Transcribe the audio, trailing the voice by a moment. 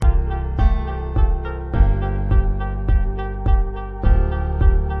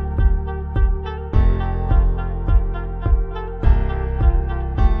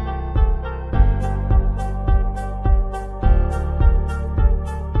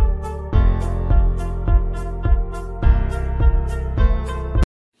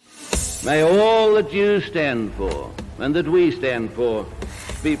May all that you stand for and that we stand for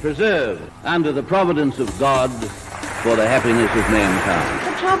be preserved under the providence of God for the happiness of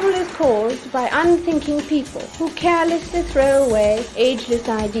mankind. The trouble is caused by unthinking people who carelessly throw away ageless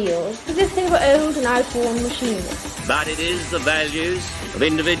ideals as if they were old and outworn machinery. But it is the values of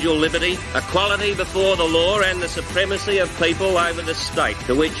individual liberty, equality before the law and the supremacy of people over the state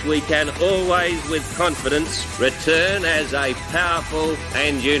to which we can always with confidence return as a powerful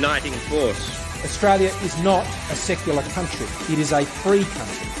and uniting force. Australia is not a secular country. It is a free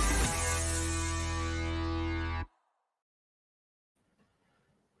country.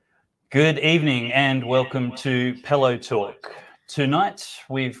 Good evening and welcome to PELLOWE Talk. Tonight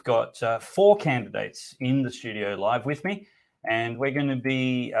we've got 4 candidates in the studio live with me, and we're going to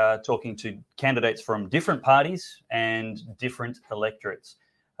be talking to candidates from different parties and different electorates.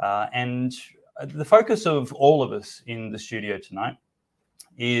 And the focus of all of us in the studio tonight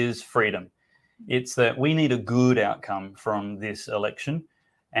is freedom. It's that we need a good outcome from this election.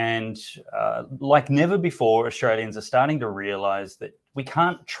 And like never before, Australians are starting to realise that we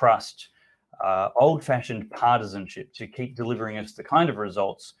can't trust old-fashioned partisanship to keep delivering us the kind of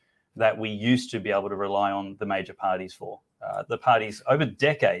results that we used to be able to rely on the major parties for. The parties over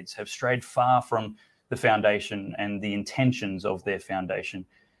decades have strayed far from the foundation and the intentions of their foundation.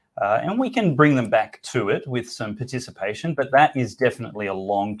 And we can bring them back to it with some participation, but that is definitely a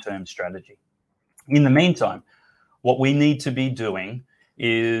long-term strategy. In the meantime, what we need to be doing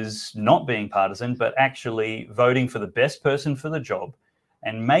is not being partisan, but actually voting for the best person for the job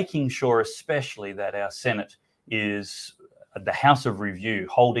and making sure especially that our Senate is the house of review,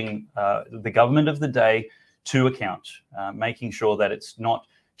 holding the government of the day to account, making sure that it's not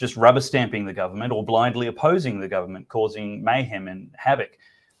just rubber stamping the government or blindly opposing the government, causing mayhem and havoc,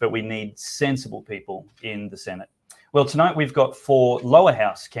 but we need sensible people in the Senate. Well, tonight we've got 4 lower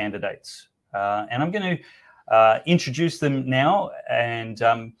house candidates, and I'm going to introduce them now, and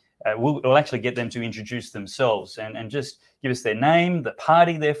we'll actually get them to introduce themselves and just give us their name, the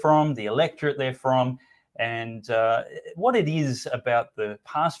party they're from, the electorate they're from, and what it is about the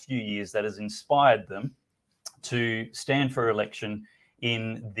past few years that has inspired them to stand for election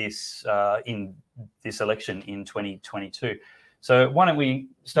in this election in 2022. So why don't we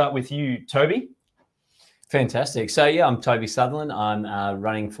start with you, Toby? Fantastic. So, yeah, I'm Toby Sutherland. I'm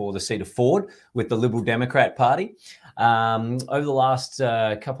running for the seat of Ford with the Liberal Democrat Party. Over the last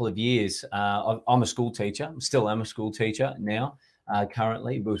couple of years, I'm a school teacher. I still am a school teacher now,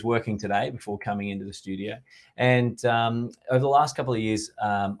 currently, but was working today before coming into the studio. And over the last couple of years,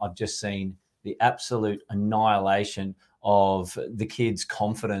 I've just seen the absolute annihilation of the kids'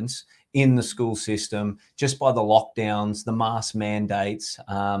 confidence in the school system just by the lockdowns, the mask mandates.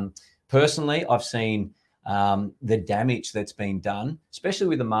 Personally, I've seen the damage that's been done, especially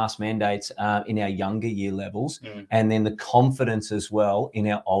with the mask mandates in our younger year levels, and then the confidence as well in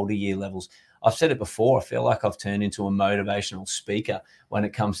our older year levels. I've said it before, I feel like I've turned into a motivational speaker when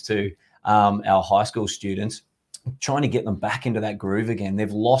it comes to our high school students, trying to get them back into that groove again.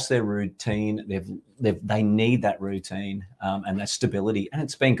 They've lost their routine. They need that routine and that stability, and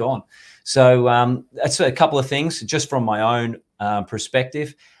it's been gone. So that's a couple of things just from my own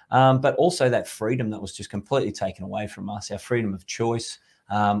perspective. But also that freedom that was just completely taken away from us, our freedom of choice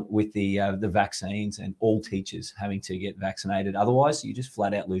with the vaccines and all teachers having to get vaccinated. Otherwise, you just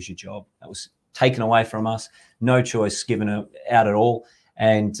flat out lose your job. That was taken away from us, no choice given out at all.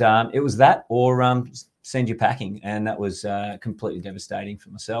 And it was that or send you packing. And that was completely devastating for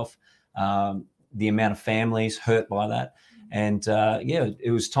myself. The amount of families hurt by that. And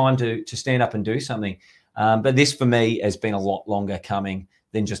it was time to stand up and do something. But this for me has been a lot longer coming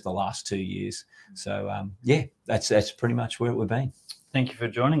than just the last 2 years. So, that's pretty much where we've been. Thank you for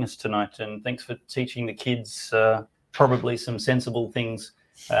joining us tonight, and thanks for teaching the kids probably some sensible things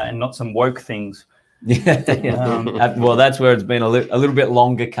and not some woke things. Well, that's where it's been a little bit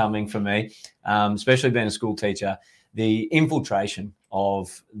longer coming for me, especially being a school teacher. The infiltration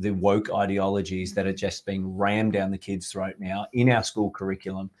of the woke ideologies that are just being rammed down the kids' throat now in our school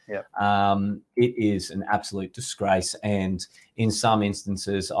curriculum. It is an absolute disgrace. And in some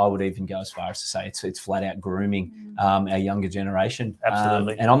instances, I would even go as far as to say it's flat out grooming our younger generation.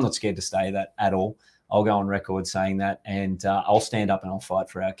 Absolutely. And I'm not scared to say that at all. I'll go on record saying that, and I'll stand up and I'll fight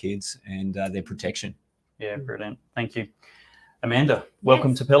for our kids and their protection. Yeah, brilliant. Thank you. Amanda,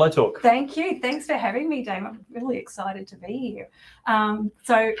 welcome to PELLOWE Talk. Thank you. Thanks for having me, Dame. I'm really excited to be here.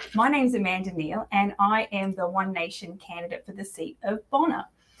 So my name's Amanda Neal, and I am the One Nation candidate for the seat of Bonner.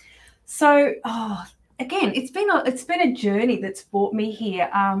 So again, it's been a journey that's brought me here.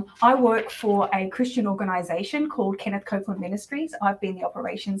 I work for a Christian organisation called Kenneth Copeland Ministries. I've been the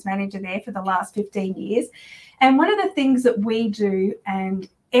operations manager there for the last 15 years. And one of the things that we do, and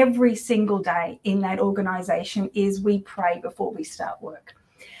every single day in that organisation, is we pray before we start work.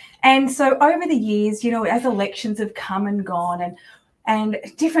 And so over the years, as elections have come and gone and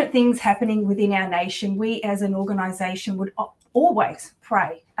different things happening within our nation, we as an organisation would always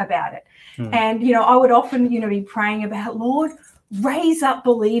pray about it. And, I would often, be praying about, Lord, raise up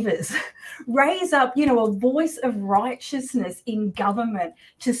believers, raise up, a voice of righteousness in government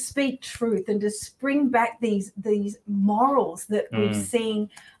to speak truth and to bring back these morals that we've seen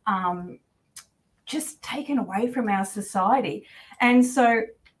just taken away from our society. And so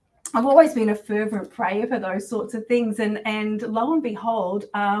I've always been a fervent prayer for those sorts of things, and lo and behold,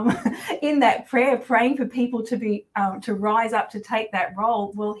 in that prayer, praying for people to be to rise up to take that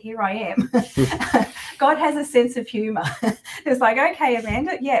role. Well, here I am. God has a sense of humour. It's like, okay,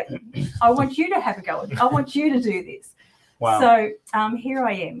 Amanda, yeah, I want you to have a go. I want you to do this. Wow. So here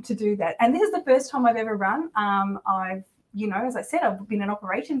I am to do that, and this is the first time I've ever run. I've as I said, I've been an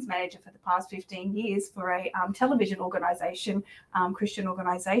operations manager for the past 15 years for a television organisation, Christian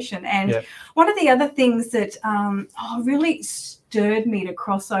organisation. And one of the other things that really stirred me to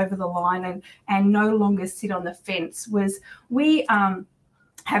cross over the line and no longer sit on the fence was we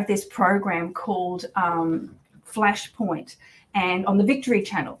have this program called Flashpoint and on the Victory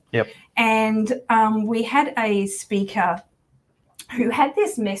Channel. Yep. And we had a speaker who had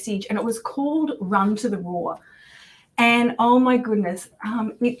this message, and it was called Run to the Roar. And oh my goodness,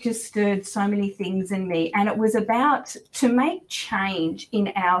 it just stirred so many things in me. And it was about to make change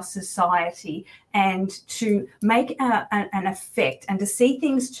in our society and to make an effect and to see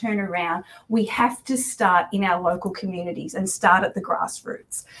things turn around. We have to start in our local communities and start at the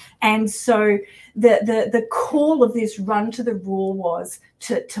grassroots. And so the call of this Run to the Roar was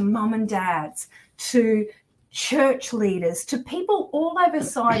to mum and dads, to church leaders, to people all over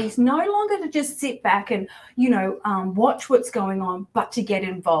societies, no longer to just sit back and, watch what's going on, but to get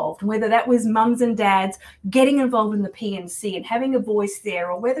involved, whether that was mums and dads getting involved in the PNC and having a voice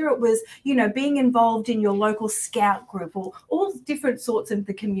there, or whether it was, being involved in your local scout group or all different sorts of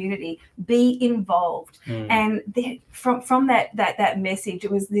the community, be involved. And from that message,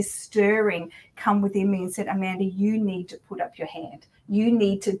 it was this stirring come within me and said, Amanda, you need to put up your hand. You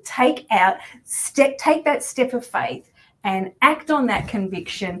need to take that step of faith and act on that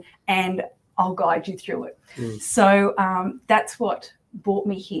conviction, and I'll guide you through it. So that's what brought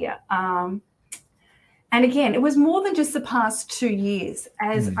me here. And again, it was more than just the past 2 years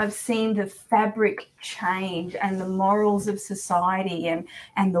as I've seen the fabric change and the morals of society and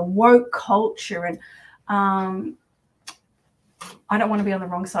the woke culture. And I don't want to be on the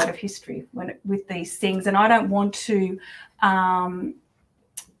wrong side of history with these things. And I don't want to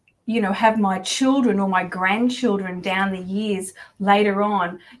have my children or my grandchildren down the years later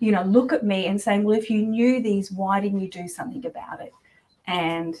on, look at me and saying, well, if you knew these, why didn't you do something about it?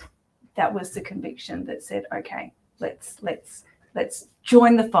 And that was the conviction that said, okay, let's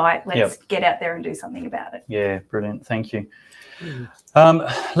join the fight. Let's get out there and do something about it. Yeah, brilliant. Thank you.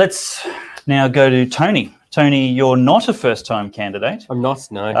 Let's now go to Tony. Tony, you're not a first-time candidate. I'm not,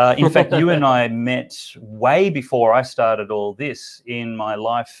 no. In fact, you and I met way before I started all this in my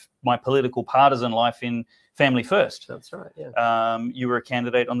life, my political partisan life in Family First. That's right, yeah. You were a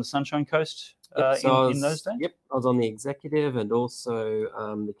candidate on the Sunshine Coast in those days? Yep, I was on the executive and also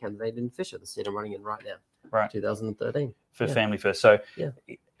the candidate in Fisher, the seat I'm running in right now. Right. 2013. For Family First. So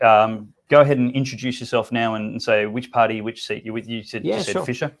go ahead and introduce yourself now and say which party, which seat you're with. You said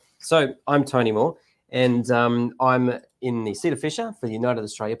Fisher. So I'm Tony Moore. And I'm in the seat of Fisher for the United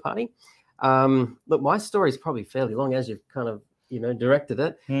Australia Party. Look, my story is probably fairly long, as you've kind of, directed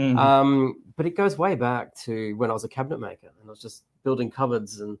it. But it goes way back to when I was a cabinet maker, and I was just building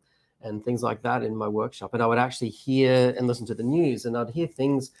cupboards and things like that in my workshop. And I would actually hear and listen to the news, and I'd hear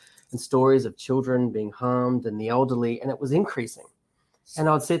things and stories of children being harmed and the elderly, and it was increasing. And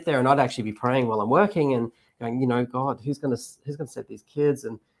I'd sit there and I'd actually be praying while I'm working and going, God, who's going to set these kids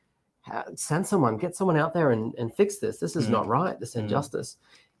and send someone, get someone out there and fix this. This is not right, this injustice.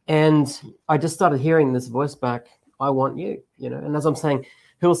 And I just started hearing this voice back, I want you, and as I'm saying,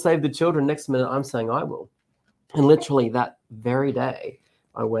 who'll save the children? Next minute, I'm saying I will. And literally that very day,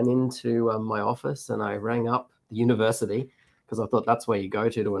 I went into my office and I rang up the university because I thought that's where you go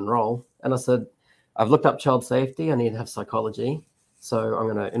to enroll. And I said, I've looked up child safety. I need to have psychology. So I'm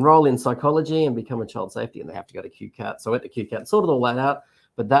going to enroll in psychology and become a child safety. And they have to go to QCAT. So I went to QCAT, sorted all that out.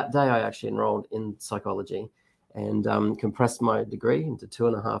 But that day I actually enrolled in psychology. and compressed my degree into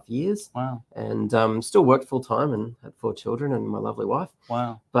 2.5 years. Wow. And still worked full time and had 4 children and my lovely wife.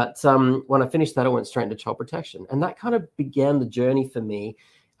 Wow. But when I finished that, I went straight into child protection. And that kind of began the journey for me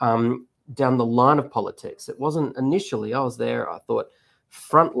down the line of politics. It wasn't initially, I was there, I thought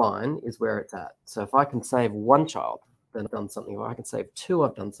frontline is where it's at. So if I can save 1 child, then I've done something. If I can save 2,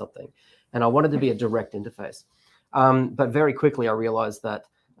 I've done something. And I wanted to be a direct interface. But very quickly, I realized that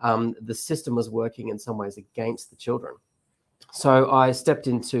the system was working in some ways against the children. So I stepped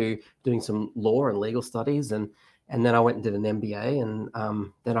into doing some law and legal studies, and then I went and did an MBA,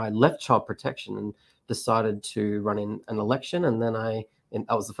 and then I left child protection and decided to run in an election, and then I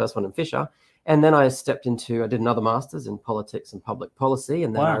was the first one in Fisher, and then I did another master's in politics and public policy,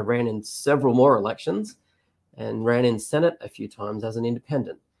 and then I ran in several more elections and ran in Senate a few times as an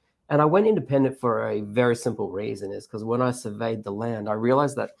independent. And I went independent for a very simple reason, is because when I surveyed the land, I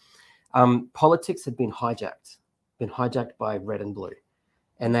realized that politics had been hijacked by red and blue.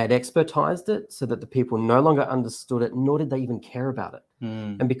 And they had expertized it so that the people no longer understood it, nor did they even care about it.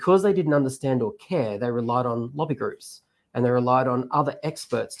 And because they didn't understand or care, they relied on lobby groups, and they relied on other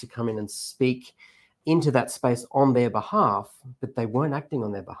experts to come in and speak into that space on their behalf, but they weren't acting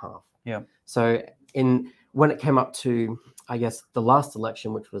on their behalf. Yeah. So when it came up to, I guess, the last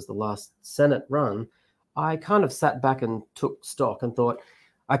election, which was the last Senate run, I kind of sat back and took stock and thought,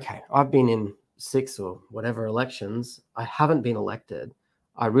 okay, I've been in 6 or whatever elections. I haven't been elected.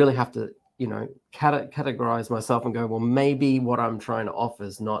 I really have to, categorize myself and go, well, maybe what I'm trying to offer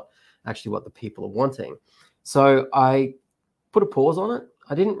is not actually what the people are wanting. So I put a pause on it.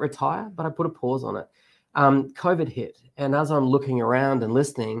 I didn't retire, but I put a pause on it. COVID hit. And as I'm looking around and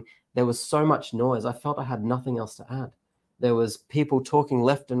listening, there was so much noise. I felt I had nothing else to add. There was people talking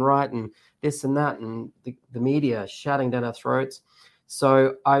left and right and this and that, and the media shouting down our throats.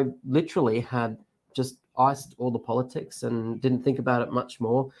 So I literally had just iced all the politics and didn't think about it much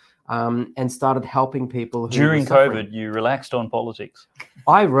more, and started helping people. During COVID, you relaxed on politics?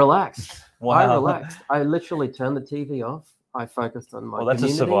 I relaxed. Wow. I relaxed. I literally turned the TV off. I focused on my community.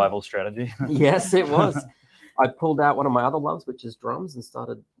 That's a survival strategy. Yes, it was. I pulled out one of my other loves, which is drums, and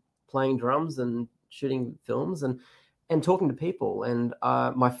started playing drums and shooting films and talking to people. And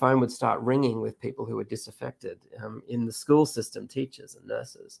my phone would start ringing with people who were disaffected in the school system, teachers and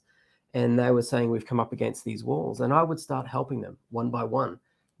nurses. And they were saying, we've come up against these walls. And I would start helping them one by one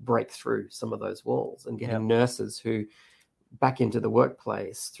break through some of those walls and getting nurses who back into the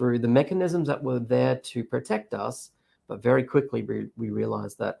workplace through the mechanisms that were there to protect us. But very quickly, we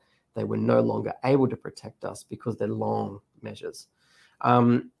realized that they were no longer able to protect us because they're long measures.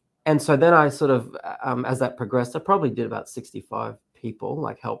 And so then I sort of, as that progressed, I probably did about 65 people,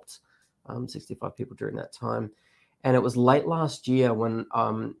 helped 65 people during that time. And it was late last year when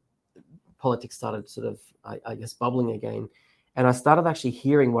politics started sort of, I guess, bubbling again. And I started actually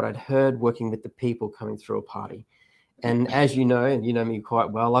hearing what I'd heard working with the people coming through a party. And as you know, and you know me quite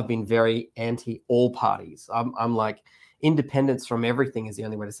well, I've been very anti all parties. I'm like, independence from everything is the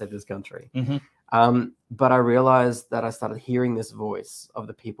only way to save this country. Mm-hmm. But I realized that I started hearing this voice of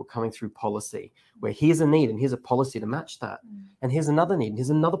the people coming through policy, where here's a need and here's a policy to match that. And here's another need and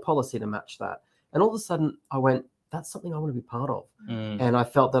here's another policy to match that. And all of a sudden I went, that's something I want to be part of. And I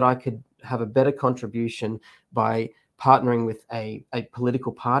felt that I could have a better contribution by partnering with a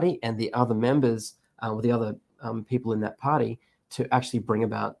political party and the other members, with the other people in that party, to actually bring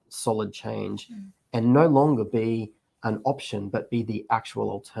about solid change and no longer be an option, but be the actual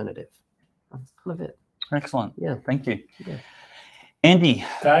alternative. That's kind of it. Excellent. Yeah. Thank you. Yeah. Andy.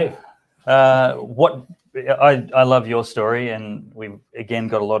 Dave. What I love your story, and we've again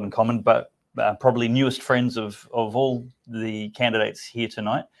got a lot in common, but probably newest friends of all the candidates here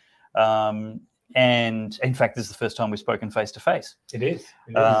tonight. And in fact, this is the first time we've spoken face to face. It is.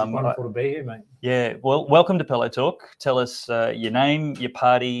 It's wonderful to be here, mate. Yeah. Well, welcome to Pellowe Talk. Tell us your name, your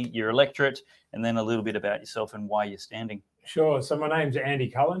party, your electorate, and then a little bit about yourself and why you're standing. Sure. So my name's Andy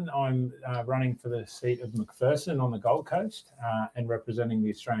Cullen. I'm running for the seat of McPherson on the Gold Coast and representing the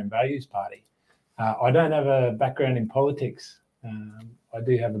Australian Values Party. I don't have a background in politics. I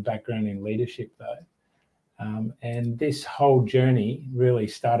do have a background in leadership, though. And this whole journey really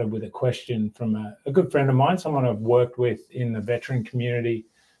started with a question from a good friend of mine, someone I've worked with in the veteran community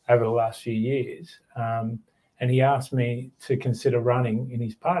over the last few years. And he asked me to consider running in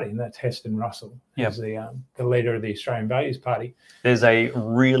his party, and that's Heston Russell, as the leader of the Australian Values Party. There's a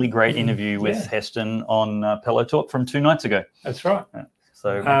really great interview with Heston on Pellowe Talk from 2 nights ago. That's right.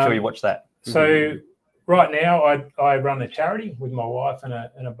 So make sure you watch that. So right now I run a charity with my wife and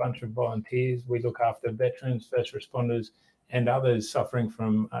a bunch of volunteers. We look after veterans, first responders, and others suffering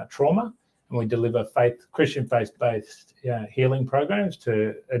from trauma. and we deliver Christian faith-based healing programs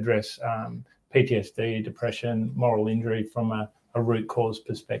to address PTSD, depression, moral injury from a root cause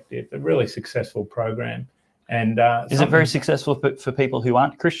perspective. A really successful program. And is it very successful for people who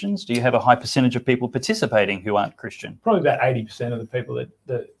aren't Christians? Do you have a high percentage of people participating who aren't Christian? Probably about 80% of the people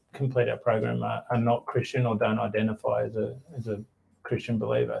that complete our program are not Christian or don't identify as a Christian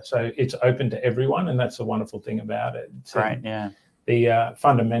believer. So it's open to everyone, and that's the wonderful thing about it. Right, yeah. The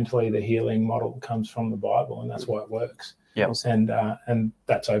fundamentally, the healing model comes from the Bible, and that's why it works. Yeah. And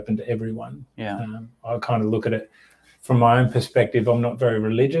that's open to everyone. Yeah. I kind of look at it from my own perspective. I'm not very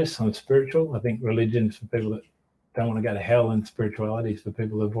religious. I'm spiritual. I think religion's for people that don't want to go to hell, and spirituality is for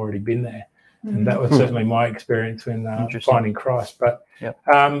people who've already been there. And that was certainly my experience when finding Christ. But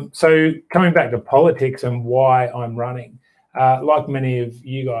so coming back to politics and why I'm running, like many of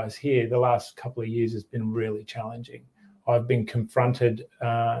you guys here, the last couple of years has been really challenging. I've been confronted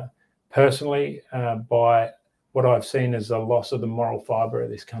personally by what I've seen as the loss of the moral fibre of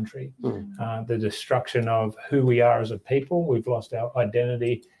this country, the destruction of who we are as a people. We've lost our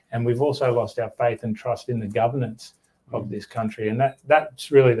identity, and we've also lost our faith and trust in the governance of this country. And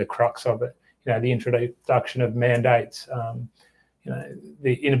that's really the crux of it. You know, the introduction of mandates, you know,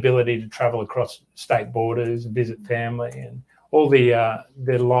 the inability to travel across state borders, visit family, and all their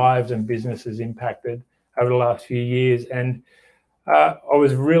lives and businesses impacted over the last few years. And I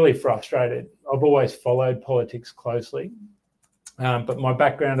was really frustrated. I've always followed politics closely, but my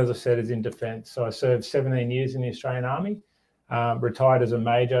background, as I said, is in defence. So I served 17 years in the Australian Army, retired as a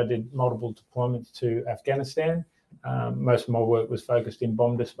major, did multiple deployments to Afghanistan. Most of my work was focused in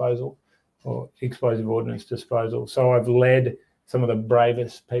bomb disposal or explosive ordnance disposal. So I've led some of the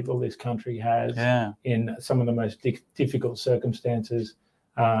bravest people this country has in some of the most difficult circumstances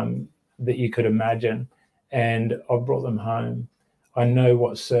that you could imagine. And I've brought them home. I know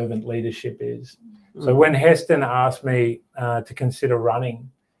what servant leadership is. So when Heston asked me to consider running,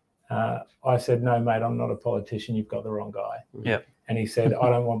 I said, no, mate, I'm not a politician. You've got the wrong guy. Yep. And he said, I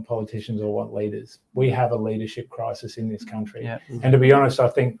don't want politicians, I want leaders. We have a leadership crisis in this country. Yep. And to be honest, I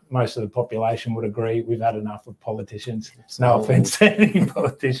think most of the population would agree we've had enough of politicians. No offense to any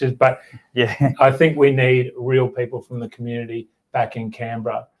politicians, but I think we need real people from the community back in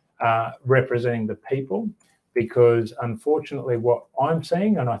Canberra representing the people, because unfortunately what I'm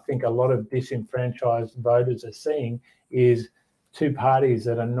seeing, and I think a lot of disenfranchised voters are seeing, is two parties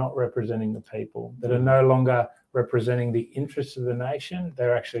that are not representing the people, that are no longer representing the interests of the nation.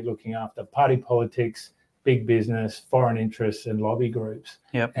 They're actually looking after party politics, big business, foreign interests, and lobby groups.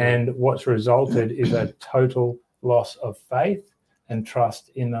 Yep. And what's resulted is a total loss of faith and trust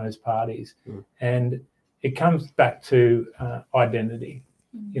in those parties. And it comes back to identity.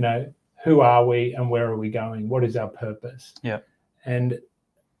 You know, who are we and where are we going? What is our purpose? And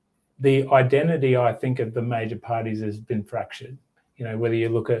the identity, I think, of the major parties has been fractured. You know, whether you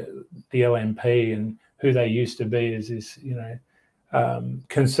look at the LNP and who they used to be as this, you know,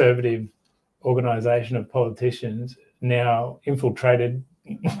 conservative organisation of politicians, now infiltrated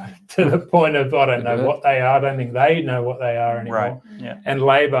to the point of, I don't know what they are. I don't think they know what they are anymore. And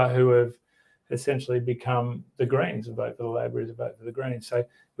Labor, who have essentially become the Greens. A vote for the Labor is a vote for the Greens. So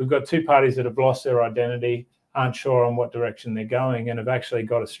we've got two parties that have lost their identity, aren't sure on what direction they're going, and have actually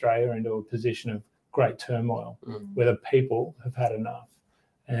got Australia into a position of great turmoil where the people have had enough.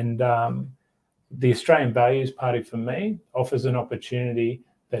 And the Australian Values Party, for me, offers an opportunity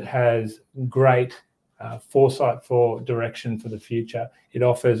that has great foresight for direction for the future. It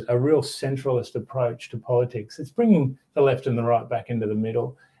offers a real centralist approach to politics. It's bringing the left and the right back into the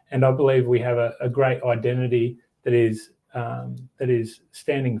middle. And I believe we have a great identity that is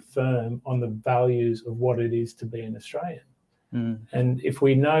standing firm on the values of what it is to be an Australian. And if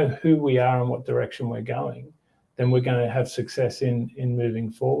we know who we are and what direction we're going, then we're going to have success in moving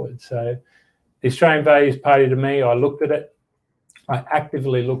forward. So the Australian Values Party, to me, I looked at it. I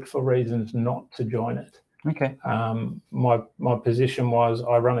actively looked for reasons not to join it. Okay. My position was,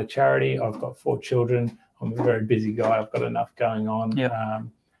 I run a charity. I've got 4 children. I'm a very busy guy. I've got enough going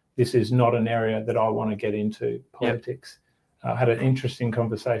on. This is not an area that I want to get into politics. I had an interesting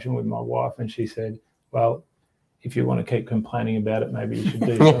conversation with my wife, and she said, well, if you want to keep complaining about it, maybe you should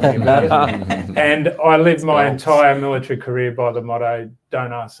do something about it. And I lived my entire military career by the motto,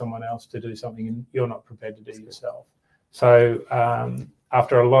 don't ask someone else to do something you're not prepared to do yourself. So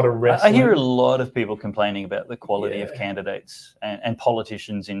after a lot of wrestling... I hear a lot of people complaining about the quality of candidates and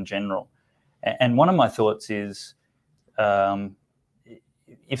politicians in general. And one of my thoughts is,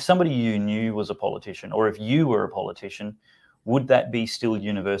 if somebody you knew was a politician, or if you were a politician, would that be still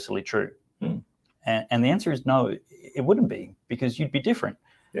universally true? And the answer is no, it wouldn't be, because you'd be different.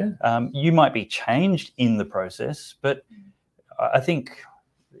 Yeah. You might be changed in the process, but I think,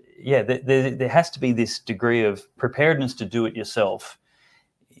 there has to be this degree of preparedness to do it yourself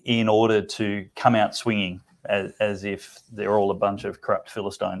in order to come out swinging as if they're all a bunch of corrupt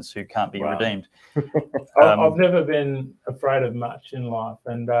Philistines who can't be redeemed. I've never been afraid of much in life,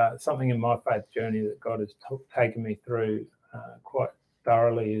 and something in my faith journey that God has taken me through quite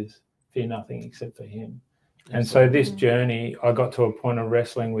thoroughly is fear nothing except for him. And so this journey, I got to a point of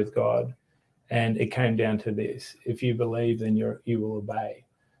wrestling with God, and it came down to this: if you believe, then you will obey.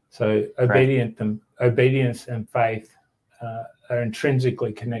 So obedience and faith are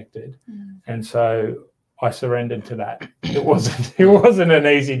intrinsically connected, and so I surrendered to that. It wasn't an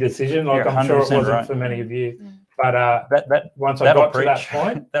easy decision, like I'm sure it wasn't for many of you. But once I got to that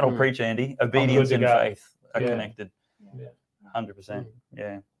point, that'll preach, Andy. Obedience and faith are connected. 100%.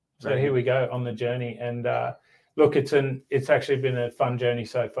 Yeah. So here we go on the journey, and look, it's actually been a fun journey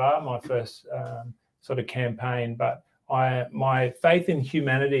so far. My first sort of campaign, but my faith in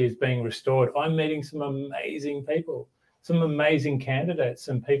humanity is being restored. I'm meeting some amazing people, some amazing candidates,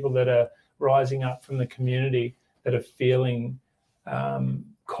 and people that are rising up from the community that are feeling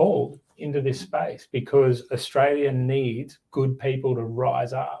called into this space, because Australia needs good people to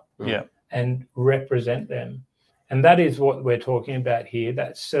rise up and represent them. And that is what we're talking about here,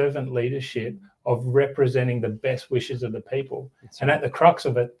 that servant leadership of representing the best wishes of the people. And at the crux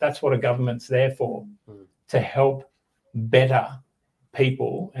of it, that's what a government's there for, to help better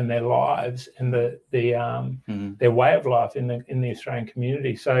people and their lives and their way of life in the Australian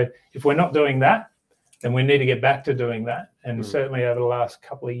community. So if we're not doing that, then we need to get back to doing that. And certainly over the last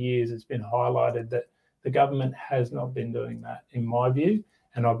couple of years, it's been highlighted that the government has not been doing that, in my view.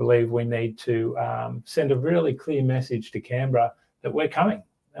 And I believe we need to send a really clear message to Canberra that we're coming.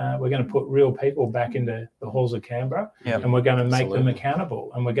 We're going to put real people back into the halls of Canberra, and we're going to make them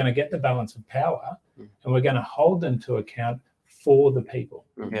accountable, and we're going to get the balance of power, and we're going to hold them to account for the people.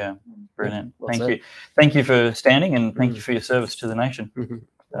 Yeah, brilliant. Thank you for standing, and thank you for your service to the nation.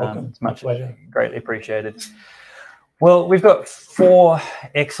 Welcome. It's much pleasure. Greatly appreciated. Well, we've got 4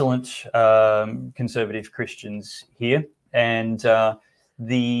 excellent conservative Christians here, and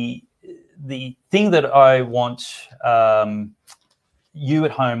the thing that I want you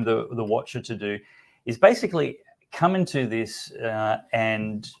at home, the watcher, to do is basically come into this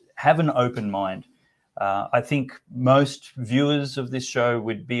and have an open mind. I think most viewers of this show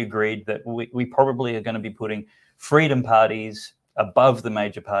would be agreed that we probably are going to be putting freedom parties above the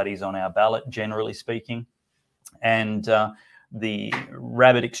major parties on our ballot, generally speaking, and the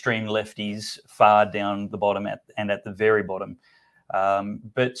rabid extreme lefties far down the bottom and at the very bottom.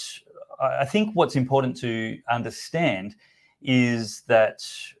 But I think what's important to understand is that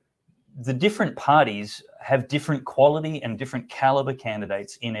the different parties have different quality and different caliber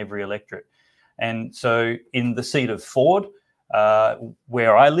candidates in every electorate. And so in the seat of Ford,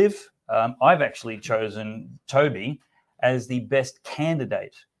 where I live, I've actually chosen Toby as the best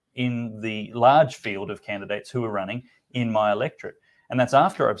candidate in the large field of candidates who are running in my electorate. And that's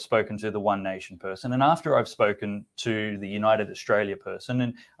after I've spoken to the One Nation person, and after I've spoken to the United Australia person,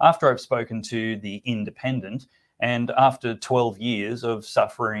 and after I've spoken to the Independent, and after 12 years of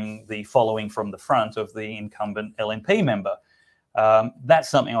suffering the following from the front of the incumbent LNP member. That's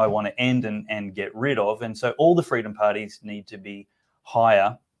something I want to end and get rid of. And so all the freedom parties need to be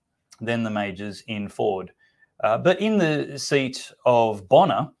higher than the majors in Ford. But in the seat of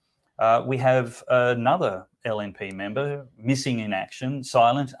Bonner, we have another LNP member missing in action,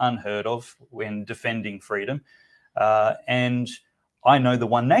 silent, unheard of when defending freedom. And I know the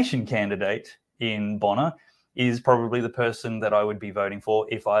One Nation candidate in Bonner is probably the person that I would be voting for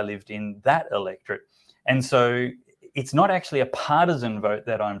if I lived in that electorate. And so it's not actually a partisan vote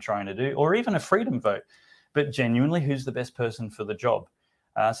that I'm trying to do, or even a freedom vote, but genuinely who's the best person for the job.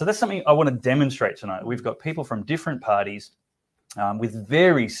 So that's something I want to demonstrate tonight. We've got people from different parties with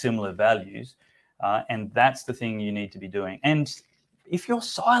very similar values, and that's the thing you need to be doing. And if you're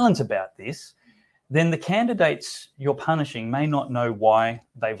silent about this, then the candidates you're punishing may not know why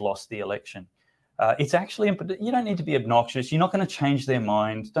they've lost the election. It's actually, you don't need to be obnoxious. You're not going to change their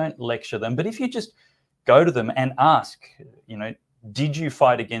mind. Don't lecture them. But if you just go to them and ask, did you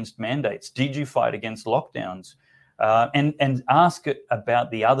fight against mandates? Did you fight against lockdowns? And ask it about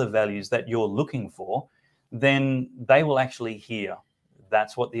the other values that you're looking for, then they will actually hear.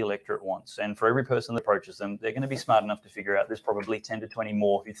 That's what the electorate wants. And for every person that approaches them, they're going to be smart enough to figure out there's probably 10 to 20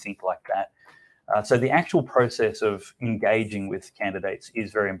 more who think like that. So the actual process of engaging with candidates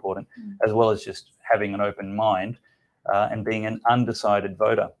is very important, as well as just having an open mind and being an undecided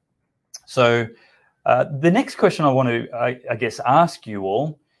voter. So the next question I want to, I guess, ask you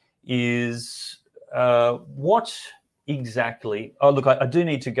all is what exactly... Oh, look, I do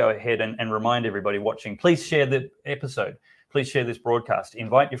need to go ahead and remind everybody watching, please share the episode. Please share this broadcast.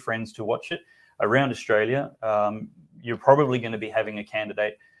 Invite your friends to watch it around Australia. You're probably going to be having a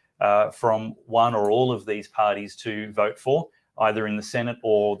candidate from one or all of these parties to vote for, either in the Senate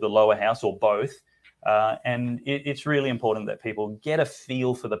or the lower house or both. And it's really important that people get a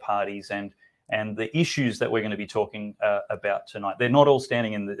feel for the parties and the issues that we're going to be talking about tonight. They're not all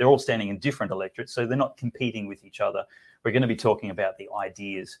they're all standing in different electorates, so they're not competing with each other. We're going to be talking about the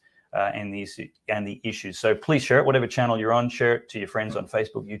ideas and the issues. So please share it, whatever channel you're on, share it to your friends on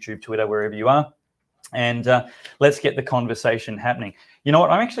Facebook, YouTube, Twitter, wherever you are. And let's get the conversation happening. You know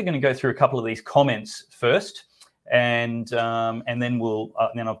what? I'm actually going to go through a couple of these comments first, and then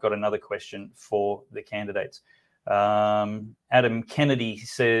then I've got another question for the candidates. Adam Kennedy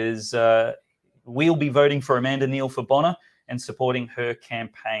says, we'll be voting for Amanda Neal for Bonner and supporting her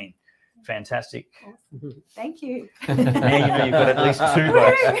campaign. Fantastic. Awesome. Thank you. Now you know you've got at least 2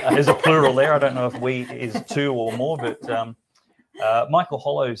 votes. There's a plural there. I don't know if we is 2 or more, but Michael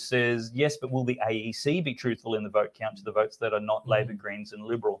Hollow says, yes, but will the AEC be truthful in the vote count to the votes that are not Labor, Greens and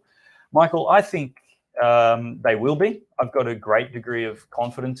Liberal? Michael, I think they will be. I've got a great degree of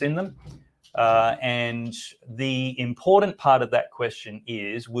confidence in them. And the important part of that question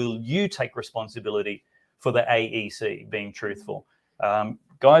is, will you take responsibility for the AEC being truthful?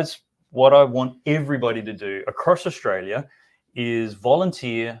 Guys, what I want everybody to do across Australia is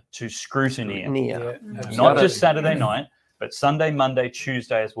volunteer to scrutineer. Not just Saturday night, but Sunday, Monday,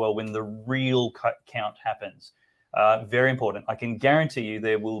 Tuesday as well, when the real count happens. Very important. I can guarantee you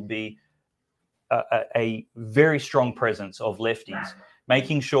there will be a very strong presence of lefties,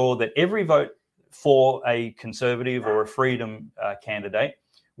 making sure that every vote for a Conservative or a Freedom candidate,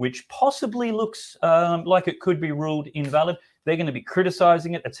 which possibly looks like it could be ruled invalid, they're going to be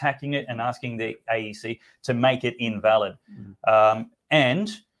criticising it, attacking it, and asking the AEC to make it invalid.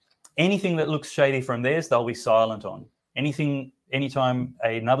 And anything that looks shady from theirs, they'll be silent on. Anytime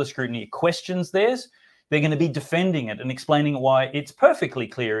another scrutineer questions theirs, they're going to be defending it and explaining why it's perfectly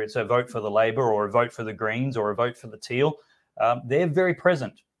clear it's a vote for the Labor or a vote for the Greens or a vote for the Teal. They're very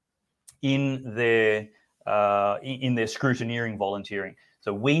present in their scrutineering volunteering.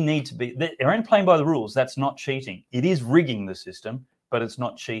 So we need to be, they're only playing by the rules. That's not cheating. It is rigging the system, but it's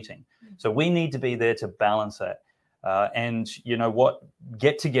not cheating. So we need to be there to balance that. And you know what?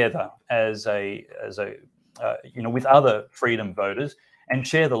 Get together as with other Freedom voters and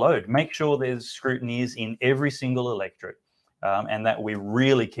share the load. Make sure there's scrutineers in every single electorate, and that we're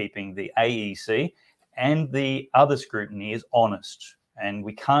really keeping the AEC and the other scrutineers honest. And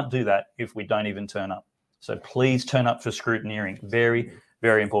we can't do that if we don't even turn up. So please turn up for scrutineering. Very,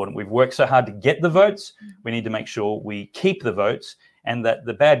 very important. We've worked so hard to get the votes. We need to make sure we keep the votes and that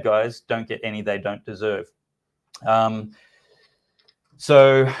the bad guys don't get any they don't deserve.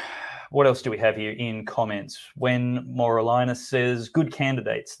 So what else do we have here in comments? When Moralina says, good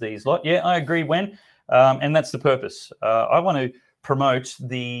candidates, these lot. Yeah, I agree, Wen. And that's the purpose. I want to promote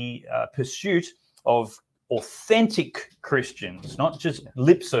the pursuit of authentic Christians, not just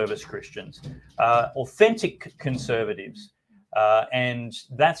lip service Christians, authentic conservatives. And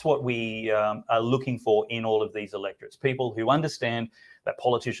that's what we are looking for in all of these electorates. People who understand that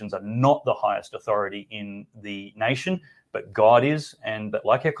politicians are not the highest authority in the nation, but God is, and that,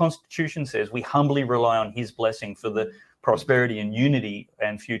 like our Constitution says, we humbly rely on his blessing for the prosperity and unity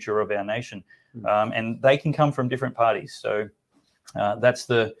and future of our nation. And they can come from different parties. So that's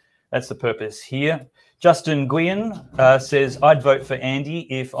the purpose here. Justin Guion says, I'd vote for Andy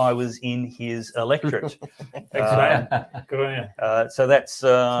if I was in his electorate. Thanks, man. Good on you. So that's... it's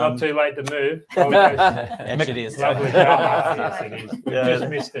not too late to move. Actually, it is. Lovely job. Yes, it is. Just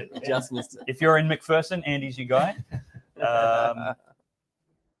missed it. Just missed it. If you're in McPherson, Andy's your guy.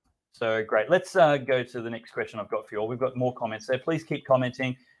 So great. Let's go to the next question I've got for you all. We've got more comments there. Please keep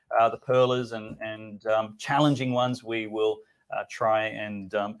commenting. The pearlers and challenging ones we will try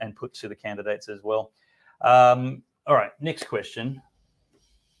and put to the candidates as well. All right, next question.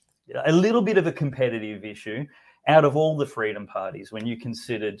 A little bit of a competitive issue. Out of all the Freedom parties, when you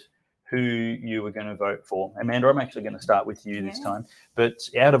considered who you were going to vote for, Amanda, I'm actually going to start with you this time. But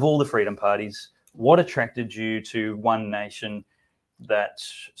out of all the Freedom parties, what attracted you to One Nation that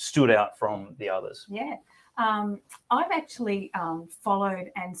stood out from the others? Yeah. I've actually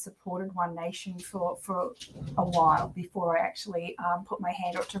followed and supported One Nation for a while before I actually put my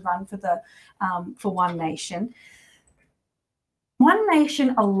hand up to run for One Nation. One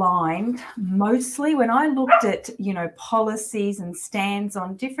Nation aligned mostly when I looked at, policies and stands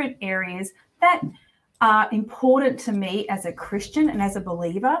on different areas that are important to me as a Christian and as a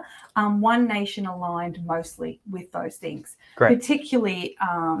believer. One Nation aligned mostly with those things, particularly,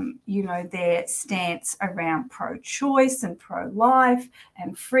 their stance around pro-choice and pro-life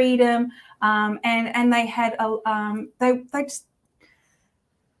and freedom. And they had, they just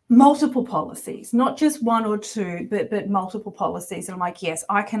multiple policies, not just one or two, but multiple policies. And I'm like, yes,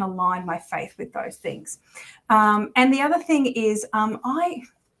 I can align my faith with those things. And the other thing is, I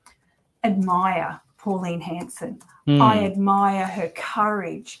admire Pauline Hanson. I admire her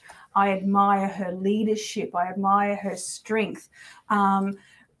courage. I admire her leadership. I admire her strength.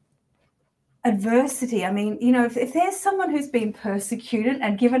 Adversity. I mean, if there's someone who's been persecuted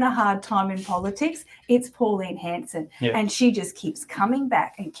and given a hard time in politics, it's Pauline Hanson. Yeah. And she just keeps coming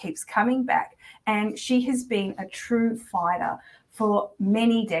back and keeps coming back. And she has been a true fighter for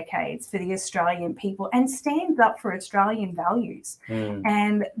many decades for the Australian people and stands up for Australian values.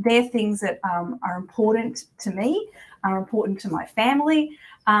 And they're things that are important to me, are important to my family.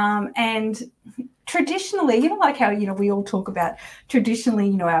 And traditionally, like how, we all talk about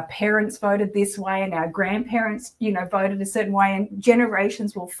traditionally, our parents voted this way and our grandparents, voted a certain way, and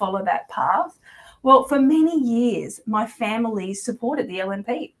generations will follow that path. Well, for many years, my family supported the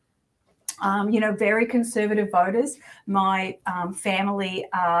LNP. Very conservative voters. My family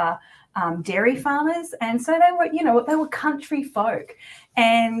are dairy farmers, and so they were country folk.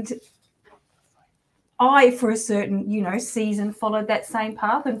 And I, for a certain, season, followed that same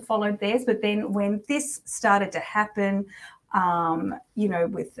path and followed theirs. But then when this started to happen,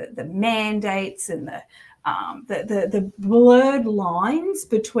 with the mandates and the blurred lines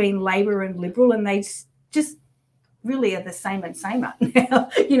between Labor and Liberal, and they just really are the same and samer now.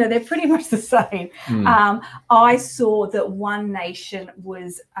 They're pretty much the same. I saw that One Nation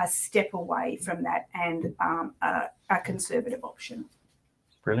was a step away from that and a conservative option.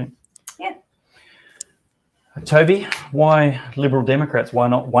 Brilliant. Yeah. Toby, why Liberal Democrats? Why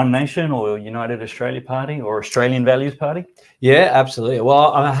not One Nation or United Australia Party or Australian Values Party? Yeah, absolutely.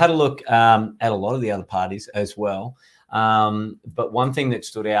 Well, I had a look at a lot of the other parties as well. But one thing that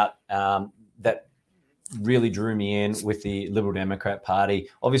stood out that really drew me in with the Liberal Democrat Party,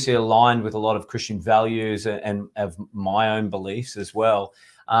 obviously aligned with a lot of Christian values and of my own beliefs as well.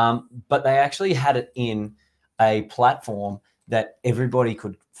 But they actually had it in a platform that everybody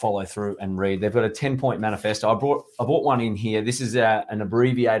could follow through and read. They've got a 10-point manifesto. I brought one in here. This is an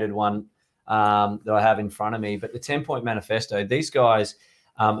abbreviated one that I have in front of me. But the 10-point manifesto, these guys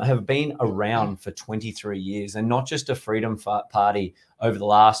have been around for 23 years, and not just a freedom party over the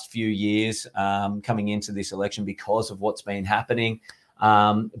last few years coming into this election because of what's been happening.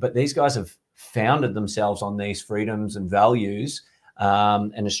 But these guys have founded themselves on these freedoms and values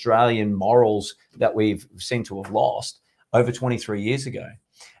and Australian morals that we've seemed to have lost over 23 years ago.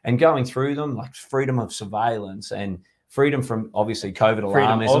 And going through them, like freedom of surveillance and freedom from, obviously, COVID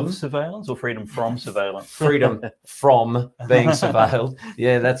alarmism. Freedom of surveillance or freedom from surveillance? Freedom from being surveilled.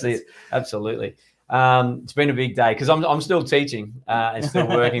 Yeah, that's it. Absolutely. It's been a big day because I'm still teaching and still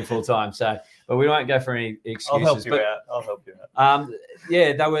working full time. But we won't go for any excuses. I'll help you out.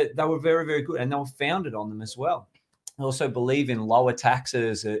 Yeah, they were very, very good, and they were founded on them as well. I also believe in lower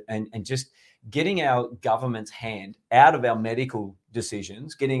taxes and just getting our government's hand out of our medical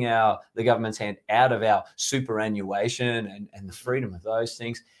decisions, getting the government's hand out of our superannuation and the freedom of those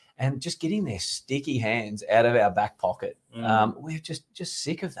things, and just getting their sticky hands out of our back pocket. We're just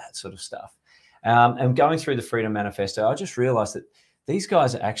sick of that sort of stuff. And going through the Freedom Manifesto, I just realised that these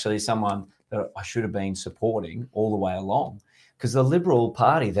guys are actually someone that I should have been supporting all the way along, because the Liberal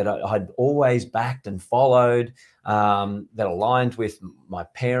Party that I'd always backed and followed, that aligned with my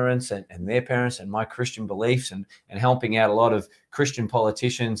parents and their parents and my Christian beliefs and helping out a lot of Christian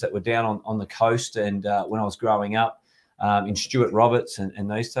politicians that were down on the coast and when I was growing up in Stuart Roberts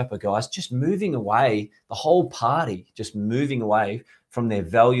and those type of guys, just moving away, the whole party just moving away from their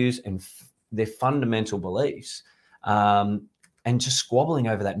values and their fundamental beliefs and just squabbling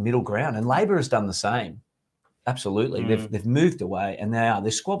over that middle ground. And Labor has done the same. Absolutely. They've moved away and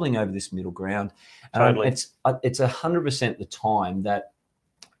they're squabbling over this middle ground. Totally. It's 100% the time that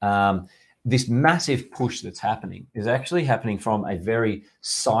this massive push that's happening is actually happening from a very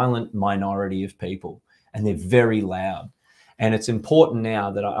silent minority of people, and they're very loud. And it's important now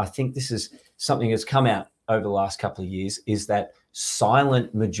that I think this is something that's come out over the last couple of years, is that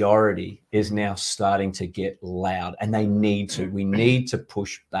silent majority is now starting to get loud, and we need to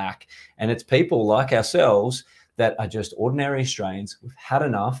push back. And it's people like ourselves that are just ordinary Australians. We've had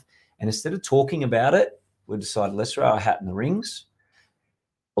enough. And instead of talking about it, we decided, let's throw our hat in the rings,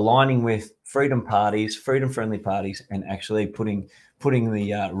 aligning with freedom parties, freedom-friendly parties, and actually putting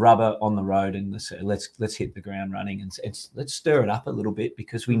the rubber on the road and let's hit the ground running and let's stir it up a little bit,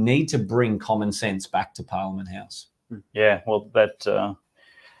 because we need to bring common sense back to Parliament House. Yeah, well, that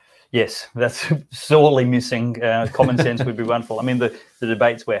yes, that's sorely missing. Common sense would be wonderful. I mean, the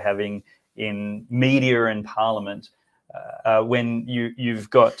debates we're having in media and Parliament, when you've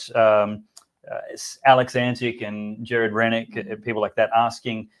got Alex Antic and Jared Rennick, people like that,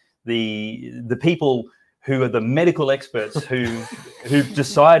 asking the people who are the medical experts who've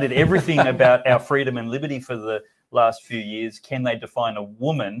decided everything about our freedom and liberty for the last few years, can they define a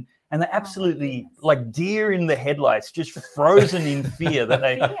woman? And they're absolutely like deer in the headlights, just frozen in fear that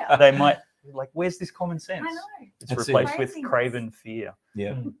they might, like, where's this common sense? I know. It's replaced with craven fear.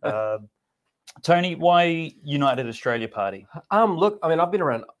 Yeah. Tony, why United Australia Party? Look, I mean, I've been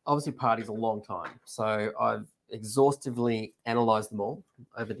around, obviously, parties a long time. So I've exhaustively analysed them all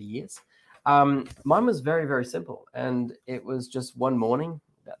over the years. Mine was very, very simple. And it was just one morning,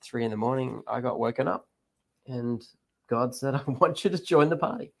 about 3 a.m, I got woken up and God said, I want you to join the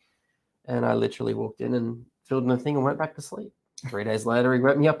party. And I literally walked in and filled in the thing and went back to sleep. 3 days later, he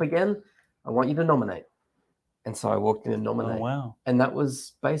woke me up again. I want you to nominate. And so I walked in and nominated. Oh, wow. And that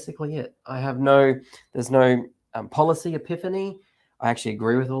was basically it. There's no policy epiphany. I actually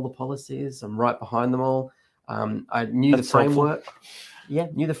agree with all the policies. I'm right behind them all. I knew the framework. Yeah,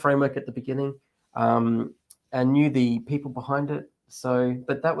 knew the framework at the beginning, and knew the people behind it. So,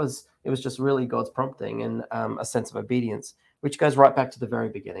 but it was just really God's prompting and a sense of obedience, which goes right back to the very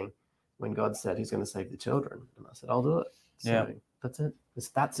beginning when God said he's going to save the children. And I said, I'll do it. So that's it. It's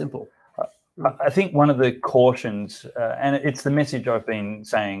that simple. I think one of the cautions, and it's the message I've been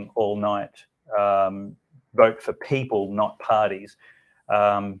saying all night, vote for people, not parties.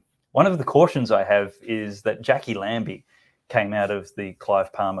 One of the cautions I have is that Jackie Lambie came out of the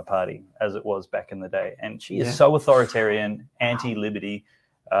Clive Palmer party, as it was back in the day. And she is so authoritarian, anti-liberty,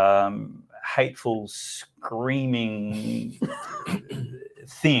 hateful, screaming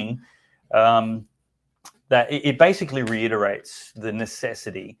thing, that it basically reiterates the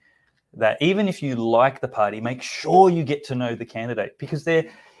necessity that even if you like the party, make sure you get to know the candidate, because there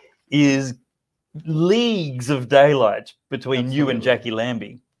is leagues of daylight between you and Jackie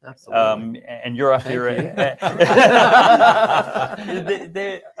Lambie. Absolutely. And you're up here.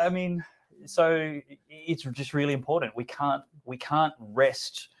 I mean, so it's just really important. We can't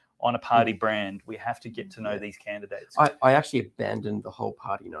rest on a party brand. We have to get to know these candidates. I actually abandoned the whole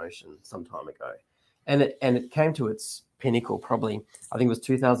party notion some time ago, and it came to its pinnacle probably, I think it was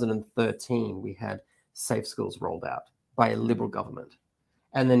 2013. We had safe schools rolled out by a Liberal government,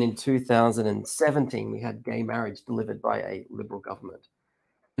 and then in 2017 we had gay marriage delivered by a Liberal government,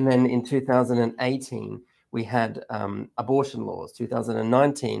 and then in 2018 we had abortion laws.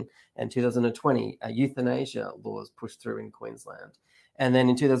 2019 and 2020 euthanasia laws pushed through in Queensland. And then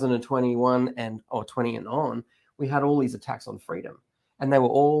in 2021 or 20 and on, we had all these attacks on freedom, and they were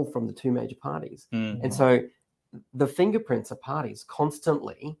all from the two major parties. Mm-hmm. And so the fingerprints of parties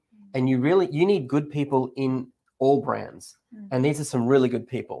constantly, and you need good people in all brands. Mm-hmm. And these are some really good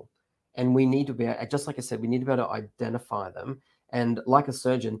people. And we need to be, just like I said, we need to be able to identify them. And like a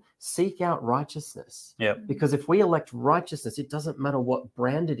surgeon, seek out righteousness. Yep. Because if we elect righteousness, it doesn't matter what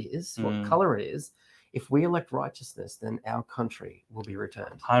brand it is, what color it is. If we elect righteousness, then our country will be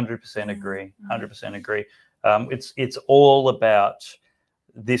returned. 100% agree. 100% agree. It's all about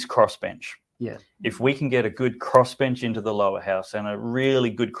this crossbench. Yeah. If we can get a good crossbench into the lower house and a really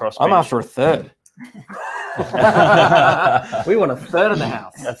good crossbench. I'm after a third. We want a third of the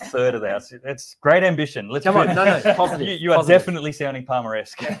house. A third of the house. It's great ambition. Let's come on. No, positive. You are definitely sounding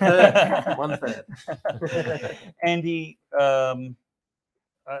Palmer-esque. 1/3. Andy,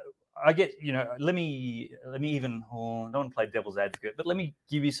 I get, let me even, I don't want to play devil's advocate, but let me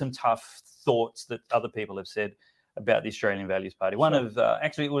give you some tough thoughts that other people have said about the Australian Values Party. One of,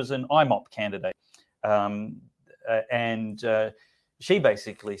 actually, it was an IMOP candidate. And she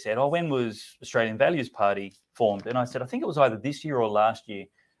basically said, when was Australian Values Party formed? And I said, I think it was either this year or last year.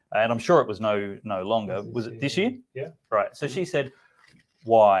 And I'm sure it was no longer. Was it this year? Yeah. Right. So she said,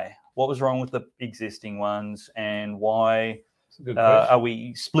 why? What was wrong with the existing ones? And why are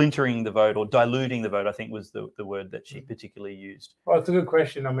we splintering the vote or diluting the vote? I think was the word that she particularly used. Well, it's a good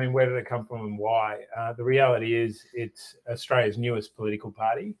question. I mean, where did it come from and why? The reality is it's Australia's newest political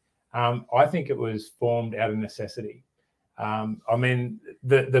party. I think it was formed out of necessity. I mean,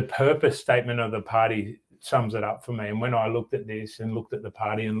 the purpose statement of the party sums it up for me. And when I looked at this and looked at the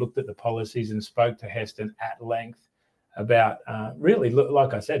party and looked at the policies and spoke to Heston at length about really,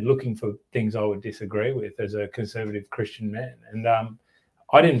 like I said, looking for things I would disagree with as a conservative Christian man. And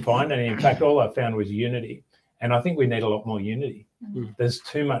I didn't find any. In fact, all I found was unity. And I think we need a lot more unity. There's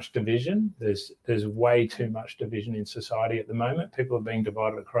too much division. There's way too much division in society at the moment. People are being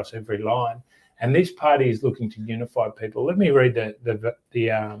divided across every line. And this party is looking to unify people. Let me read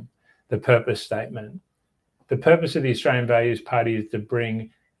the purpose statement. The purpose of the Australian Values Party is to bring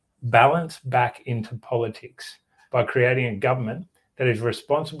balance back into politics by creating a government that is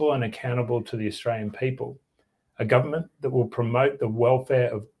responsible and accountable to the Australian people, a government that will promote the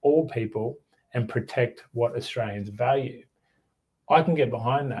welfare of all people and protect what Australians value. I can get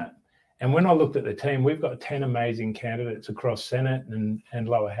behind that. And when I looked at the team, we've got 10 amazing candidates across Senate and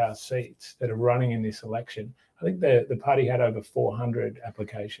lower house seats that are running in this election. I think the party had over 400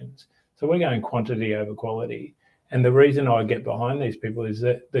 applications. So we're going quantity over quality. And the reason I get behind these people is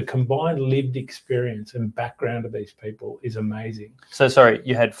that the combined lived experience and background of these people is amazing. So, sorry,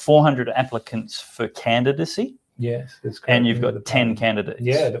 you had 400 applicants for candidacy? Yes, that's correct. And you've got 10 candidates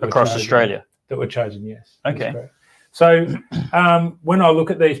across chosen, Australia? That were chosen, yes. Okay. So when I look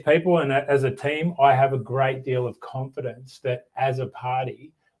at these people and as a team, I have a great deal of confidence that as a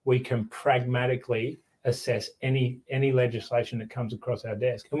party, we can pragmatically assess any legislation that comes across our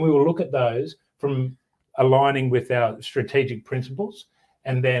desk. And we will look at those from aligning with our strategic principles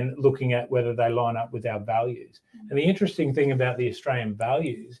and then looking at whether they line up with our values. And the interesting thing about the Australian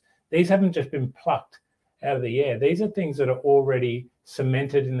values, these haven't just been plucked out of the air. These are things that are already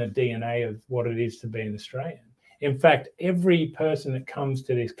cemented in the DNA of what it is to be an Australian. In fact, every person that comes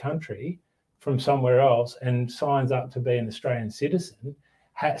to this country from somewhere else and signs up to be an Australian citizen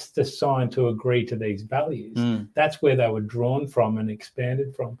has to sign to agree to these values. That's where they were drawn from and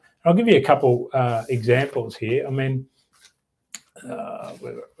expanded from. I'll give you a couple examples here. I mean,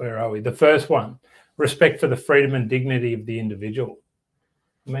 where are we? The first one, respect for the freedom and dignity of the individual.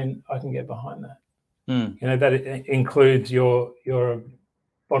 I mean, I can get behind that. You know, that it includes your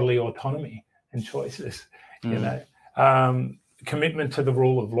bodily autonomy and choices, you know, commitment to the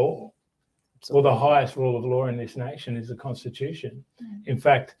rule of law. Well, the highest rule of law in this nation is the Constitution. In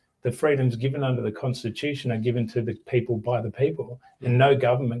fact, the freedoms given under the Constitution are given to the people by the people, and no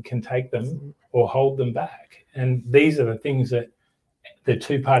government can take them or hold them back. And these are the things that the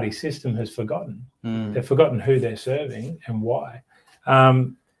two-party system has forgotten. They've forgotten who they're serving and why.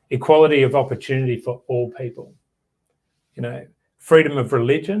 Equality of opportunity for all people. You know, freedom of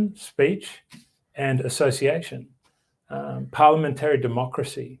religion, speech, and association. Parliamentary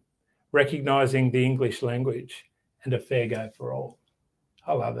democracy. Recognising the English language, and a fair go for all.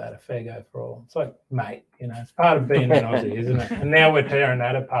 I love that, a fair go for all. It's like, mate, you know, it's part of being an Aussie, isn't it? And now we're tearing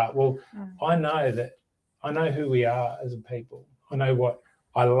that apart. Well, I know who we are as a people. I know what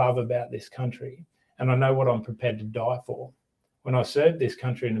I love about this country, and I know what I'm prepared to die for. When I served this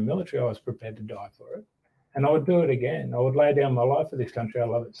country in the military, I was prepared to die for it. And I would do it again. I would lay down my life for this country. I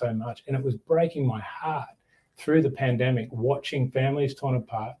love it so much. And it was breaking my heart through the pandemic, watching families torn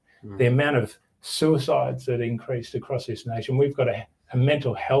apart, the amount of suicides that increased across this nation. We've got a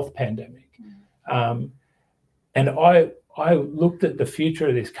mental health pandemic. And I looked at the future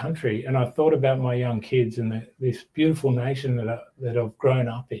of this country and I thought about my young kids and this beautiful nation that I've grown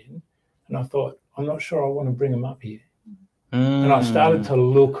up in. And I thought, I'm not sure I want to bring them up here. And I started to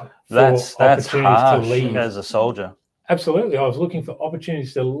look for opportunities to leave. As a soldier. Absolutely. I was looking for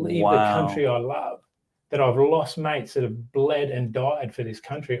opportunities to leave the country I love. That I've lost mates that have bled and died for this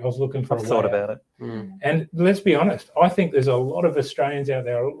country. I was looking for a way thought out. about it. And let's be honest, I think there's a lot of Australians out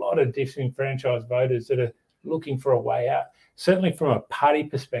there, a lot of disenfranchised voters that are looking for a way out. Certainly from a party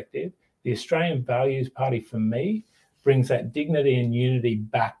perspective, the Australian Values Party, for me, brings that dignity and unity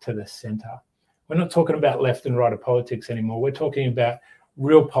back to the centre. We're not talking about left and right of politics anymore. We're talking about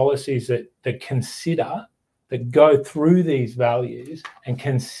real policies that consider, that go through these values and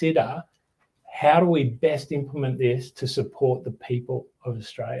consider how do we best implement this to support the people of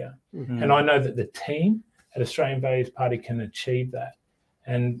Australia? And I know that the team at Australian Values Party can achieve that.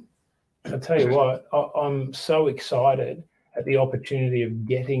 And I'll tell you what, I'm so excited at the opportunity of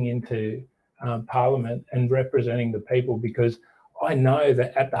getting into Parliament and representing the people, because I know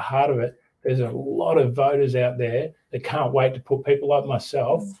that at the heart of it, there's a lot of voters out there that can't wait to put people like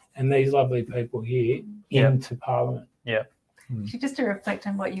myself and these lovely people here into Parliament. Yeah. Just to reflect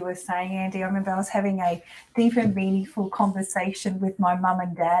on what you were saying, Andy, I remember I was having a deep and meaningful conversation with my mum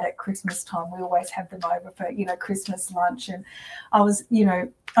and dad at Christmas time. We always have them over for, Christmas lunch. And I was,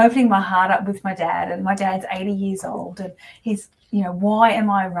 opening my heart up with my dad, and my dad's 80 years old, and he's, why am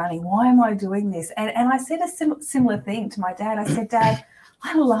I running? Why am I doing this? And I said a similar thing to my dad. I said, Dad,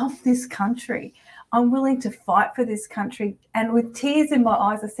 I love this country. I'm willing to fight for this country. And with tears in my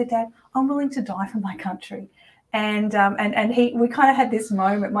eyes, I said, Dad, I'm willing to die for my country. And we kind of had this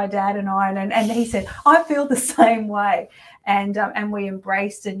moment, my dad and I, and he said, I feel the same way. And we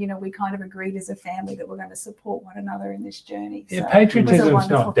embraced, and we kind of agreed as a family that we're going to support one another in this journey. Yeah, so patriotism's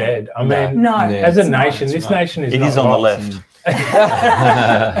not dead. I mean, no, as a nation, this nation is it not is on the lost.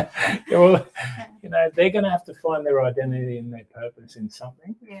 left. Well, they're going to have to find their identity and their purpose in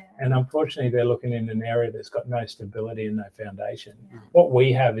something. Yeah. And unfortunately, they're looking in an area that's got no stability and no foundation. Yeah. What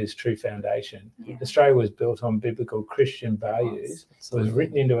we have is true foundation. Yeah. Australia was built on biblical Christian values. It was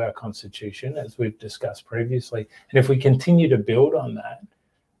written into our constitution, as we've discussed previously. And if we continue to build on that,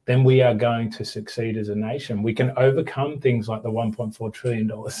 then we are going to succeed as a nation. We can overcome things like the $1.4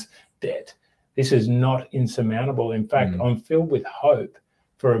 trillion debt. This is not insurmountable. In fact, I'm filled with hope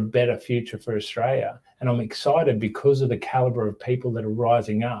for a better future for Australia. And I'm excited because of the caliber of people that are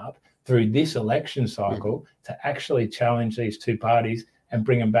rising up through this election cycle to actually challenge these two parties and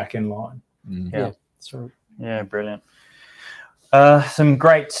bring them back in line. Yeah, that's right. Yeah, brilliant. Some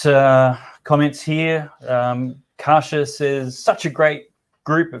great comments here. Karsha says, such a great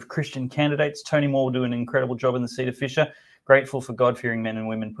group of Christian candidates. Tony Moore will do an incredible job in the seat of Fisher. Grateful for God-fearing men and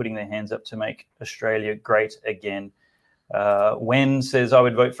women putting their hands up to make Australia great again. Wen says, I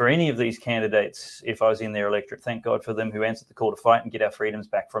would vote for any of these candidates if I was in their electorate. Thank God for them who answered the call to fight and get our freedoms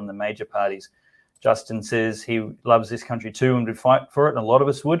back from the major parties. Justin says he loves this country too and would fight for it, and a lot of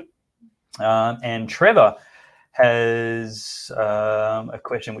us would. And Trevor has a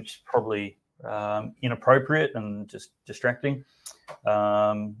question which is probably inappropriate and just distracting.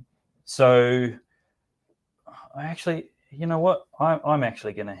 So I actually, you know what? I'm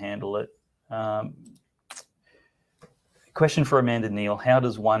actually going to handle it. Question for Amanda Neal. How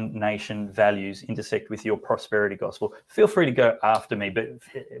does One Nation values intersect with your prosperity gospel? Feel free to go after me, but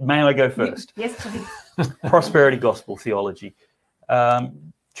may I go first? Yes, please. Prosperity gospel theology.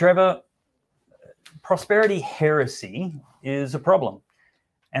 Trevor, prosperity heresy is a problem,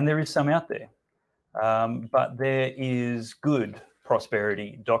 and there is some out there. But there is good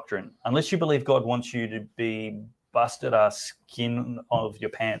prosperity doctrine. Unless you believe God wants you to be busted ass skin of your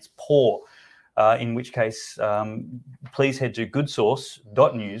pants poor, in which case, please head to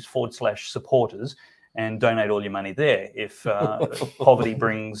goodsource.news/supporters and donate all your money there if poverty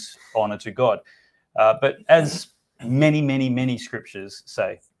brings honor to God. But as many, many, many scriptures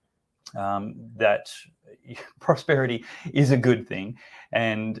say, that prosperity is a good thing,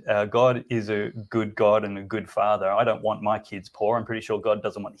 and God is a good God and a good father. I don't want my kids poor. I'm pretty sure God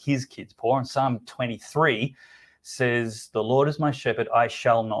doesn't want his kids poor. And Psalm 23 says, the Lord is my shepherd, I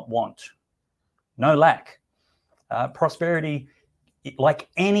shall not want. No lack. Prosperity, like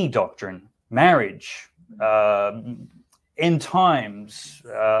any doctrine, marriage, end times,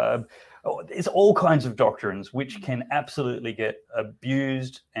 there's all kinds of doctrines which can absolutely get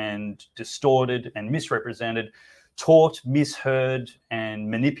abused and distorted and misrepresented, taught, misheard, and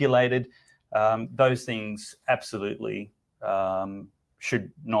manipulated. Those things absolutely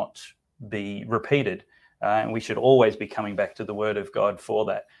should not be repeated. And we should always be coming back to the Word of God for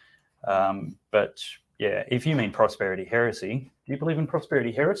that. But yeah, if you mean prosperity heresy, do you believe in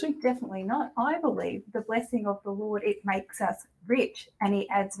prosperity heresy? Definitely not. I believe the blessing of the Lord, it makes us rich and he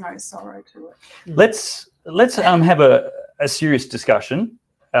adds no sorrow to it. Let's have a serious discussion.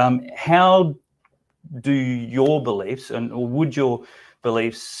 How do your beliefs, and would your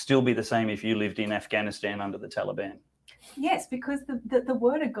beliefs still be the same if you lived in Afghanistan under the Taliban? Yes, because the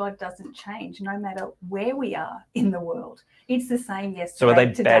word of God doesn't change no matter where we are in the world. It's the same yesterday. So are they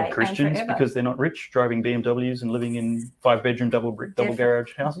today, bad Christians because they're not rich, driving BMWs and living in 5-bedroom double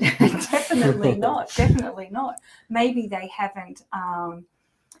garage houses? Definitely not. Definitely not. Maybe they haven't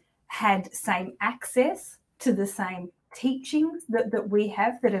had same access to the same teachings that we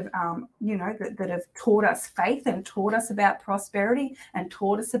have, that have that have taught us faith and taught us about prosperity and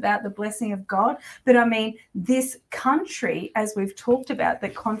taught us about the blessing of God. But I mean, this country, as we've talked about, the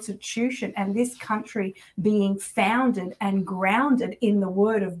Constitution, and this country being founded and grounded in the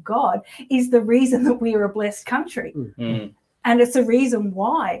Word of God, is the reason that we are a blessed country. Mm. And it's the reason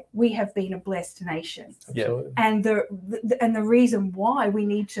why we have been a blessed nation. Absolutely. And the reason why we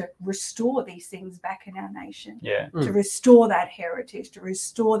need to restore these things back in our nation. Yeah. To restore that heritage, to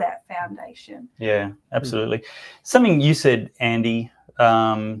restore that foundation. Yeah, absolutely. Something you said, Andy,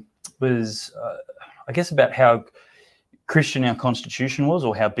 was, I guess, about how Christian our Constitution was,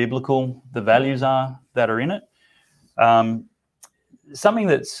 or how biblical the values are that are in it. Something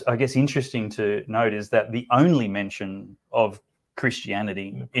that's, I guess, interesting to note is that the only mention of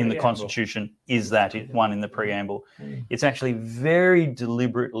Christianity in the Constitution is that one in the preamble. It's actually very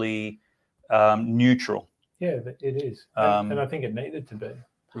deliberately neutral. Yeah, it is. And I think it needed to be.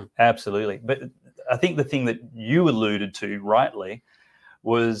 Absolutely. But I think the thing that you alluded to rightly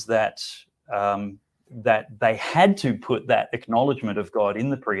was that that they had to put that acknowledgement of God in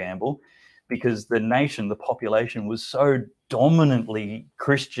the preamble because the nation, the population, was so dominantly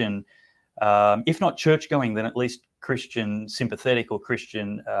Christian, if not church-going, then at least Christian sympathetic or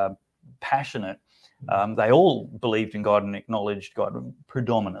Christian passionate. They all believed in God and acknowledged God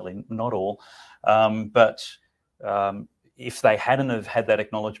predominantly, not all. But if they hadn't have had that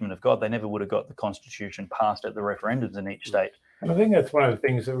acknowledgement of God, they never would have got the Constitution passed at the referendums in each state. And I think that's one of the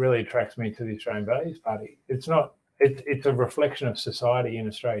things that really attracts me to the Australian Values Party. It's a reflection of society in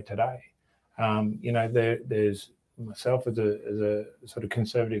Australia today. There's myself as a sort of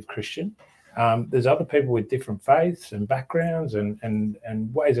conservative Christian. There's other people with different faiths and backgrounds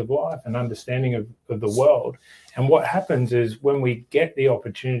and ways of life and understanding of the world. And what happens is when we get the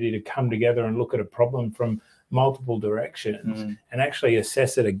opportunity to come together and look at a problem from multiple directions and actually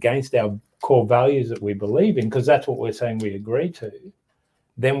assess it against our core values that we believe in, because that's what we're saying we agree to,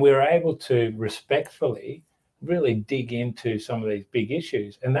 then we're able to respectfully really dig into some of these big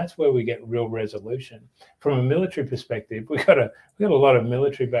issues. And that's where we get real resolution. From a military perspective, we got a lot of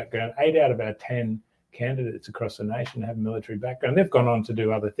military background. 8 out of our 10 candidates across the nation have military background. They've gone on to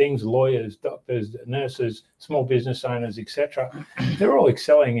do other things, lawyers, doctors, nurses, small business owners, etc. They're all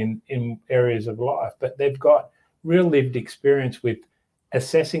excelling in areas of life, but they've got real lived experience with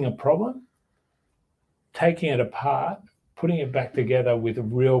assessing a problem, taking it apart, putting it back together with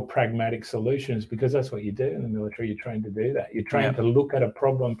real pragmatic solutions, because that's what you do in the military. You're trained to do that. You're trained to look at a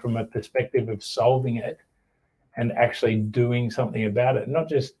problem from a perspective of solving it and actually doing something about it, not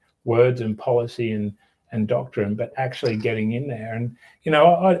just words and policy and doctrine, but actually getting in there. And,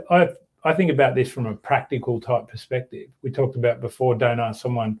 I think about this from a practical type perspective. We talked about before, don't ask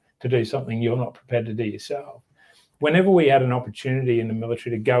someone to do something you're not prepared to do yourself. Whenever we had an opportunity in the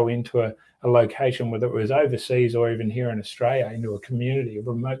military to go into a location, whether it was overseas or even here in Australia, into a community, a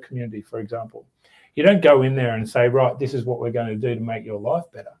remote community, for example, you don't go in there and say, right, this is what we're going to do to make your life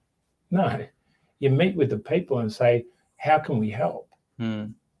better. No, you meet with the people and say, how can we help?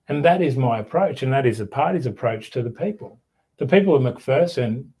 And that is my approach, and that is the party's approach to the people. The people of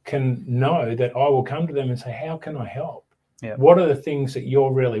McPherson can know that I will come to them and say, how can I help? Yeah. What are the things that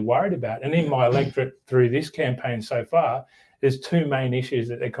you're really worried about? And in my electorate through this campaign so far, there's 2 main issues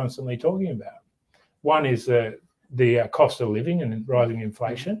that they're constantly talking about. One is the cost of living and rising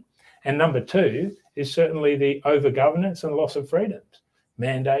inflation. And number 2 is certainly the over-governance and loss of freedoms,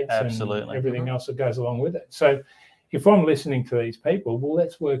 mandates and everything else that goes along with it. So if I'm listening to these people, well,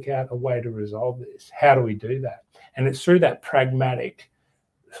 let's work out a way to resolve this. How do we do that? And it's through that pragmatic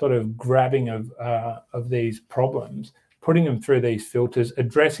sort of grabbing of these problems, putting them through these filters,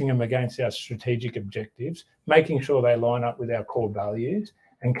 addressing them against our strategic objectives, making sure they line up with our core values,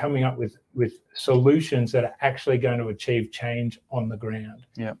 and coming up with solutions that are actually going to achieve change on the ground.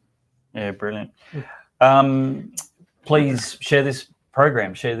 Yeah, brilliant. Please share this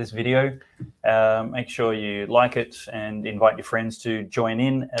program, share this video. Make sure you like it and invite your friends to join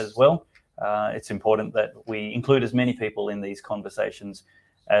in as well. It's important that we include as many people in these conversations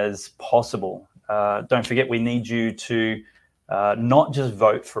as possible. Don't forget, we need you to not just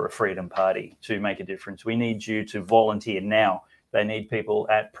vote for a Freedom Party to make a difference. We need you to volunteer now. They need people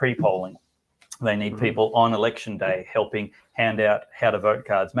at pre-polling. They need people on election day helping hand out how to vote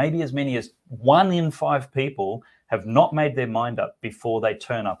cards. Maybe as many as 1 in 5 people have not made their mind up before they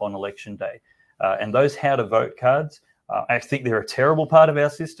turn up on election day. And those how to vote cards, I think they're a terrible part of our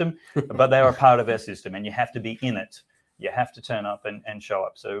system, but they are a part of our system, and you have to be in it. You have to turn up and show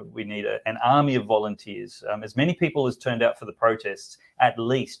up. So we need an army of volunteers. As many people as turned out for the protests at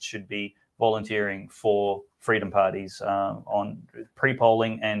least should be volunteering for Freedom Parties on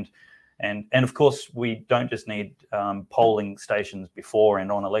pre-polling. And of course, we don't just need polling stations before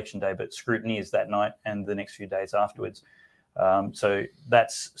and on election day, but scrutiny is that night and the next few days afterwards. So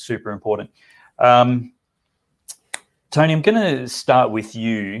that's super important. Tony, I'm going to start with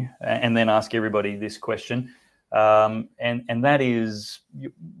you and then ask everybody this question. And that is,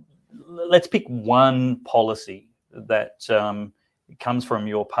 let's pick one policy that comes from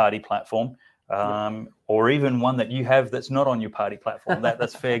your party platform, or even one that you have that's not on your party platform.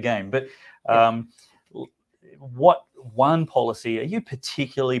 That's fair game. But what one policy are you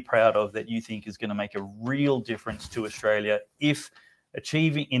particularly proud of that you think is going to make a real difference to Australia if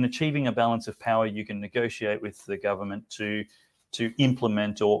achieving a balance of power, you can negotiate with the government to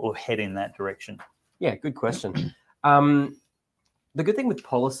implement or head in that direction? Yeah, good question. The good thing with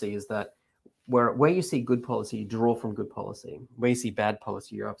policy is that where you see good policy, you draw from good policy. Where you see bad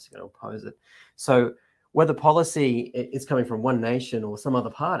policy, you're obviously going to oppose it. So whether policy is coming from one nation or some other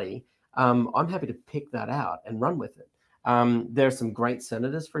party, I'm happy to pick that out and run with it. There are some great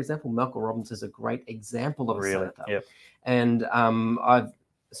senators, for example. Malcolm Robbins is a great example of a senator. Yep. And I've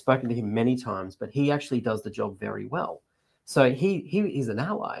spoken to him many times, but he actually does the job very well. So he's an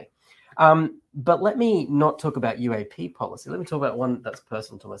ally. But let me not talk about UAP policy. Let me talk about one that's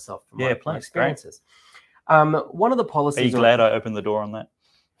personal to myself from my experiences. One of the policies... Are you glad I opened the door on that?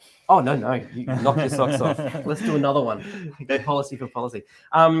 Oh, no, you knock your socks off. Let's do another one. Policy for policy.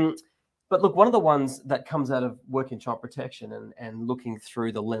 But look, one of the ones that comes out of work in child protection and looking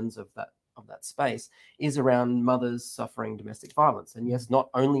through the lens of that space is around mothers suffering domestic violence. And yes, not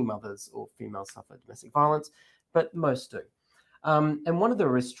only mothers or females suffer domestic violence, but most do. And one of the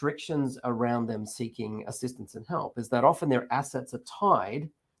restrictions around them seeking assistance and help is that often their assets are tied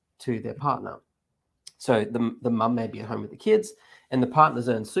to their partner. So the mum may be at home with the kids, and the partner's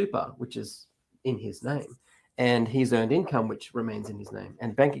earned super, which is in his name, and he's earned income, which remains in his name,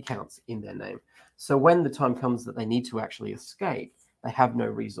 and bank accounts in their name. So when the time comes that they need to actually escape, they have no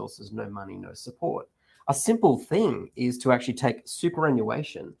resources, no money, no support. A simple thing is to actually take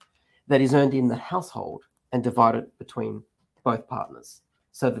superannuation that is earned in the household and divide it between both partners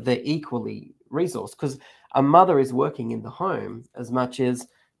so that they're equally resourced, because a mother is working in the home as much as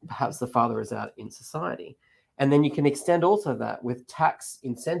perhaps the father is out in society. And then you can extend also that with tax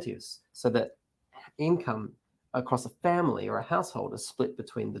incentives so that income across a family or a household is split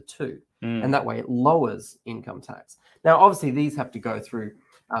between the two. And that way it lowers income tax. Now, obviously, these have to go through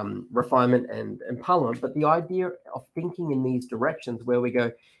refinement and parliament, but the idea of thinking in these directions where we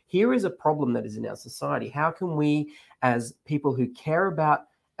go, here is a problem that is in our society. How can we, as people who care about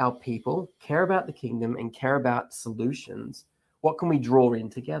our people, care about the kingdom, and care about solutions, what can we draw in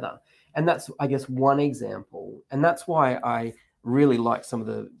together? And that's, I guess, one example. And that's why I really like some of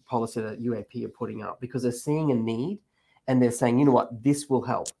the policy that UAP are putting up, because they're seeing a need and they're saying, you know what, this will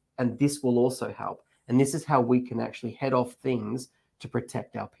help and this will also help. And this is how we can actually head off things to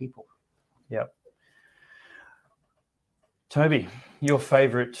protect our people. Yep. Toby, your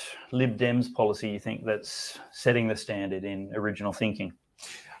favourite Lib Dems policy you think that's setting the standard in original thinking?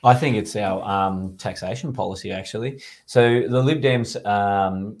 I think it's our taxation policy, actually. So the Lib Dems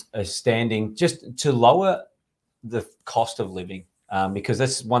are standing just to lower the cost of living, because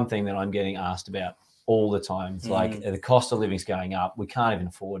that's one thing that I'm getting asked about all the time. It's like the cost of living is going up. We can't even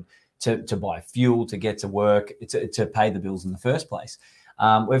afford to buy fuel, to get to work, to pay the bills in the first place.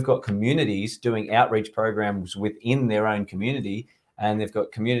 We've got communities doing outreach programs within their own community, and they've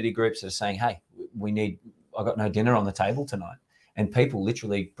got community groups that are saying, hey, I've got no dinner on the table tonight. And people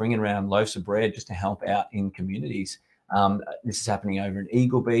literally bringing around loaves of bread just to help out in communities. This is happening over in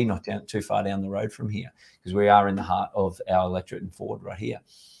Eagleby, not too far down the road from here, because we are in the heart of our electorate in Ford right here.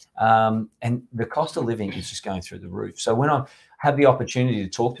 And the cost of living is just going through the roof. So when I have the opportunity to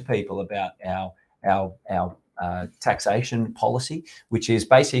talk to people about our taxation policy, which is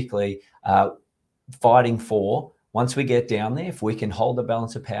basically fighting for, once we get down there, if we can hold the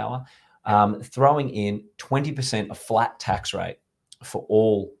balance of power, throwing in 20% a flat tax rate for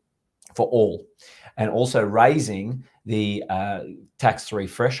all, and also raising the tax-free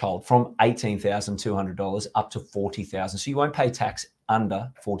threshold from $18,200 up to $40,000. So you won't pay tax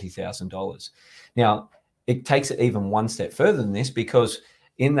under $40,000. Now, it takes it even one step further than this, because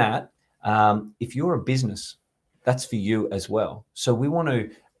in that, if you're a business, that's for you as well. So we want to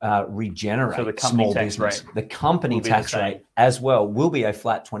regenerate small business. The company tax rate as well will be a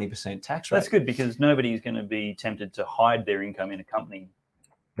flat 20% tax rate. That's good, because nobody's going to be tempted to hide their income in a company.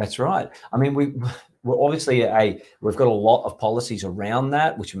 That's right. I mean, we're obviously we've got a lot of policies around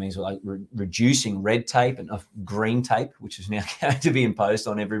that, which means like reducing red tape and green tape, which is now going to be imposed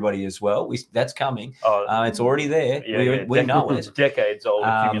on everybody as well. That's coming. It's already there. Yeah, we know it. It's decades old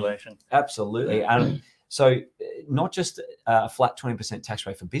accumulation. Absolutely. So not just a flat 20% tax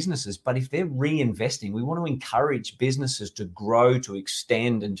rate for businesses, but if they're reinvesting, we want to encourage businesses to grow, to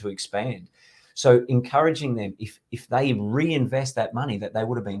extend, and to expand. So encouraging them, if they reinvest that money that they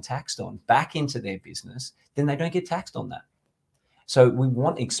would have been taxed on back into their business, then they don't get taxed on that. So we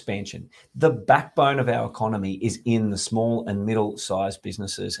want expansion. The backbone of our economy is in the small and middle-sized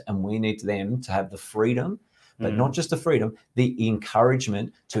businesses, and we need them to have the freedom, but not just the freedom, the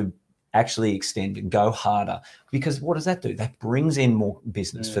encouragement to actually extend and go harder. Because what does that do? That brings in more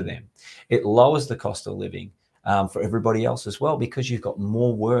business for them. It lowers the cost of living for everybody else as well, because you've got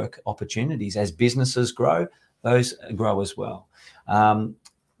more work opportunities. As businesses grow, those grow as well.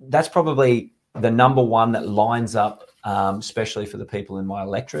 That's probably the number one that lines up especially for the people in my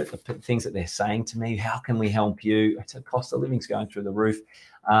electorate, the things that they're saying to me. How can we help you? It's a cost of living's going through the roof.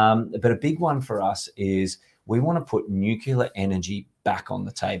 But a big one for us is we want to put nuclear energy back on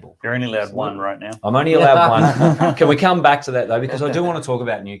the table. You're only allowed one right now. I'm only allowed one. Can we come back to that, though? Because I do want to talk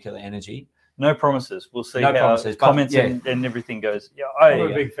about nuclear energy. No promises. We'll see No how promises, but comments yeah. and everything goes. Yeah, I'm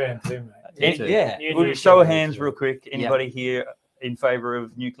a big fan too, mate. Yeah. We'll show of hands real quick. Anybody here in favour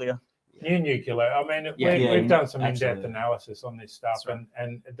of nuclear? New nuclear. I mean, we've done some in-depth analysis on this stuff,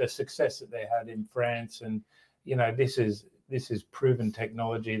 and the success that they had in France, and this is proven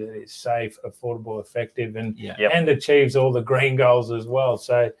technology that is safe, affordable, effective, and achieves all the green goals as well.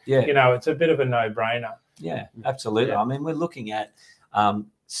 So it's a bit of a no-brainer. Yeah, absolutely. I mean, we're looking at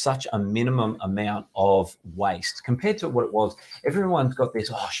such a minimum amount of waste compared to what it was. Everyone's got this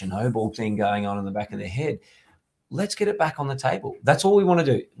Chernobyl thing going on in the back of their head. Let's get it back on the table. That's all we want to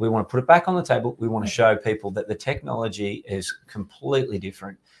do. We want to put it back on the table. We want to show people that the technology is completely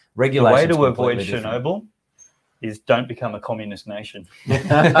different. Regulation. The way to avoid Chernobyl is don't become a communist nation. Well,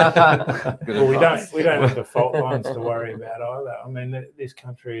 we don't have the fault lines to worry about either. I mean, this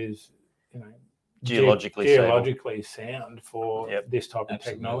country is, geologically sound for this type of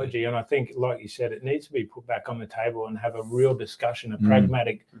technology. And I think, like you said, it needs to be put back on the table and have a real discussion, a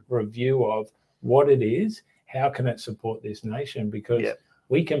pragmatic review of what it is, how can it support this nation? Because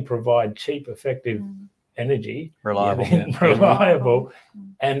we can provide cheap, effective energy, reliable,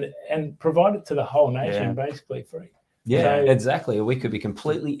 and provide it to the whole nation basically free. Yeah, exactly. We could be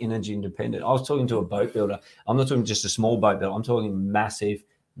completely energy independent. I was talking to a boat builder. I'm not talking just a small boat builder. I'm talking massive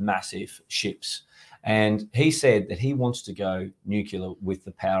ships. And he said that he wants to go nuclear with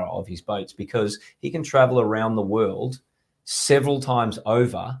the power of his boats because he can travel around the world several times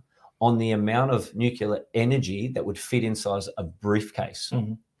over on the amount of nuclear energy that would fit inside a briefcase.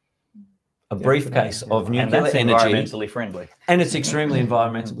 A briefcase of nuclear energy. Environmentally friendly. And it's extremely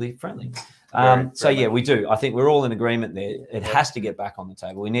environmentally friendly. We do. I think we're all in agreement there. It has to get back on the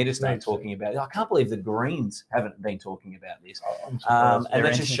table. We need to start talking about it. I can't believe the Greens haven't been talking about this. And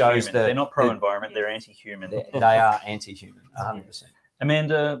that just shows that they're not pro-environment, they're anti-human. They are anti-human, 100%.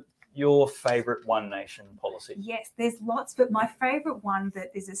 Amanda, your favourite One Nation policy? Yes, there's lots, but my favourite one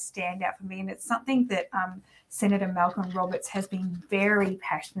that is a standout for me, and it's something that Senator Malcolm Roberts has been very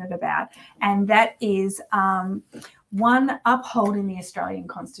passionate about, and that is upholding the Australian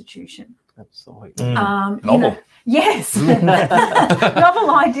Constitution. Absolutely. Novel. Yes.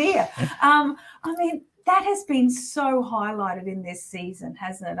 Novel idea. I mean, that has been so highlighted in this season,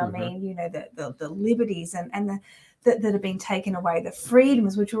 hasn't it? I mean, the liberties and that have been taken away, the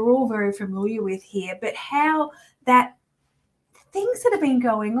freedoms, which we're all very familiar with here, but how that things that have been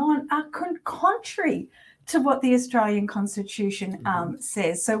going on are contrary to what the Australian Constitution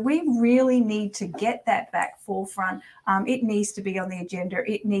says. So we really need to get that back forefront. It needs to be on the agenda.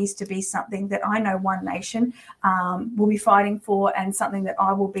 It needs to be something that I know One Nation will be fighting for, and something that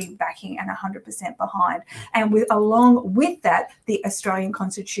I will be backing and 100% behind. And along with that, the Australian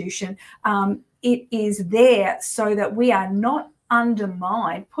Constitution, it is there so that we are not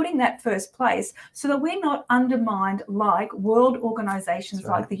undermined, putting that first place, so that we're not undermined like world organizations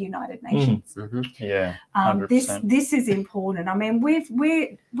like the United Nations. Yeah, 100%. This is important. I mean, we've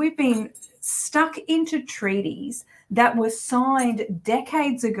been stuck into treaties that were signed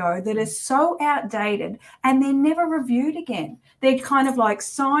decades ago that are so outdated, and they're never reviewed again. They're kind of like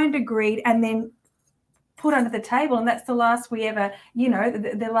signed, agreed, and then put under the table, and that's the last we ever,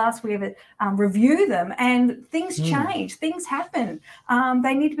 the last we ever review them. And things change, things happen.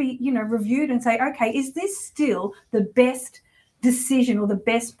 They need to be, reviewed and say, okay, is this still the best decision or the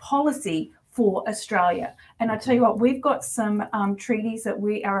best policy for Australia? And I tell you what, we've got some treaties that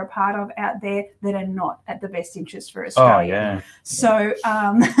we are a part of out there that are not at the best interest for Australia. So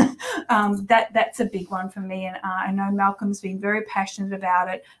that's a big one for me. And I know Malcolm's been very passionate about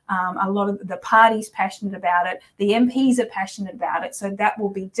it. A lot of the party's passionate about it. The MPs are passionate about it. So that will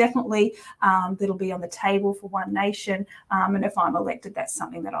be definitely, that'll be on the table for One Nation. And if I'm elected, that's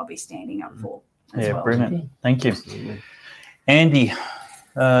something that I'll be standing up for as well. Brilliant. Thank you. Andy,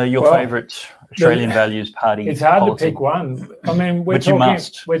 your favourite Australian Values Party It's hard policy. to pick one. I mean, we're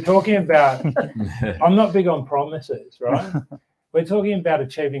talking about, I'm not big on promises, right? We're talking about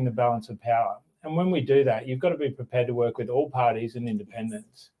achieving the balance of power. And when we do that, you've got to be prepared to work with all parties and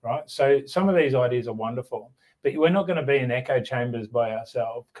independents, right? So some of these ideas are wonderful, but we're not going to be in echo chambers by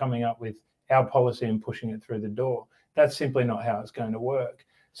ourselves coming up with our policy and pushing it through the door. That's simply not how it's going to work.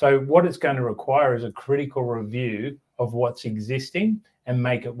 So what it's going to require is a critical review of what's existing and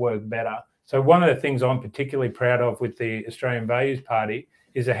make it work better. So one of the things I'm particularly proud of with the Australian Values Party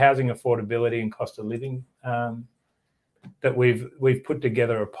is the housing affordability and cost of living that we've put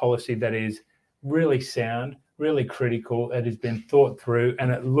together a policy that is really sound, really critical. It has been thought through,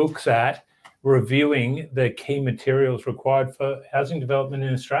 and it looks at reviewing the key materials required for housing development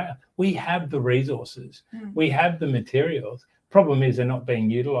in Australia. We have the resources, we have the materials. Problem is they're not being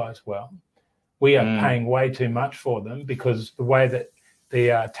utilised well. We are paying way too much for them because the way that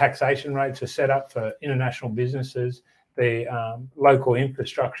the taxation rates are set up for international businesses, the local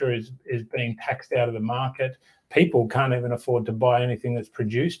infrastructure is being taxed out of the market. People can't even afford to buy anything that's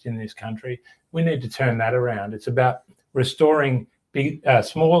produced in this country. We need to turn that around. It's about restoring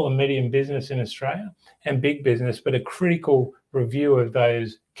small and medium business in Australia and big business, but a critical review of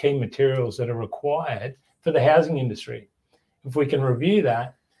those key materials that are required for the housing industry. If we can review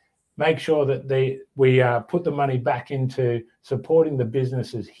that, make sure that we put the money back into supporting the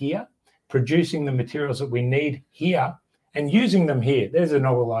businesses here, producing the materials that we need here, and using them here. There's a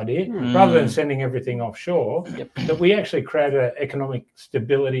novel idea. Rather than sending everything offshore, that we actually create an economic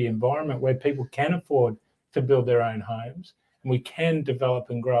stability environment where people can afford to build their own homes, and we can develop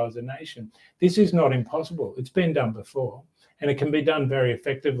and grow as a nation. This is not impossible. It's been done before, and it can be done very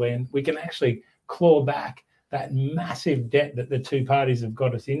effectively, and we can actually claw back that massive debt that the two parties have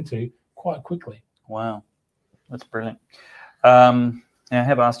got us into quite quickly. Wow, that's brilliant. Now, I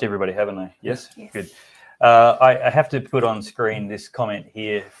have asked everybody, haven't I? Yes? Good. I have to put on screen this comment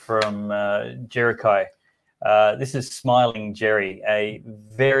here from Jerikai. This is Smiling Jerry, a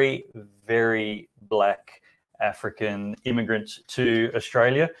very, very black African immigrant to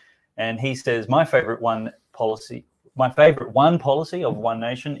Australia. And he says, my favorite one policy of One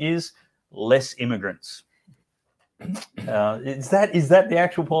Nation is less immigrants. Is that the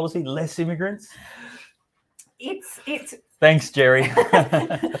actual policy? Less immigrants? It's Thanks, Jerry.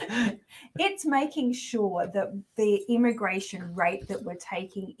 It's making sure that the immigration rate that we're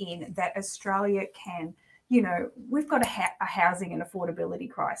taking in, that Australia can, we've got a housing and affordability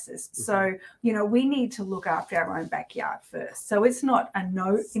crisis. So, we need to look after our own backyard first. So it's not a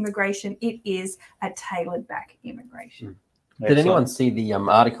no immigration, it is a tailored back immigration. Did anyone see the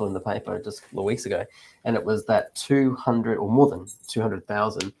article in the paper just a couple of weeks ago? And it was that 200 or more than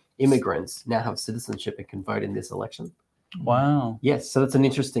 200,000 immigrants now have citizenship and can vote in this election. Wow. Yes, so that's an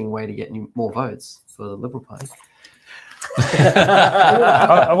interesting way to get more votes for the Liberal Party.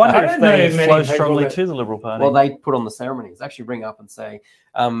 I wonder if they flow strongly to the Liberal Party. Well, they put on the ceremonies, actually ring up and say,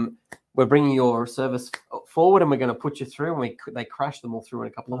 we're bringing your service forward and we're going to put you through. And they crashed them all through in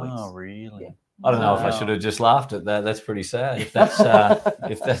a couple of weeks. Oh, really? Yeah. I don't know if I should have just laughed at that. That's pretty sad. If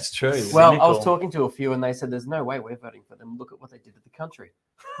that's true. Well, I was talking to a few and they said, there's no way we're voting for them. Look at what they did to the country.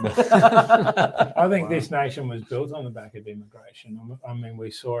 I think this nation was built on the back of immigration. I mean,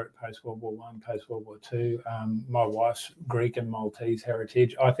 we saw it post-World War I, post-World War II. My wife's Greek and Maltese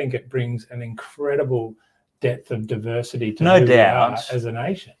heritage. I think it brings an incredible depth of diversity to who we are as a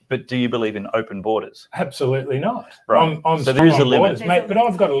nation. But do you believe in open borders? Absolutely not. Right. I'm so there is a limit. Mate, but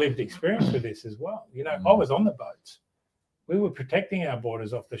I've got a lived experience with this as well. I was on the boats. We were protecting our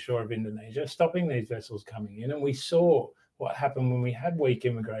borders off the shore of Indonesia, stopping these vessels coming in, and we saw what happened when we had weak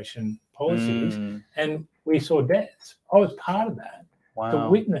immigration policies, and we saw deaths. I was part of that. Wow. To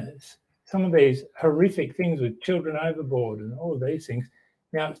witness some of these horrific things with children overboard and all of these things.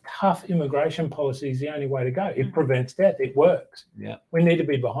 Now, tough immigration policy is the only way to go. It prevents death. It works. Yeah. We need to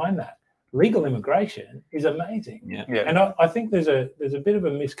be behind that. Legal immigration is amazing. Yeah. And I think there's a bit of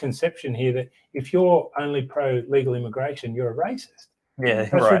a misconception here that if you're only pro-legal immigration, you're a racist. Yeah,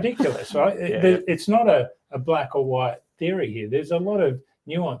 that's ridiculous, right? It's not a black or white theory here. There's a lot of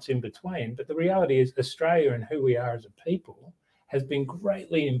nuance in between. But the reality is Australia and who we are as a people has been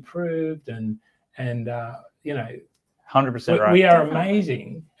greatly improved and 100% right. We are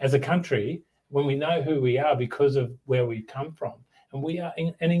amazing as a country when we know who we are because of where we come from. And we are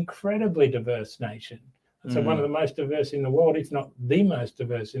an incredibly diverse nation. So one of the most diverse in the world, if not the most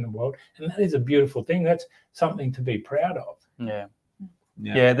diverse in the world. And that is a beautiful thing. That's something to be proud of.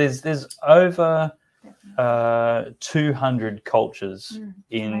 Yeah, there's over 200 cultures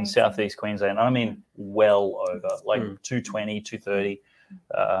in southeast Queensland. I mean, well over, like 220, 230,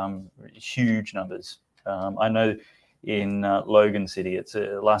 huge numbers. I know in Logan City, it's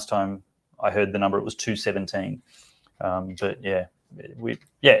last time I heard the number, it was 217. But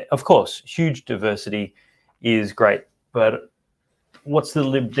of course, huge diversity is great. But what's the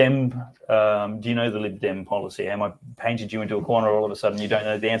Lib Dem? Do you know the Lib Dem policy? Am I painted you into a corner all of a sudden you don't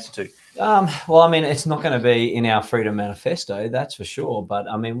know the answer to? Well, I mean, it's not going to be in our Freedom Manifesto, that's for sure. But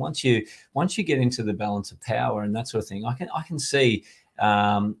I mean, once you get into the balance of power and that sort of thing, I can see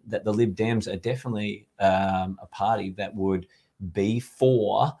that the Lib Dems are definitely a party that would be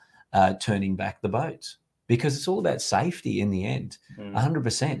for turning back the boats, because it's all about safety in the end,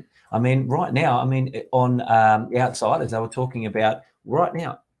 100%. I mean, right now, on Outsiders, they were talking about right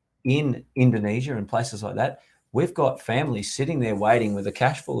now in Indonesia and places like that, we've got families sitting there waiting with a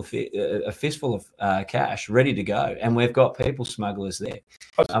fistful of cash ready to go, and we've got people smugglers there.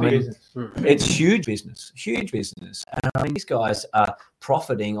 It's huge business. And I mean, these guys are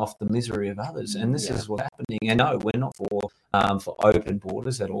profiting off the misery of others, and this is what's happening. And no, we're not for open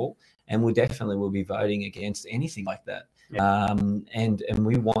borders at all, and we definitely will be voting against anything like that. And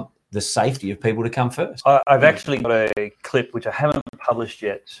we want the safety of people to come first. I've actually got a clip which I haven't published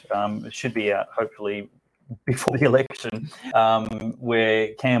yet. It should be out hopefully before the election,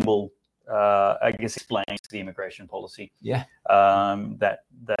 where Campbell, I guess, explains the immigration policy that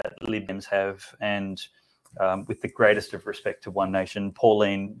Lib Dems have, and with the greatest of respect to One Nation,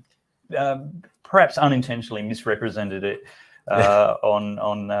 Pauline perhaps unintentionally misrepresented it on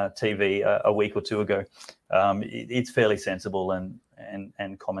TV a week or two ago. It's fairly sensible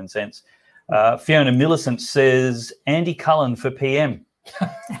and common sense. Fiona Millicent says Andy Cullen for PM.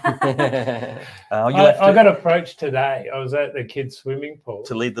 I got approached today. I was at the kids' swimming pool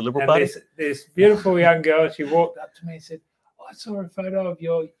to lead the Liberal Party. This beautiful young girl, she walked up to me and said, I saw a photo of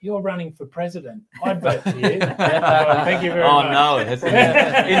you're running for president. I'd vote for you. Thank you very much. Oh, no, that's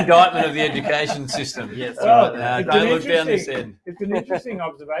an indictment of the education system. Yes, well, don't look down this end. It's an interesting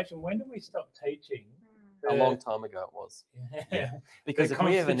observation. When do we stop teaching? A long time ago it was. Because the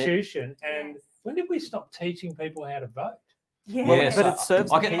Constitution, and when did we stop teaching people how to vote? Yeah. Well, but it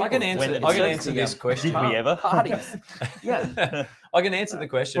serves I can answer this question. Did we ever? Parties. I can answer the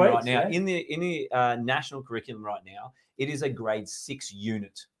question Please, right now. In the national curriculum right now, it is a grade 6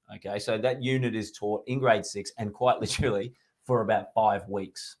 unit. Okay, so that unit is taught in grade 6 and quite literally for about 5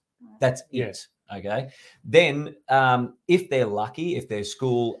 weeks. That's it. Yes. Okay. Then, if they're lucky, if their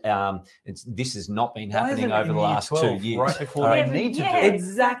school, this has not been happening over the last 2 years. Right before they need to do it.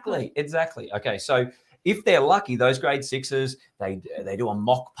 Exactly. Okay, so if they're lucky, those grade 6s, they do a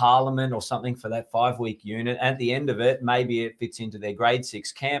mock parliament or something for that 5-week unit. At the end of it, maybe it fits into their grade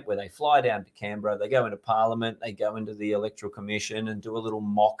 6 camp where they fly down to Canberra, they go into parliament, they go into the electoral commission and do a little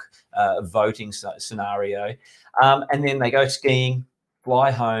mock voting scenario. And then they go skiing,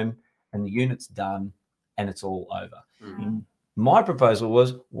 fly home, and the unit's done and it's all over. Mm-hmm. My proposal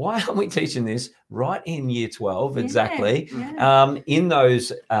was, why aren't we teaching this right in year 12 exactly, in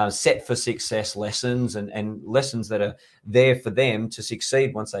those set for success lessons and lessons that are there for them to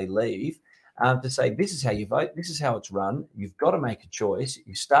succeed once they leave, to say, this is how you vote, this is how it's run, you've got to make a choice,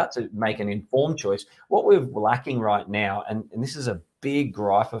 you start to make an informed choice. What we're lacking right now, and this is a big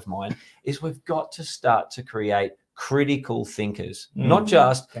gripe of mine, is we've got to start to create critical thinkers, not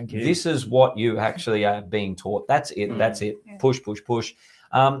just this is what you actually are being taught. That's it. That's it. Yeah. Push.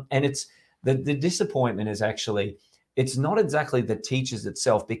 And it's the disappointment is actually, it's not exactly the teachers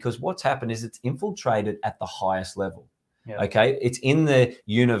itself, because what's happened is it's infiltrated at the highest level. Yeah. Okay. It's in the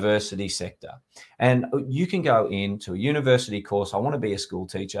university sector, and you can go into a university course. I want to be a school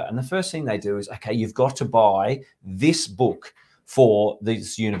teacher. And the first thing they do is, okay, you've got to buy this book for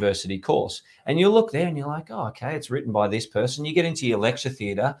this university course. And you look there and you're like, oh, okay, it's written by this person. You get into your lecture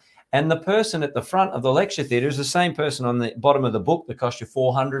theatre, and the person at the front of the lecture theatre is the same person on the bottom of the book that cost you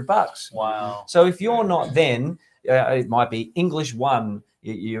 $400. Wow. So if you're not then, it might be English 1,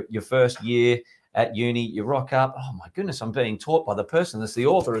 your first year at uni, you rock up, oh my goodness, I'm being taught by the person that's the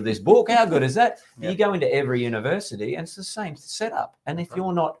author of this book. How good is that? You go into every university and it's the same setup. And if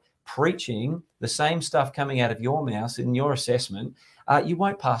you're not preaching the same stuff coming out of your mouth in your assessment, you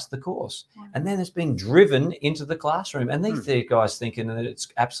won't pass the course. And then it's being driven into the classroom. And these guys thinking that it's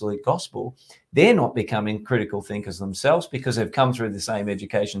absolute gospel, they're not becoming critical thinkers themselves because they've come through the same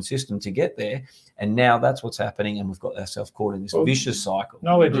education system to get there. And now that's what's happening. And we've got ourselves caught in this vicious cycle.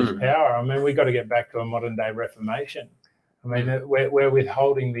 Knowledge is power. I mean, we've got to get back to a modern day Reformation. I mean, we're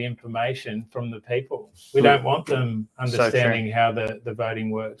withholding the information from the people. We don't want them understanding how the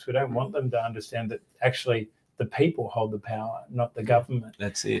voting works. We don't want them to understand that actually the people hold the power, not the government.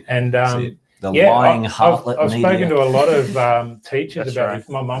 That's it. And That's it. The lying heartlet I've media. spoken to a lot of teachers about this.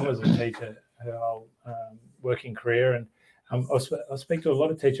 My mum was a teacher her whole working career, and I speak to a lot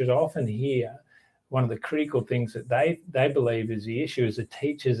of teachers. I often hear one of the critical things that they believe is the issue is the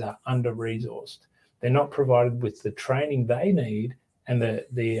teachers are under-resourced. They're not provided with the training they need and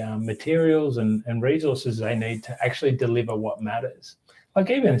the materials and resources they need to actually deliver what matters. Like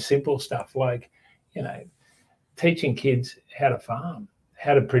even simple stuff like, teaching kids how to farm,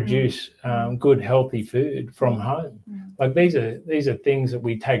 how to produce good, healthy food from home. Like these are things that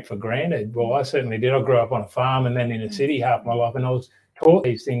we take for granted. Well, I certainly did. I grew up on a farm and then in a city half my life, and I was taught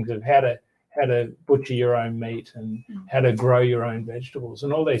these things of how how to butcher your own meat and how to grow your own vegetables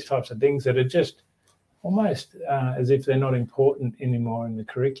and all these types of things that are just almost as if they're not important anymore in the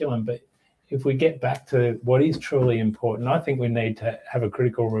curriculum. But if we get back to what is truly important, I think we need to have a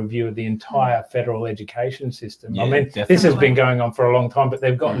critical review of the entire federal education system. Yeah, I mean, definitely. this has been going on for a long time, but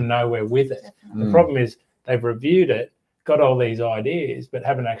they've gotten nowhere with it. The problem is they've reviewed it, got all these ideas, but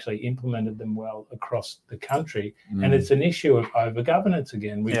haven't actually implemented them well across the country. And it's an issue of over-governance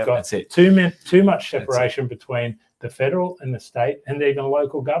again. We've got too much separation between the federal and the state and even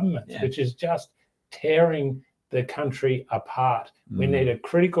local governments, which is just tearing the country apart. We need a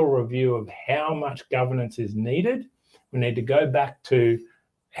critical review of how much governance is needed. We need to go back to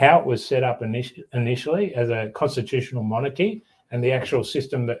how it was set up initially as a constitutional monarchy, and the actual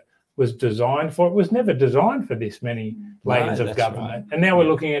system that was designed for it was never designed for this many layers of government. And now we're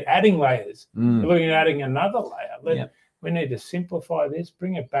looking at adding layers. We're looking at adding another layer. We need to simplify this,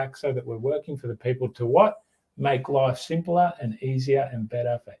 bring it back so that we're working for the people to what? Make life simpler and easier and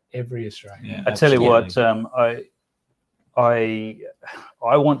better for every Australian. Yeah, I tell you what, I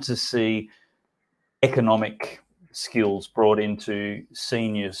want to see economic skills brought into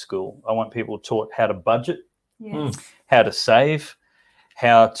senior school. I want people taught how to budget, how to save,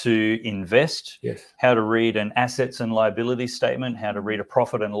 how to invest, how to read an assets and liability statement, how to read a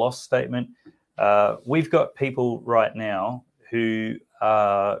profit and loss statement. We've got people right now who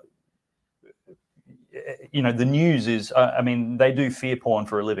are, the news is, I mean, they do fear porn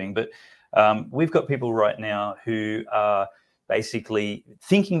for a living, but we've got people right now who are basically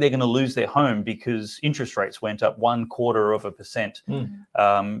thinking they're going to lose their home because interest rates went up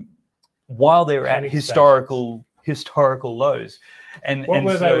 0.25% while they're at historical lows. And what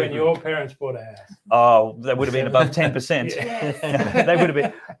were they when your parents bought a house? Oh, they would have been above 10%. They would have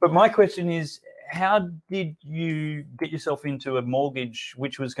been. But my question is, how did you get yourself into a mortgage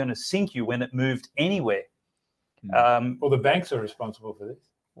which was going to sink you when it moved anywhere? Well, the banks are responsible for this.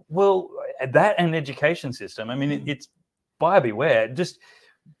 Well, that and education system. I mean, it's buyer beware. Just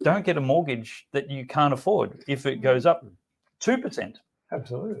don't get a mortgage that you can't afford if it goes up 2%.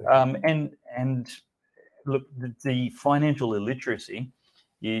 Absolutely. And look, the financial illiteracy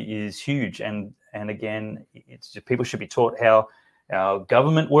is huge. And again, it's just, people should be taught how our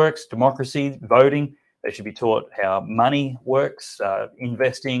government works, democracy, voting. They should be taught how money works,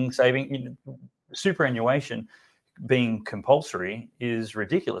 investing, saving. Superannuation being compulsory is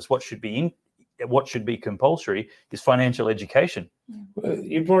ridiculous. What should be compulsory is financial education. Well,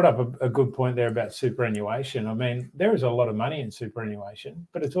 you brought up a good point there about superannuation. I mean, there is a lot of money in superannuation,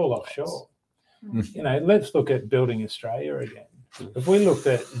 but it's all offshore. Let's look at building Australia again. If we looked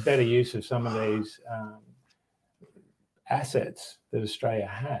at better use of some of these assets that Australia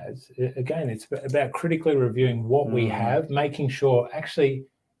has, again, it's about critically reviewing what we have, making sure actually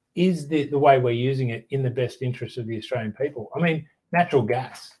is the way we're using it in the best interest of the Australian people. I mean, natural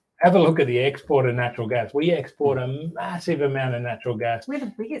gas. Have a look at the export of natural gas. We export a massive amount of natural gas. We're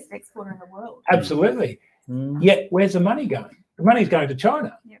the biggest exporter in the world. Absolutely. Yet, where's the money going? The money's going to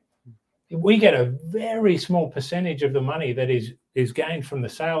China. We get a very small percentage of the money that is gained from the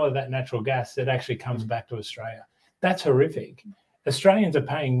sale of that natural gas that actually comes back to Australia. That's horrific. Australians are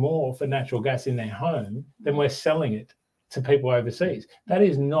paying more for natural gas in their home than we're selling it to people overseas. That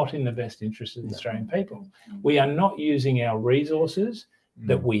is not in the best interest of the Australian people. We are not using our resources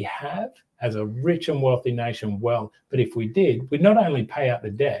that we have as a rich and wealthy nation well. But if we did, we'd not only pay out the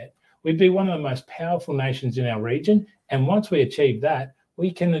debt, we'd be one of the most powerful nations in our region. And once we achieve that,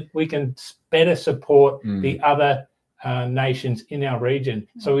 we can better support the other nations in our region.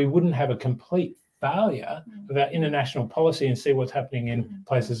 So we wouldn't have a complete failure of our international policy and see what's happening in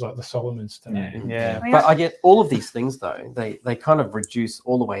places like the Solomons today. But I get all of these things, though, they kind of reduce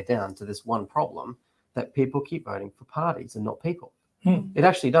all the way down to this one problem that people keep voting for parties and not people. It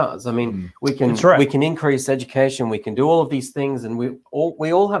actually does. I mean, we can increase education, we can do all of these things, and we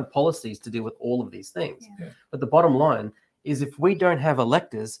all have policies to deal with all of these things. But the bottom line is, if we don't have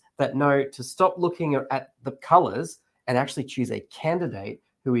electors that know to stop looking at the colours and actually choose a candidate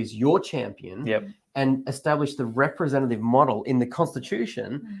who is your champion and establish the representative model in the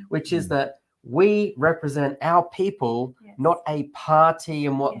Constitution, which is that we represent our people, not a party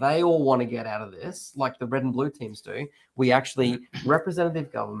and what they all want to get out of this, like the red and blue teams do. We actually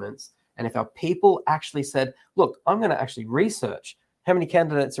representative governments. And if our people actually said, look, I'm going to actually research how many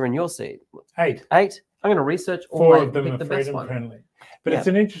candidates are in your seat. 8. I'm going to research all 4 of them are freedom friendly. But it's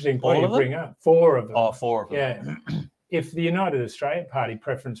an interesting point you bring up. 4 of them. Oh, 4 of them. Yeah. If the United Australia Party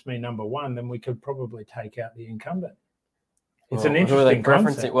preferenced me number 1, then we could probably take out the incumbent. It's Well, an who are they interesting preferencing?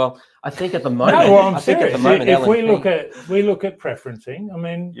 concept. Well, I think at the moment, No, well, I'm I think at serious. the moment, If we LNP look at preferencing, I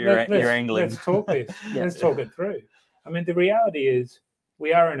mean, You're angling. let's talk this. Yeah. Let's talk it through. I mean, the reality is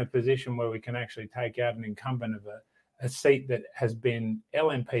we are in a position where we can actually take out an incumbent of a seat that has been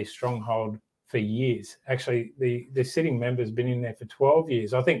LNP stronghold for years. Actually, the sitting member's been in there for 12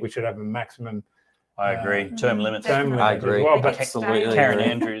 years. I think we should have a maximum. I agree. Term limits. Term I limit agree. as well, but Absolutely. Karen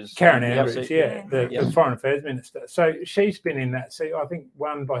agree. Andrews. Karen Yep. Andrews, the Foreign Affairs Minister. So she's been in that seat, I think,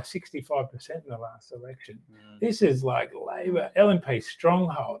 won by 65% in the last election. This is like Labor, LNP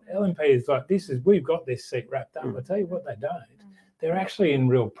stronghold. LNP is like, we've got this seat wrapped up. I tell you what, they don't. They're actually in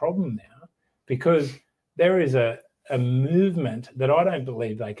real problem now because there is a movement that I don't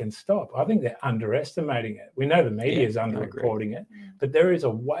believe they can stop. I think they're underestimating it. We know the media is underreporting it, but there is a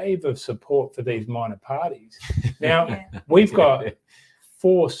wave of support for these minor parties. Now, we've got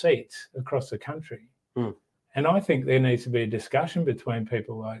 4 seats across the country, and I think there needs to be a discussion between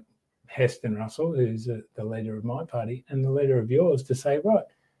people like Heston Russell, who's the leader of my party, and the leader of yours to say, right,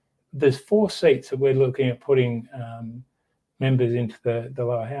 there's 4 seats that we're looking at putting members into the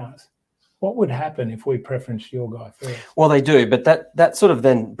lower house. What would happen if we preferenced your guy first? Well, they do, but that sort of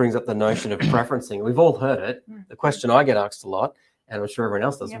then brings up the notion of preferencing. We've all heard it. The question I get asked a lot, and I'm sure everyone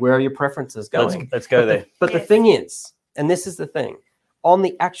else does, where are your preferences going? Let's go there. But the thing is, and this is the thing, on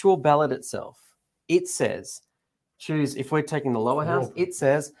the actual ballot itself, it says, choose, if we're taking the lower house, it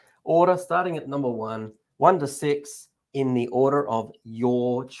says order starting at number 1, 1 to 6 in the order of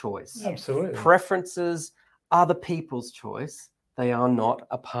your choice. Absolutely. Preferences are the people's choice. They are not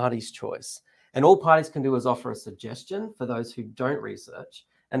a party's choice. And all parties can do is offer a suggestion for those who don't research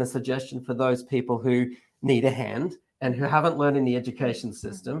and a suggestion for those people who need a hand and who haven't learned in the education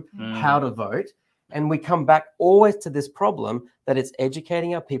system how to vote. And we come back always to this problem that it's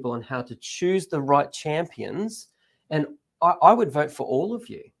educating our people on how to choose the right champions. And I would vote for all of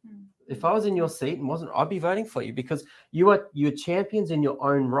you. If I was in your seat and wasn't, I'd be voting for you because you're champions in your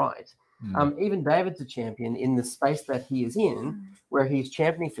own right. Even David's a champion in the space that he is in, where he's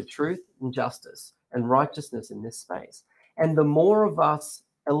championing for truth and justice and righteousness in this space. And the more of us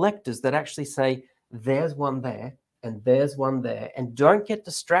electors that actually say, there's one there and there's one there, and don't get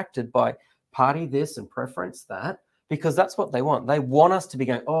distracted by party this and preference that, because that's what they want. They want us to be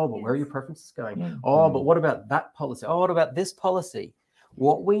going, oh, but where are your preferences going? Oh, but what about that policy? Oh, what about this policy?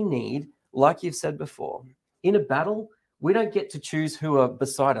 What we need, like you've said before, in a battle, we don't get to choose who are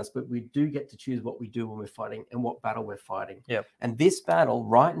beside us, but we do get to choose what we do when we're fighting and what battle we're fighting. And this battle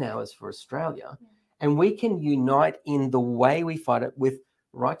right now is for Australia. And we can unite in the way we fight it with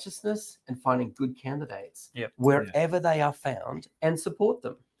righteousness and finding good candidates wherever they are found and support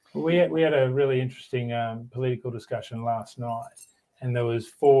them. We had a really interesting political discussion last night, and there was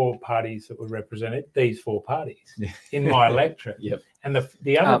 4 parties that were represented, these 4 parties in my electorate. And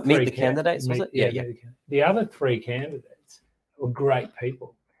the other 3 meet the candidates, was it? The other 3 candidates were great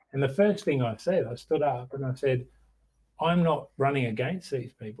people. And the first thing I said, I stood up and I said, I'm not running against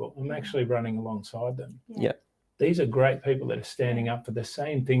these people. I'm actually running alongside them. These are great people that are standing up for the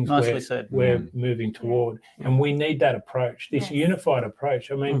same things we're moving toward. And we need that approach, this unified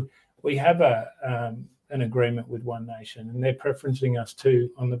approach. I mean, we have an agreement with One Nation, and they're preferencing us too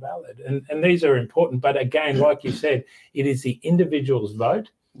on the ballot. And these are important. But again, like you said, it is the individual's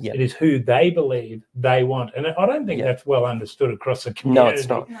vote. It is who they believe they want. And I don't think that's well understood across the community. No, it's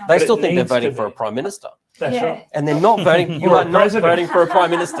not. They still think they're voting for a prime minister. That's right. And they're not voting. You are not voting for a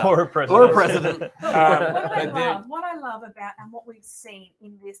prime minister or a president. Or a president. What I love about and what we've seen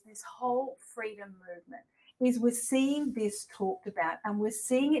in this whole freedom movement is we're seeing this talked about and we're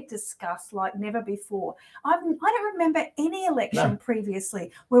seeing it discussed like never before. I don't remember any election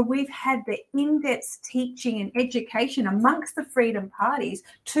previously where we've had the in-depth teaching and education amongst the freedom parties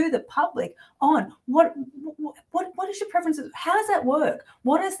to the public on what is your preferences? How does that work?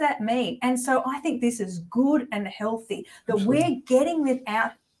 What does that mean? And so I think this is good and healthy that we're getting it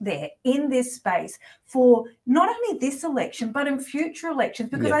out there in this space for not only this election but in future elections,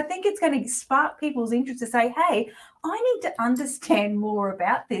 because I think it's going to spark people's interest to say, hey, I need to understand more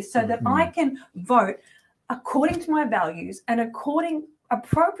about this so that I can vote according to my values and according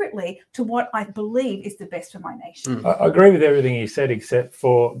appropriately to what I believe is the best for my nation. I agree with everything you said except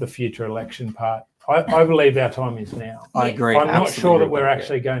for the future election part. I believe our time is now. I agree. I'm not sure that we're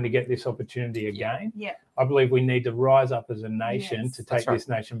actually going to get this opportunity again. I believe we need to rise up as a nation to take this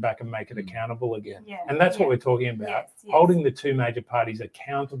nation back and make it accountable again. And that's what we're talking about, holding the 2 major parties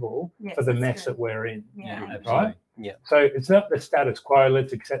accountable for the mess that we're in. Right? Yeah. So it's not the status quo,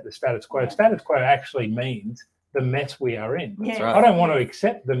 let's accept the status quo. Status quo actually means the mess we are in. That's right. I don't want to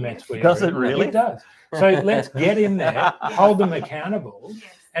accept the mess we are in. Does it really? It does. So let's get in there, hold them accountable, Yes.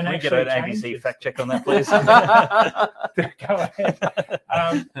 and Can we get actually an change ABC it. fact check on that, please? Go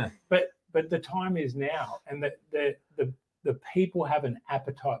ahead. But the time is now, and the people have an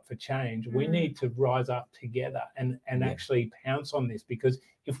appetite for change. We need to rise up together and actually pounce on this, because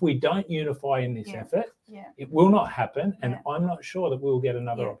if we don't unify in this effort, it will not happen, and I'm not sure that we'll get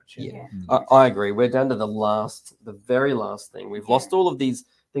another opportunity. I agree. We're down to the very last thing. We've lost all of these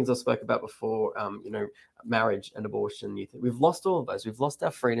things I spoke about before, marriage and abortion. We've lost all of those. We've lost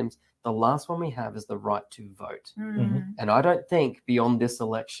our freedoms. The last one we have is the right to vote. And I don't think beyond this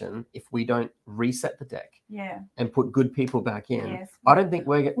election, if we don't reset the deck and put good people back in, I don't think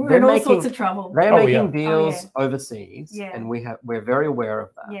we're in all sorts of trouble. They're making deals overseas, and we're very aware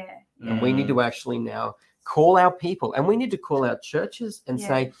of that. And we need to actually now call our people, and we need to call our churches and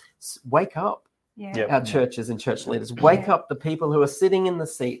say, wake up. Our churches and church leaders, wake up the people who are sitting in the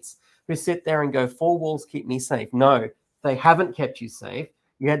seats, who sit there and go, 4 walls keep me safe. No, they haven't kept you safe.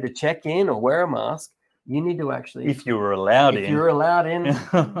 You had to check in or wear a mask. You need to actually, if you were allowed in. If you're allowed in,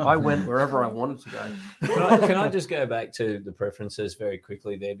 I went wherever I wanted to go. Can I just go back to the preferences very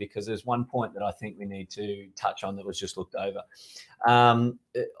quickly there, because there's one point that I think we need to touch on that was just looked over.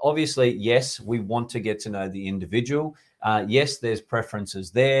 Obviously, yes, we want to get to know the individual. Yes, there's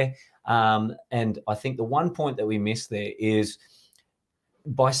preferences there. And I think the one point that we miss there is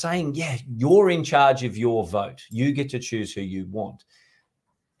by saying, you're in charge of your vote. You get to choose who you want.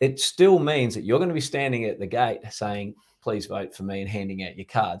 It still means that you're going to be standing at the gate saying, please vote for me, and handing out your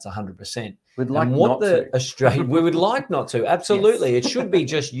cards 100%. We'd like and what not the to. Australian, we would like not to. Absolutely. It should be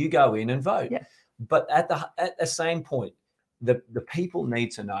just you go in and vote. But at the same point, the people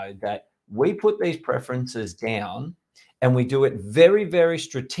need to know that we put these preferences down, and we do it very, very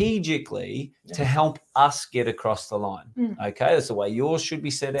strategically to help us get across the line. Okay, that's the way yours should be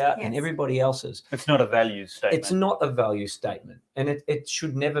set out, and everybody else's. It's not a values statement. It's not a value statement, and it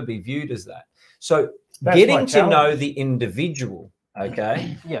should never be viewed as that. So That's getting to know the individual,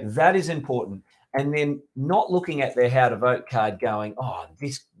 okay, that is important. And then not looking at their how to vote card going,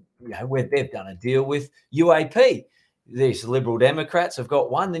 this, where they've done a deal with UAP. These Liberal Democrats have got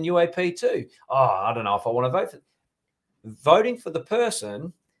one, then UAP too. I don't know if I want to vote for them. Voting for the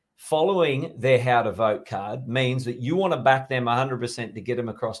person, following their how to vote card, means that you want to back them 100% to get them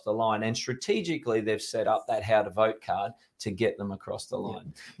across the line. And strategically, they've set up that how to vote card to get them across the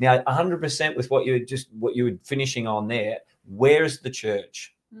line. Now, 100% with what you were finishing on there, where's the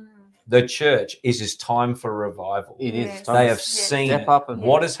church? The church is time for revival. It is. They have seen it.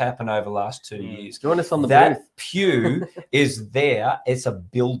 What has happened over the last 2 years. Join us on the that booth. pew is there. It's a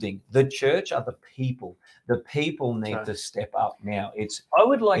building. The church are the people. The people need to step up now. I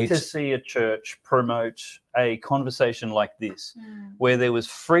would like to see a church promote a conversation like this, where there was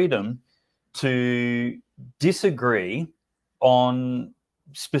freedom to disagree on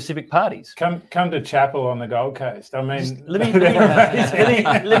specific parties. Come to chapel on the Gold Coast. I mean, let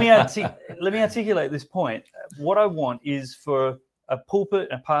me articulate this point. What I want is for a pulpit,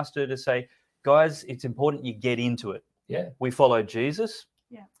 a pastor to say, guys, it's important you get into it. We follow Jesus.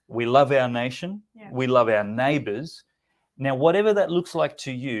 We love our nation. We love our neighbors. Now, whatever that looks like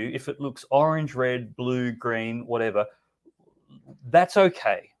to you, if it looks orange, red, blue, green, whatever, that's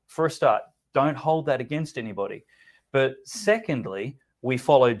okay. For a start, don't hold that against anybody. But secondly, we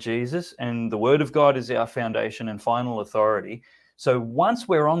follow Jesus, and the Word of God is our foundation and final authority. So once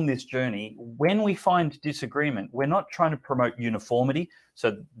we're on this journey, when we find disagreement, we're not trying to promote uniformity.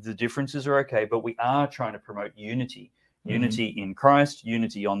 So the differences are okay, but we are trying to promote unity. Unity in Christ,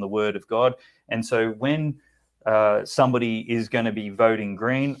 unity on the Word of God. And so when somebody is going to be voting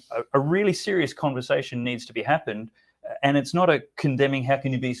green, a really serious conversation needs to be happened. And it's not a condemning, how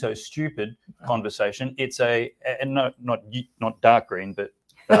can you be so stupid conversation. It's and not dark green, but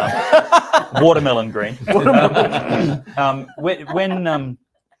watermelon green.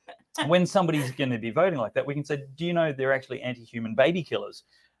 When somebody's going to be voting like that, we can say, do you know they're actually anti-human baby killers?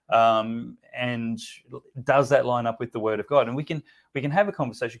 And does that line up with the Word of God? And we can have a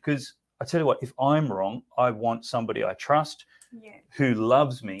conversation, because I tell you what, if I'm wrong, I want somebody I trust who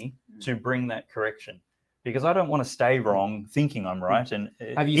loves me to bring that correction, because I don't want to stay wrong thinking I'm right. And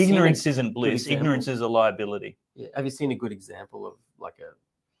ignorance isn't bliss. Ignorance is a liability. Have you seen a good example of like a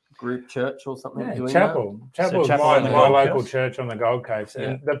group church or something doing Chapel. that? Chapel is my local church on the Gold Coast,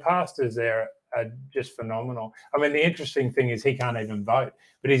 and the pastors there are just phenomenal. I mean, the interesting thing is he can't even vote,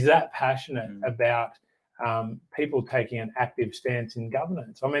 but he's that passionate about people taking an active stance in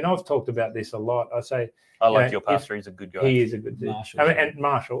governance. I mean, I've talked about this a lot. I say, I like your pastor. He's a good guy. He is a good dude.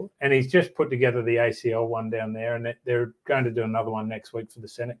 Marshall, and he's just put together the ACL one down there, and they're going to do another one next week for the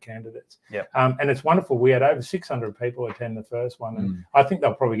Senate candidates. Yeah. And it's wonderful. We had over 600 people attend the first one, and I think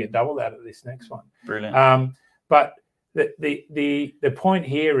they'll probably get double that at this next one. Brilliant. But the point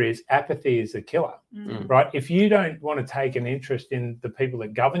here is apathy is the killer, right? If you don't want to take an interest in the people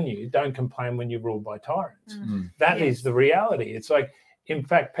that govern you, don't complain when you're ruled by tyrants. That is the reality. It's like, in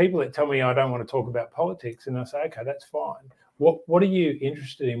fact, people that tell me I don't want to talk about politics, and I say, okay, that's fine. What are you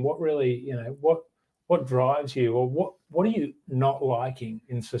interested in? What really, what drives you, or what are you not liking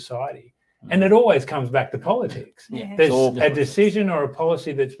in society? And it always comes back to politics. There's a decision or a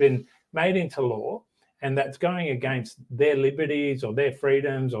policy that's been made into law, and that's going against their liberties or their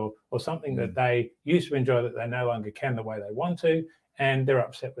freedoms or something that they used to enjoy that they no longer can the way they want to, and they're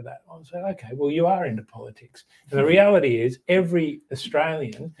upset with that. I'll say, okay, well, you are into politics. And the reality is every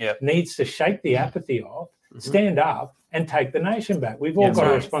Australian needs to shake the apathy off, stand up and take the nation back. We've all got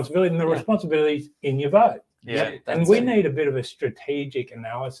a responsibility, and the responsibility's in your vote. And we need a bit of a strategic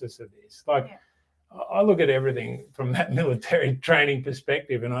analysis of this. I look at everything from that military training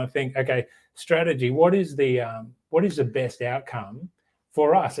perspective, and I think, okay, strategy, what is the best outcome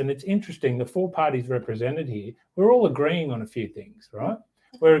for us? And it's interesting, the four parties represented here, we're all agreeing on a few things, right?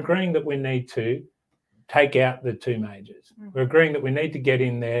 We're agreeing that we need to take out the two majors. We're agreeing that we need to get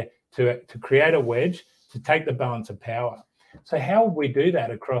in there to create a wedge, to take the balance of power. So how would we do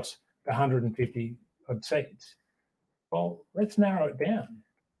that across the 150 odd seats? Well, let's narrow it down.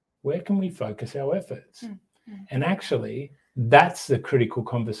 Where can we focus our efforts? And actually, that's the critical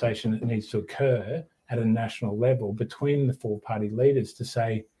conversation that needs to occur at a national level between the four-party leaders to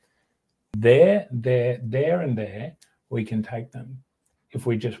say, there, and there, we can take them if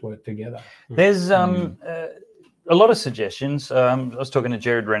we just work together. There's a lot of suggestions. I was talking to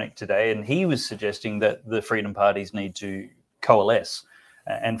Jared Rennick today, and he was suggesting that the Freedom Parties need to coalesce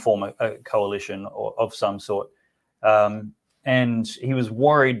and form a coalition of some sort. And he was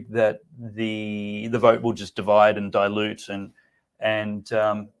worried that the vote will just divide and dilute, and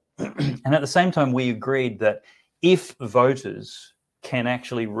at the same time, we agreed that if voters can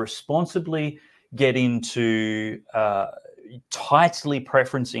actually responsibly get into tightly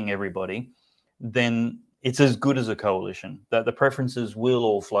preferencing everybody, then it's as good as a coalition. That the preferences will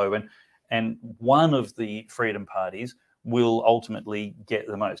all flow, and one of the Freedom Parties will ultimately get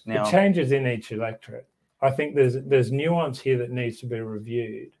the most. Now, it changes in each electorate. I think there's nuance here that needs to be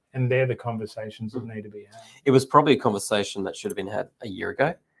reviewed, and they're the conversations that need to be had. It was probably a conversation that should have been had a year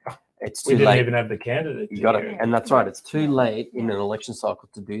ago. It's too we didn't late. even have the candidate. You got it, and that's right. It's too late in an election cycle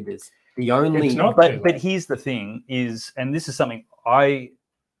to do this. It's not but here's the thing: is, and this is something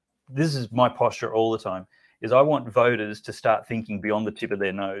this is my posture all the time, is I want voters to start thinking beyond the tip of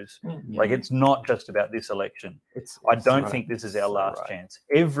their nose. Like, it's not just about this election. I don't think this is our last chance.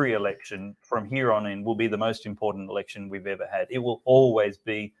 Every election from here on in will be the most important election we've ever had. It will always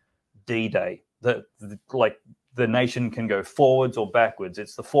be D-Day. The nation can go forwards or backwards.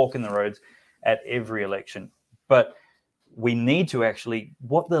 It's the fork in the roads at every election. But we need to actually,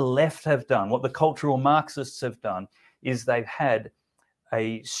 what the left have done, what the cultural Marxists have done, is they've had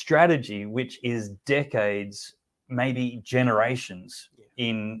a strategy which is decades, maybe generations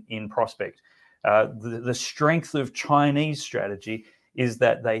in prospect. The strength of Chinese strategy is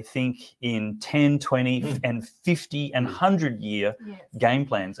that they think in 10, 20 and 50 and 100-year game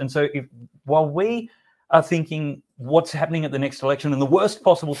plans. And so while we are thinking what's happening at the next election, and the worst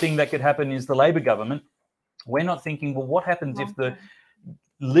possible thing that could happen is the Labor government, we're not thinking, well, what happens if the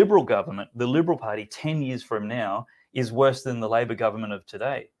Liberal government, the Liberal Party 10 years from now is worse than the Labor government of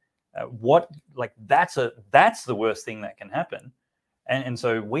today? That's the worst thing that can happen. And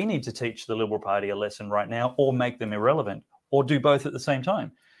so we need to teach the Liberal Party a lesson right now, or make them irrelevant, or do both at the same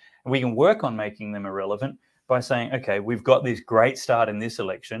time. And we can work on making them irrelevant by saying, okay, we've got this great start in this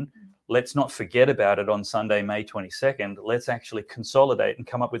election. Let's not forget about it on Sunday, May 22nd. Let's actually consolidate and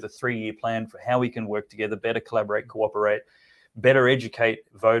come up with a 3-year plan for how we can work together, better collaborate, cooperate, better educate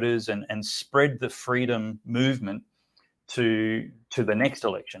voters, and spread the freedom movement to the next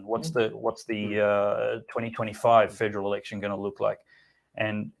election. What's the 2025 federal election going to look like?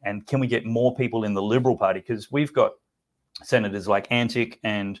 And can we get more people in the Liberal Party? Because we've got senators like Antic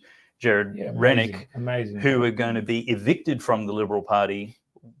and Jared Rennick, who are going to be evicted from the Liberal Party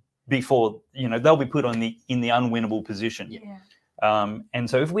before, they'll be put in the unwinnable position. And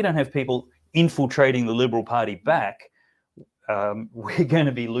so if we don't have people infiltrating the Liberal Party back, we're going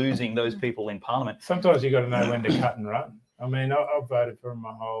to be losing those people in Parliament. Sometimes you've got to know when to cut and run. I mean, I've voted for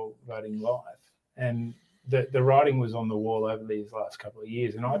my whole voting life, and the writing was on the wall over these last couple of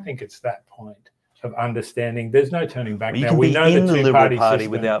years, and I think it's that point of understanding there's no turning back. You now can we be know in the Liberal two-party Party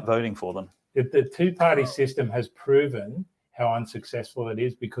system, without voting for them. the two-party system has proven how unsuccessful it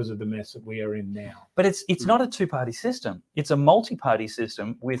is because of the mess that we are in now. But it's not a two-party system. It's a multi-party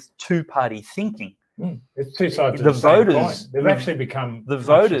system with two-party thinking. It's two sides of The the same voters, coin. They've actually become the much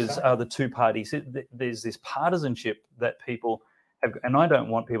voters same. are the two parties. There's this partisanship that people have, and I don't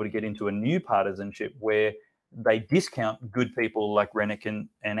want people to get into a new partisanship where they discount good people like Rennick and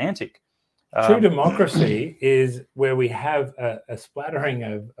Antic. True democracy is where we have a splattering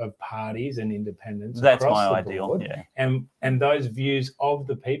of parties and independents. That's across my the ideal, board, yeah. And those views of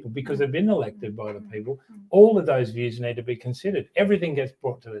the people, because they've been elected by the people, all of those views need to be considered. Everything gets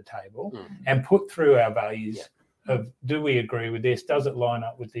brought to the table and put through our values of, do we agree with this? Does it line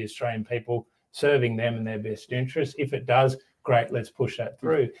up with the Australian people, serving them in their best interests? If it does, great, let's push that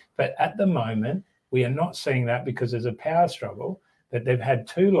through. But at the moment, we are not seeing that because there's a power struggle that they've had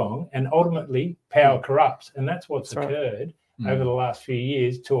too long, and ultimately power corrupts. And that's what's occurred over the last few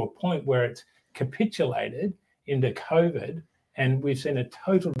years, to a point where it's capitulated into COVID, and we've seen a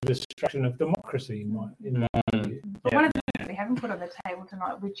total destruction of democracy in my view. But one of the things we haven't put on the table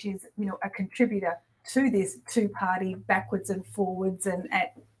tonight, which is, a contributor to this two-party backwards and forwards, and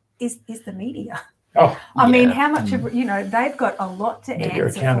is the media. I mean, how much of they've got a lot to answer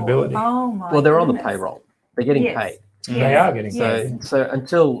accountability. for. Oh my! Well, they're on the goodness. payroll. They're getting paid. They are getting paid. So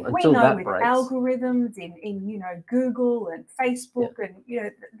until we know that with breaks, algorithms in Google and Facebook, and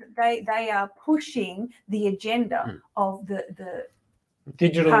they are pushing the agenda of the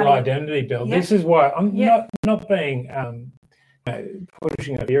digital party. Identity bill. This is why I'm not being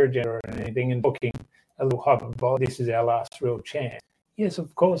pushing a fear agenda or anything and talking a little hyperbolic. This is our last real chance. Yes,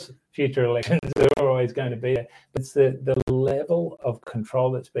 of course, future elections are always going to be there. But it's the level of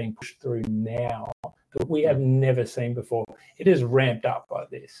control that's being pushed through now that we have never seen before. It is ramped up by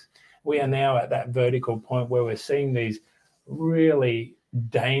this. We are now at that vertical point where we're seeing these really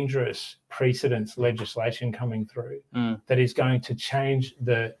dangerous precedents legislation coming through that is going to change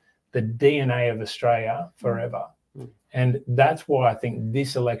the DNA of Australia forever. And that's why I think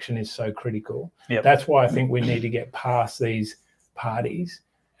this election is so critical. That's why I think we need to get past these parties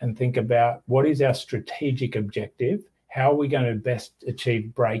and think about what is our strategic objective, how are we going to best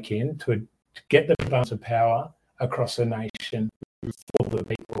achieve break-in to get the balance of power across the nation for the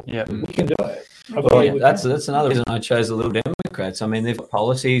people. We can do it. Well, that's another reason I chose the Liberal Democrats. I mean, they've got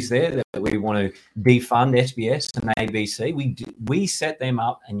policies there that we want to defund SBS and ABC. We set them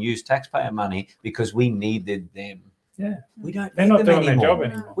up and use taxpayer money because we needed them. We don't They're need not them doing anymore. their job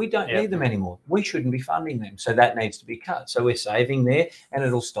anymore. We don't need them anymore. We shouldn't be funding them. So that needs to be cut. So we're saving there, and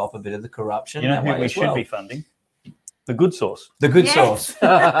it'll stop a bit of the corruption. You know who we should be funding? The Good Source. The Good Source.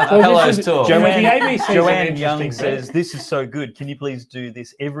 Pellowes Talk. Joanne Young says, this is so good. Can you please do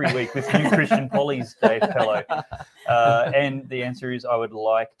this every week with New Christian Polly's Dave Pellowe? And the answer is I would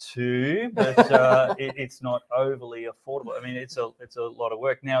like to, but it's not overly affordable. I mean, it's a lot of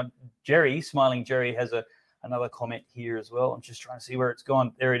work. Now, Smiling Jerry has another comment here as well. I'm just trying to see where it's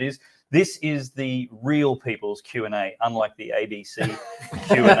gone. There it is. This is the real people's Q&A, unlike the ABC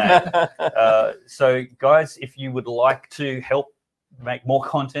Q&A. So, guys, if you would like to help make more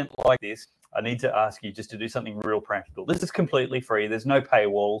content like this, I need to ask you just to do something real practical. This is completely free. There's no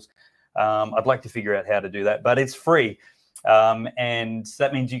paywalls. I'd like to figure out how to do that, but it's free. And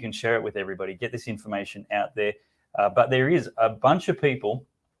that means you can share it with everybody, get this information out there. But there is a bunch of people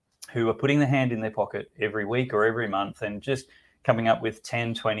who are putting their hand in their pocket every week or every month and just coming up with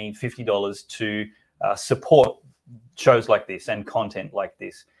 $10, $20, $50 to support shows like this and content like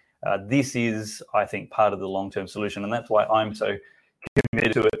this. This is, I think, part of the long-term solution, and that's why I'm so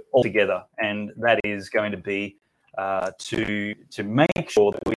committed to it altogether. And that is going to be to make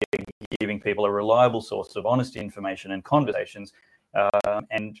sure that we are giving people a reliable source of honest information and conversations,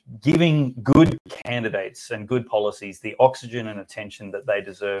 and giving good candidates and good policies the oxygen and attention that they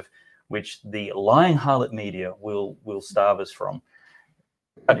deserve, which the lying harlot media will starve us from.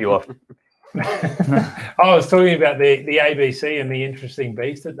 Cut you off. I was talking about the ABC and the interesting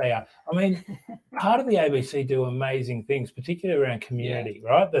beast that they are. I mean, part of the ABC do amazing things, particularly around community,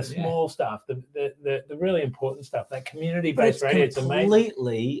 right? The small stuff, the really important stuff, that community-based radio. It's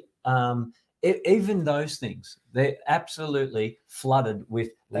completely even those things, they're absolutely flooded with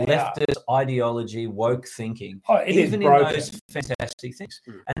leftist ideology, woke thinking. Even in those fantastic things,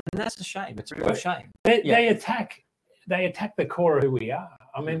 and that's a shame. It's a real shame. They attack the core of who we are.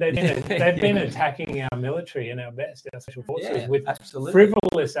 I mean, they've been attacking our military and our special forces with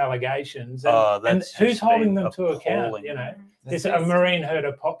frivolous allegations. And who's holding them to account? This a Marine heard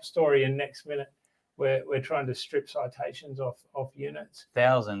a pop story, and next minute we're trying to strip citations off units.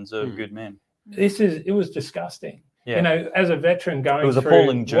 Thousands of good men. It was disgusting. Yeah. You know, as a veteran going It was through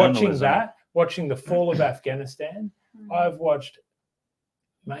appalling watching journalism. watching the fall of Afghanistan, I've watched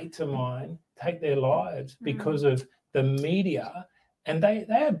mates of mine take their lives because of the media, and they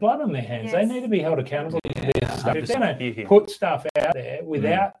have blood on their hands. They need to be held accountable for this stuff. If they don't put stuff out there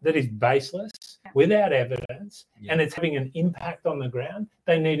that is baseless, without evidence, and it's having an impact on the ground,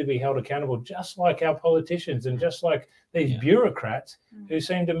 they need to be held accountable, just like our politicians and just like these bureaucrats who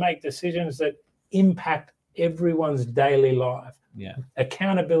seem to make decisions that impact everyone's daily life.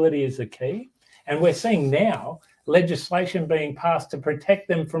 Accountability is the key. And we're seeing now legislation being passed to protect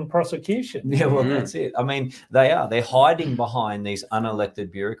them from prosecution. Yeah, well, that's it. I mean, they're hiding behind these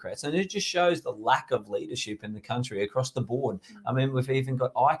unelected bureaucrats, and it just shows the lack of leadership in the country across the board. I mean, we've even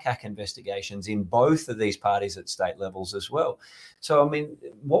got ICAC investigations in both of these parties at state levels as well. So, I mean,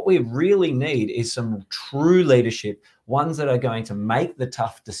 what we really need is some true leadership, ones that are going to make the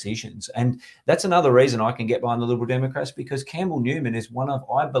tough decisions. And that's another reason I can get behind the Liberal Democrats, because Campbell Newman is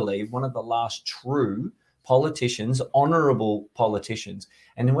I believe, one of the last true politicians, honourable politicians.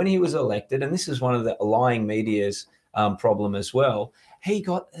 And when he was elected, and this is one of the lying media's problem as well, he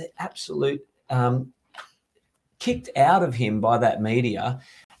got absolute kicked out of him by that media,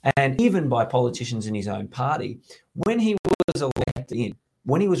 and even by politicians in his own party. When he was elected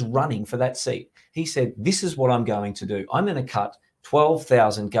when he was running for that seat, he said, this is what I'm going to do. I'm going to cut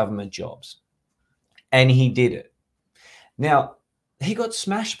 12,000 government jobs. And he did it. Now, he got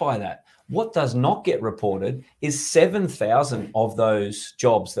smashed by that. What does not get reported is 7,000 of those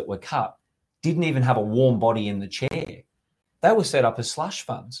jobs that were cut didn't even have a warm body in the chair. They were set up as slush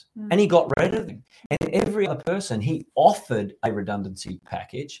funds, and he got rid of them. And every other person, he offered a redundancy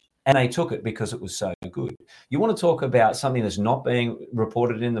package, and they took it because it was so good. You want to talk about something that's not being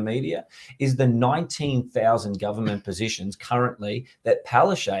reported in the media is the 19,000 government positions currently that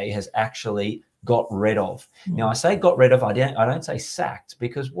PELLOWE has actually got rid of. Now, I say got rid of, I don't say sacked,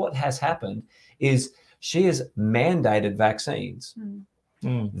 because what has happened is she has mandated vaccines.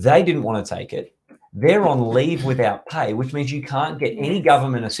 They didn't want to take it. They're on leave without pay, which means you can't get any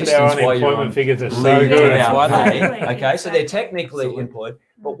government assistance while you're on figures are so leave good. without pay. Okay, so they're technically employed.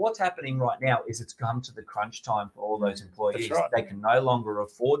 But what's happening right now is it's come to the crunch time for all those employees. That's right. They can no longer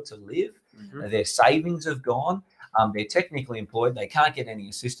afford to live. Their savings have gone. They're technically employed. They can't get any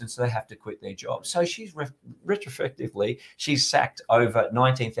assistance, so they have to quit their job. So she's retrospectively, she's sacked over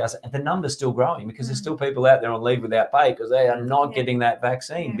 19,000. And the number's still growing because there's still people out there on leave without pay because they are not getting that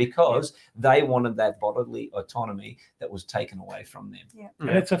vaccine because they wanted that bodily autonomy that was taken away from them. And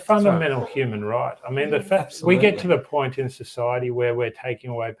it's a fundamental human right. I mean, the fact we get to the point in society where we're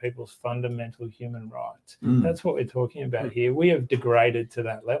taking away people's fundamental human rights. That's what we're talking about here. We have degraded to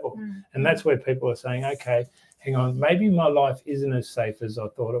that level. And that's where people are saying, okay, hang on, maybe my life isn't as safe as I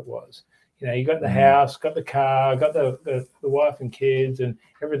thought it was. You know, you got the house, got the car, got the wife and kids, and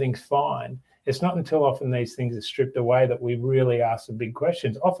everything's fine. It's not until often these things are stripped away that we really ask the big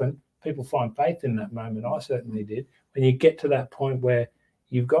questions. Often people find faith in that moment. I certainly did. When you get to that point where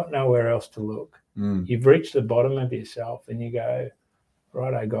you've got nowhere else to look, you've reached the bottom of yourself and you go,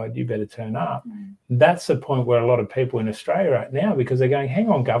 righto, God, you better turn up. That's the point where a lot of people in Australia are at now, because they're going, hang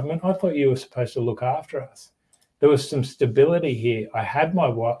on, government, I thought you were supposed to look after us. There was some stability here. I had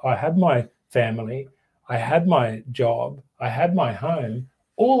my family, I had my job, I had my home.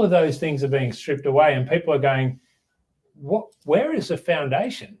 All of those things are being stripped away, and people are going, where is the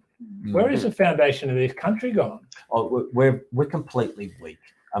foundation? Where is the foundation of this country gone? Oh, we're completely weak.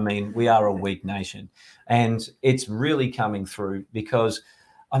 I mean, we are a weak nation, and it's really coming through because,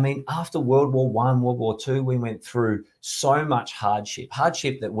 I mean, after World War I, World War II, we went through so much hardship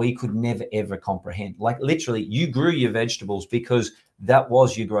that we could never, ever comprehend. Like literally, you grew your vegetables because that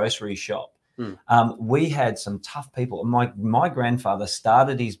was your grocery shop. We had some tough people. My grandfather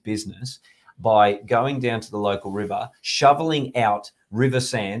started his business by going down to the local river, shoveling out river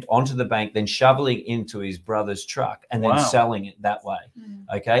sand onto the bank, then shoveling into his brother's truck and then selling it that way.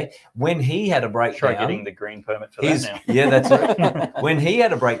 Okay. When he had a breakdown, try getting the green permit for that now. Yeah, that's it. When he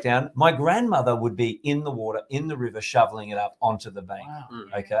had a breakdown, my grandmother would be in the water, in the river, shoveling it up onto the bank.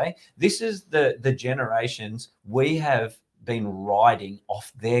 Okay. This is the generations we have been riding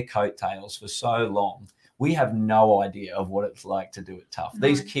off their coattails for so long. We have no idea of what it's like to do it tough.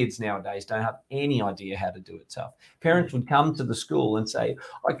 These kids nowadays don't have any idea how to do it tough. Parents would come to the school and say,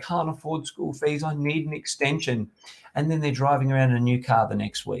 I can't afford school fees, I need an extension. And then they're driving around in a new car the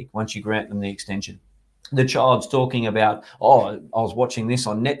next week once you grant them the extension. the child's talking about, oh, I was watching this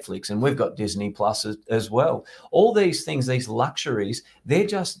on Netflix, and we've got Disney Plus as well. All these things, these luxuries, they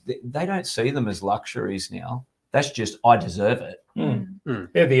don't see them as luxuries now. That's just, I deserve it.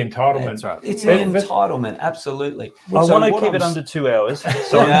 They're the entitlement. That's right. It's an entitlement, absolutely. I want to keep it under 2 hours.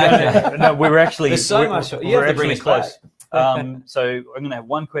 So no, we're actually There's so much. You have to bring it close. So I'm going to have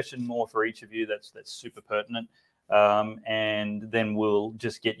one question more for each of you. That's super pertinent. And then we'll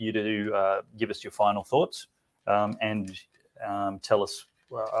just get you to give us your final thoughts and tell us.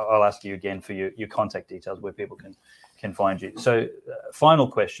 I'll ask you again for your contact details where people can find you. So,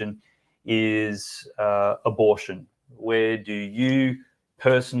 final question is abortion. Where do you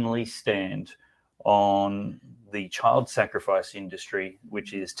personally stand on the child sacrifice industry,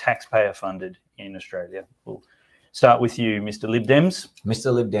 which is taxpayer funded in Australia? We'll start with you, Mr. Lib Dems.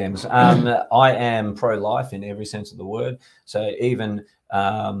 Mr. Lib Dems. I am pro-life in every sense of the word. So even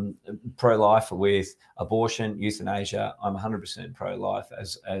pro-life with abortion, euthanasia, I'm 100% pro-life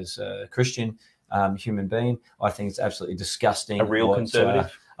as a Christian human being. I think it's absolutely disgusting. A real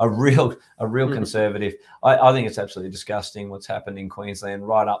conservative. A real conservative. I think it's absolutely disgusting what's happened in Queensland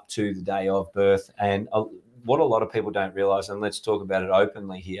right up to the day of birth. And what a lot of people don't realise, and let's talk about it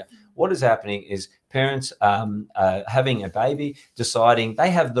openly here, what is happening is parents having a baby, deciding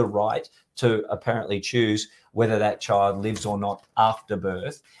they have the right to apparently choose whether that child lives or not after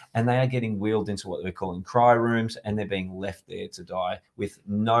birth, and they are getting wheeled into what they're calling cry rooms, and they're being left there to die with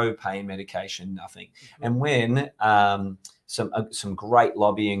no pain medication, nothing. And when some great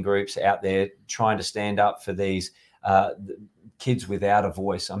lobbying groups out there trying to stand up for these kids without a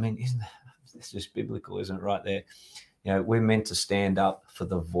voice, I mean, it's just biblical, isn't it, right there? You know, we're meant to stand up for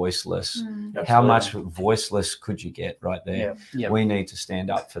the voiceless. How much voiceless could you get right there? We need to stand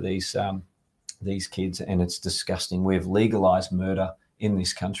up for these kids, and it's disgusting. We've legalised murder in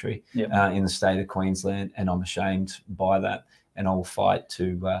this country, in the state of Queensland, and I'm ashamed by that. And I will fight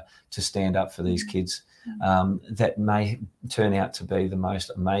to stand up for these kids that may turn out to be the most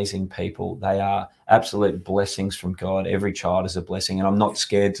amazing people. They are absolute blessings from God. Every child is a blessing, and I'm not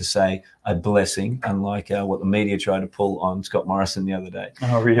scared to say a blessing, unlike what the media tried to pull on Scott Morrison the other day.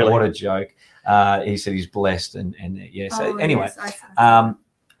 Oh, really? What a joke. He said he's blessed, and yeah. So anyway, I'm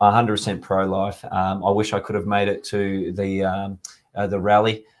 100% pro-life. I wish I could have made it to the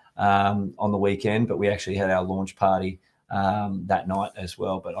rally on the weekend, but we actually had our launch party that night as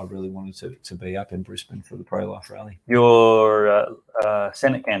well, but I really wanted to be up in Brisbane for the pro-life rally. Your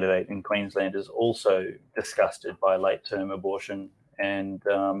Senate candidate in Queensland is also disgusted by late-term abortion and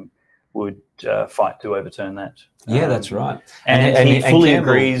would fight to overturn that. Yeah, that's right. And he fully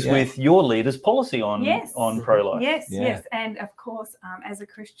agrees with your leader's policy on pro-life. Yes. And of course, as a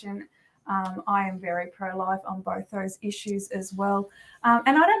Christian, I am very pro-life on both those issues as well.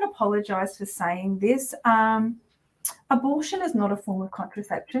 And I don't apologise for saying this. Abortion is not a form of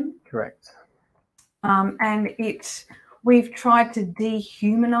contraception. Correct. And we've tried to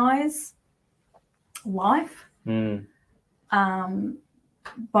dehumanize life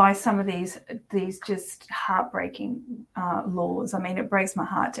by some of these just heartbreaking laws. I mean, it breaks my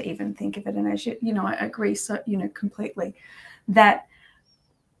heart to even think of it. And as I agree completely that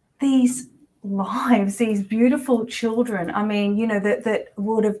these lives, these beautiful children, I mean, that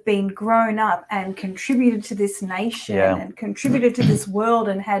would have been grown up and contributed to this nation and contributed to this world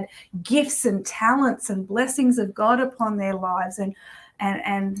and had gifts and talents and blessings of God upon their lives,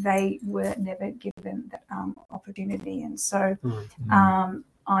 and they were never given that opportunity. And so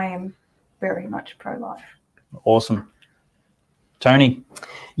I am very much pro-life. Awesome. Tony?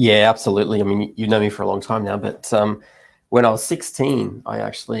 Yeah, absolutely. I mean, you know me for a long time now, but when I was 16, I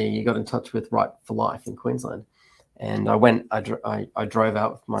actually got in touch with Right for Life in Queensland, and I drove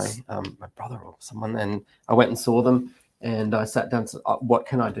out with my brother or someone, and I went and saw them, and I sat down and said, what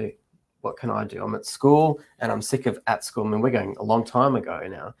can I do? What can I do? I'm at school, and I'm sick of at school. I mean, we're going a long time ago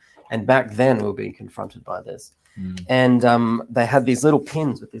now, and back then we were being confronted by this, and they had these little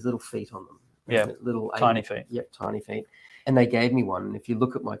pins with these little feet on them. Yeah, little tiny feet. Yep, tiny feet. And they gave me one. And if you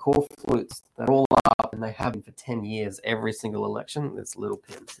look at my core flutes, they're all up, and they have been for 10 years. Every single election, this little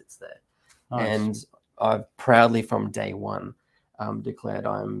pin sits there. Nice. And I've proudly, from day one, declared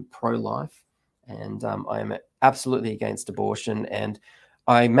I'm pro-life, and I am absolutely against abortion. And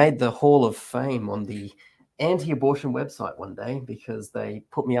I made the Hall of Fame on the anti-abortion website one day because they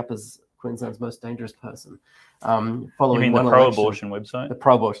put me up as Queensland's most dangerous person. Following you mean the pro-abortion website? The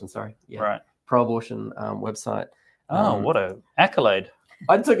pro-abortion, sorry. Yeah. Right. Pro-abortion website. Oh, what an accolade.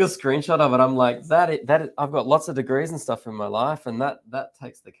 I took a screenshot of it. I'm like, that I've got lots of degrees and stuff in my life, and that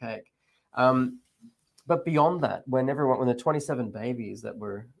takes the cake. But beyond that, when the 27 babies that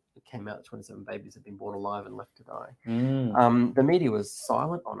were it came out that 27 babies had been born alive and left to die. Mm. The media was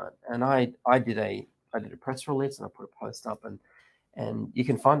silent on it, and I did a press release and I put a post up, and you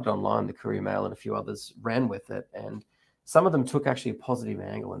can find it online. The Courier Mail and a few others ran with it, and some of them took actually a positive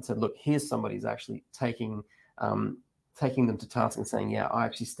angle and said, look, here's somebody who's actually taking them to task and saying, yeah, I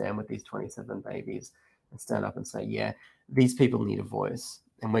actually stand with these 27 babies, and stand up and say, yeah, these people need a voice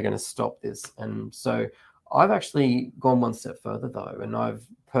and we're going to stop this. And so I've actually gone one step further though, and I've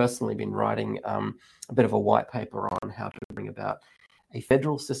personally been writing a bit of a white paper on how to bring about a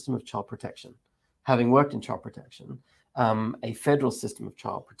federal system of child protection. Having worked in child protection, a federal system of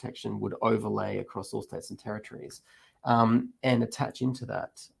child protection would overlay across all states and territories, and attach into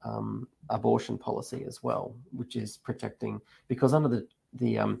that abortion policy as well, which is protecting, because under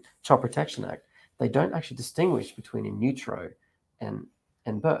the Child Protection Act, they don't actually distinguish between in utero and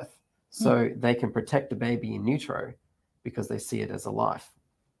birth. So they can protect a baby in utero because they see it as a life.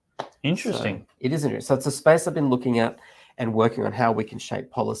 Interesting. So it is interesting. So it's a space I've been looking at and working on how we can shape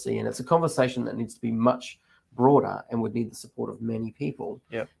policy. And it's a conversation that needs to be much broader and would need the support of many people.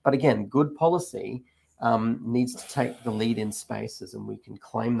 Yep. But again, good policy needs to take the lead in spaces, and we can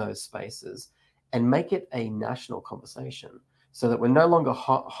claim those spaces and make it a national conversation, so that we're no longer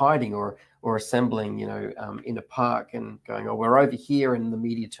hiding or assembling, in a park and going, oh, we're over here, and the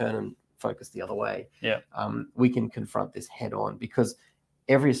media turn and focus the other way. Yeah. We can confront this head on, because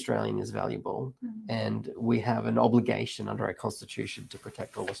every Australian is valuable, and we have an obligation under our constitution to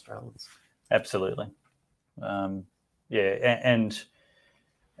protect all Australians. Absolutely.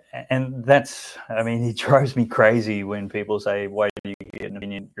 And that's, I mean, it drives me crazy when people say, why do you get an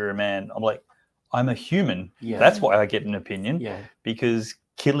opinion? You're a man. I'm like, I'm a human. Yeah. That's why I get an opinion. Yeah. Because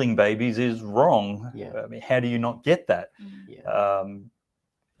killing babies is wrong. Yeah. I mean, how do you not get that? Yeah.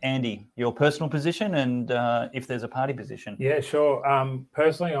 Andy, your personal position, and if there's a party position. Yeah, sure.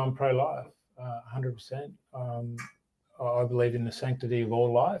 Personally, I'm pro-life, 100%. I believe in the sanctity of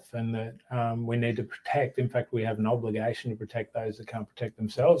all life, and that we need to protect. In fact, we have an obligation to protect those that can't protect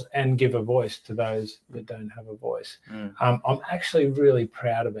themselves, and give a voice to those that don't have a voice. I'm actually really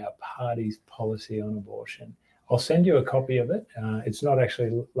proud of our party's policy on abortion. I'll send you a copy of it. It's not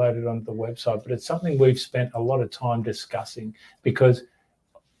actually loaded onto the website, but it's something we've spent a lot of time discussing, because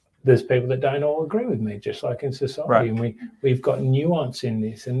there's people that don't all agree with me, just like in society. Right. And we've got nuance in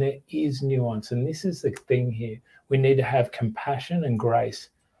this, and there is nuance. And this is the thing here. We need to have compassion and grace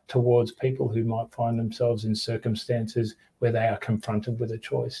towards people who might find themselves in circumstances where they are confronted with a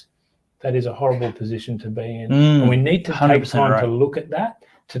choice. That is a horrible position to be in. And we need to take time to look at that,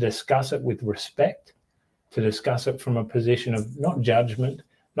 to discuss it with respect, to discuss it from a position of not judgment,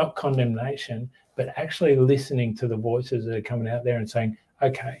 not condemnation, but actually listening to the voices that are coming out there and saying,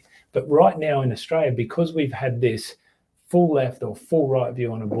 okay, but right now in Australia, because we've had this full left or full right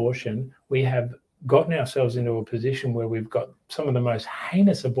view on abortion, we have gotten ourselves into a position where we've got some of the most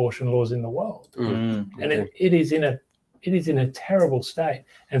heinous abortion laws in the world. And it is in a terrible state.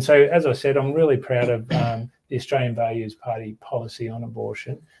 And so, as I said, I'm really proud of the Australian Values Party policy on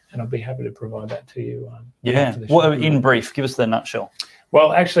abortion, and I'll be happy to provide that to you. Well, in brief, give us the nutshell.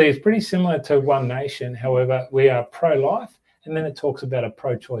 Well, actually, it's pretty similar to One Nation. However, we are pro-life, and then it talks about a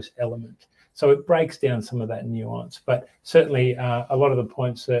pro-choice element. So it breaks down some of that nuance. But certainly a lot of the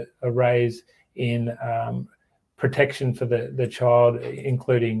points that are raised in protection for the child,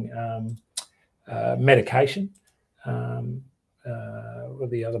 including medication. What are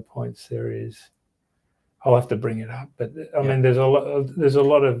the other points there is? I'll have to bring it up. But I mean, there's a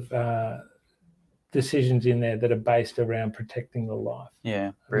lot of decisions in there that are based around protecting the life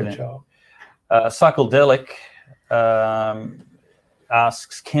of the child. Psychedelic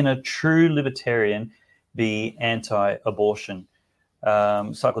asks, can a true libertarian be anti-abortion?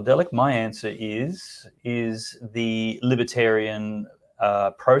 Psychedelic, my answer is the libertarian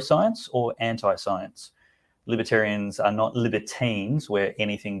pro-science or anti-science? Libertarians are not libertines where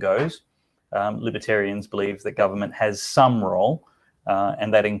anything goes. Libertarians believe that government has some role,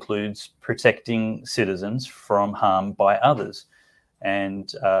 and that includes protecting citizens from harm by others.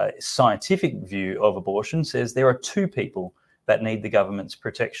 And scientific view of abortion says there are two people that need the government's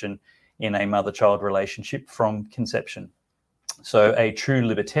protection in a mother-child relationship from conception. So a true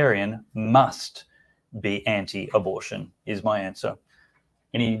libertarian must be anti-abortion, is my answer.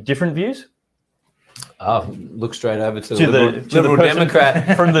 Any different views? Look straight over to the Liberal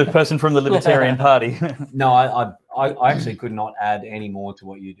Democrat. From the person from the Libertarian Party. No, I actually could not add any more to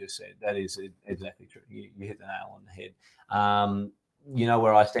what you just said. That is exactly true. You hit the nail on the head. You know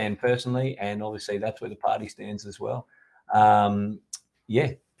where I stand personally, and obviously that's where the party stands as well.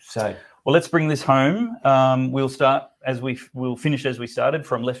 So, well, let's bring this home. We'll finish as we started,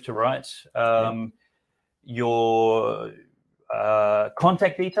 from left to right. Your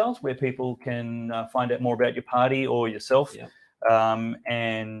contact details, where people can find out more about your party or yourself,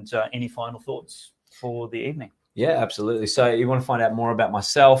 and any final thoughts for the evening. Yeah, absolutely. So you want to find out more about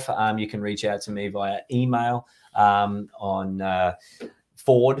myself, you can reach out to me via email on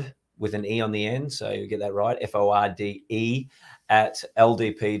Ford with an E on the end. So you get that right, FORDE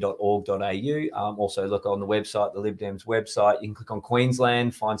 @ldp.org.au. Also look on the website, the Lib Dems website. You can click on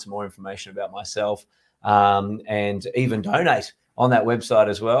Queensland, find some more information about myself, and even donate on that website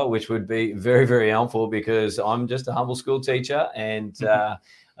as well, which would be very, very helpful, because I'm just a humble school teacher, and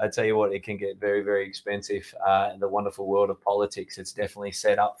I tell you what, it can get very, very expensive in the wonderful world of politics. It's definitely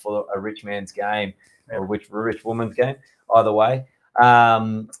set up for a rich man's game or a rich woman's game, either way.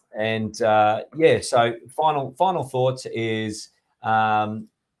 So final thoughts is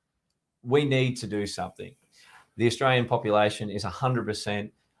we need to do something. The Australian population is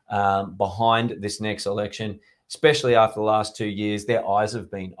 100% behind this next election, especially after the last 2 years. Their eyes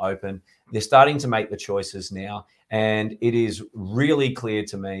have been open. They're starting to make the choices now. And it is really clear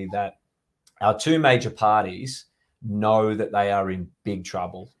to me that our two major parties know that they are in big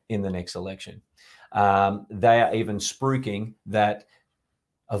trouble in the next election. They are even spruiking that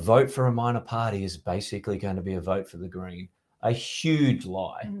a vote for a minor party is basically going to be a vote for the Green. A huge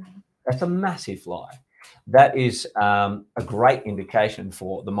lie. That's a massive lie. That is a great indication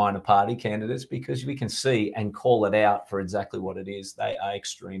for the minor party candidates, because we can see and call it out for exactly what it is. They are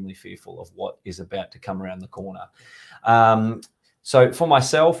extremely fearful of what is about to come around the corner. So for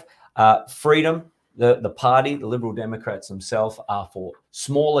myself, freedom, the party, the Liberal Democrats themselves are for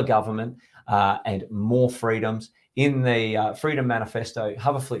smaller government and more freedoms. In the Freedom Manifesto,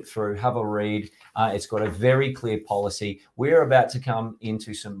 have a flick through, have a read. It's got a very clear policy. We're about to come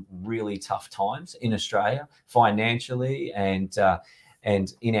into some really tough times in Australia, financially, and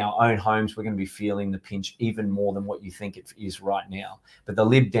in our own homes. We're going to be feeling the pinch even more than what you think it is right now. But the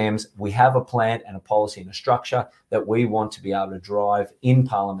Lib Dems, we have a plan and a policy and a structure that we want to be able to drive in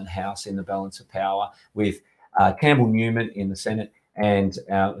Parliament House, in the balance of power, with Campbell Newman in the Senate, and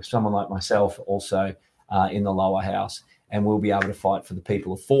someone like myself also in the lower house, and we'll be able to fight for the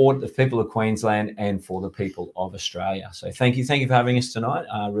people of Ford, the people of Queensland, and for the people of Australia. So thank you for having us tonight.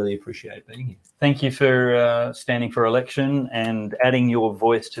 I really appreciate being here. Thank you for standing for election and adding your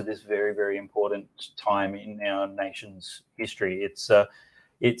voice to this very, very important time in our nation's history.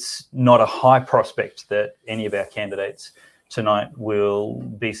 It's not a high prospect that any of our candidates tonight will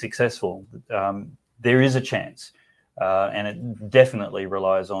be successful. There is a chance. And it definitely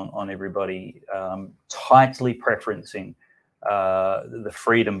relies on everybody tightly preferencing the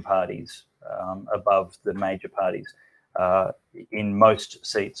freedom parties above the major parties in most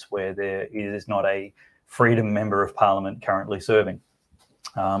seats where there is not a freedom member of parliament currently serving.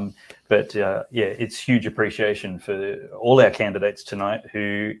 It's huge appreciation for all our candidates tonight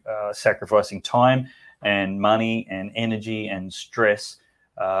who are sacrificing time and money and energy and stress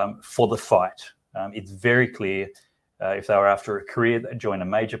for the fight. It's very clear. If they were after a career, they'd join a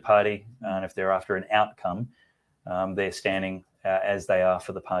major party. And if they're after an outcome, they're standing as they are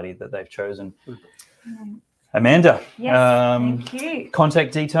for the party that they've chosen. Amanda, yes, thank you.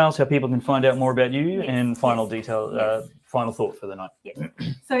 Contact details, how people can find out more about you, and final thought for the night. Yes.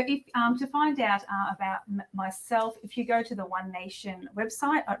 So if to find out about myself, if you go to the One Nation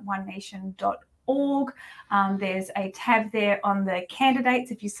website at onenation.org, there's a tab there on the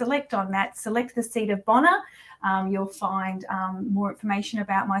candidates. If you select on that, select the seat of Bonner. You'll find more information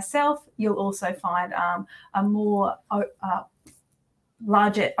about myself. You'll also find a more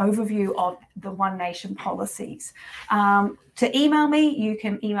larger overview of the One Nation policies. To email me, you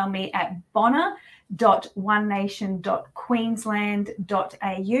can email me at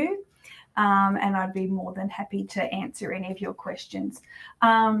bonner.onenation.queensland.au. And I'd be more than happy to answer any of your questions.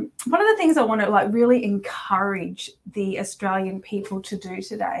 One of the things I want to really encourage the Australian people to do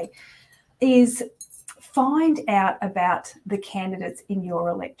today is find out about the candidates in your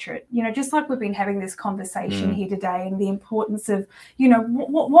electorate. Just like we've been having this conversation here today, and the importance of,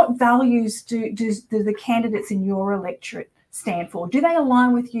 what values do the candidates in your electorate stand for? Do they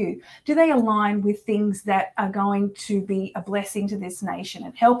align with you? Do they align with things that are going to be a blessing to this nation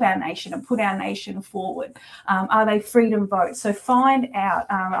and help our nation and put our nation forward? Are they freedom votes? So find out.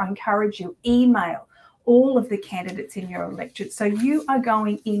 I encourage you, email all of the candidates in your electorate, so you are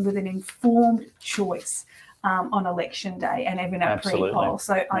going in with an informed choice on election day and even a pre-poll.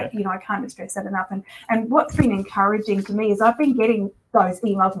 So I can't stress that enough. And what's been encouraging to me is I've been getting those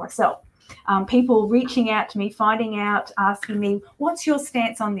emails myself. people reaching out to me, finding out, asking me, what's your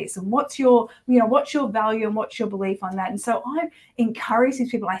stance on this? And what's your value and what's your belief on that? And so I encourage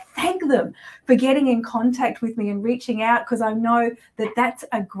these people. I thank them for getting in contact with me and reaching out, because I know that that's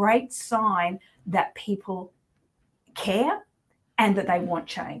a great sign that people care and that they want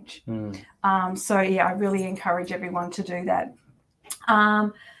change. So yeah, I really encourage everyone to do that.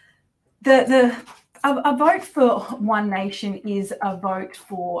 A vote for One Nation is a vote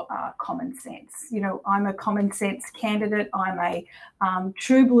for common sense. You know, I'm a common sense candidate. I'm a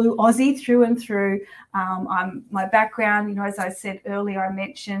true blue Aussie through and through. My background, you know, as I said earlier, I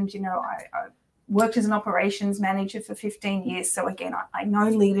mentioned, you know, I worked as an operations manager for 15 years. So again, I know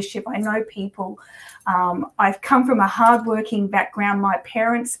leadership, I know people. I've come from a hardworking background. My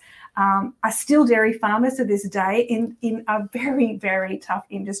parents are still dairy farmers to this day in a very, very tough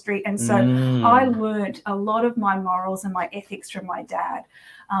industry. And so I learned a lot of my morals and my ethics from my dad.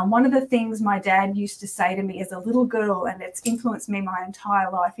 One of the things my dad used to say to me as a little girl, and it's influenced me my entire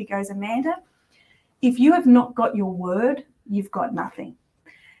life, he goes, Amanda, if you have not got your word, you've got nothing.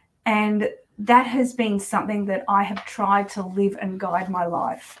 And that has been something that I have tried to live and guide my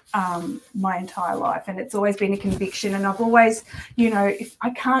life, my entire life. And it's always been a conviction. And I've always, you know, if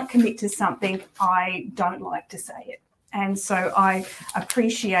I can't commit to something, I don't like to say it. And so I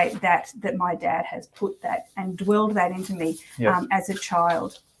appreciate that my dad has put that and dwelled that into me as a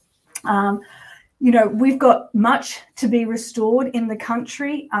child. You know, we've got much to be restored in the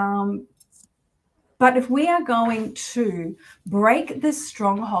country. But if we are going to break the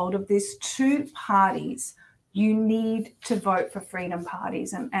stronghold of these two parties, you need to vote for freedom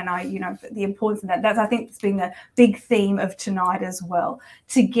parties. And I, you know, the importance of that, I think it's been the big theme of tonight as well.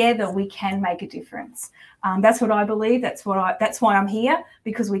 Together, we can make a difference. That's what I believe. That's why I'm here,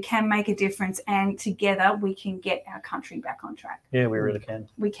 because we can make a difference, and together we can get our country back on track. Yeah, we really can.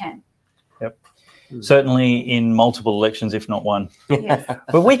 We can. Yep. Certainly in multiple elections, if not one. Yes.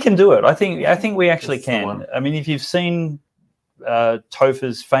 But we can do it. I think we actually can. I mean, if you've seen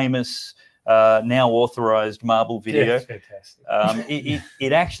Topher's famous now authorized marble video, fantastic.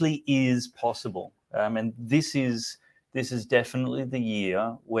 It actually is possible. And this is definitely the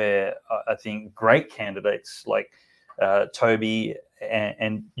year where I think great candidates like Toby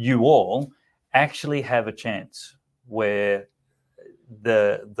and you all actually have a chance where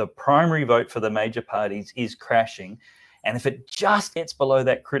the primary vote for the major parties is crashing. And if it just gets below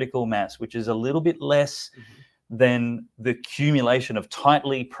that critical mass, which is a little bit less than the accumulation of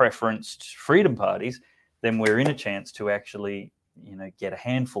tightly preferenced freedom parties, then we're in a chance to actually, you know, get a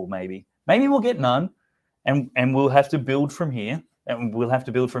handful maybe. Maybe we'll get none, and we'll have to build from here. And we'll have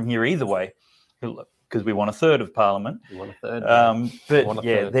to build from here either way, because we want a third of Parliament. We want a third. But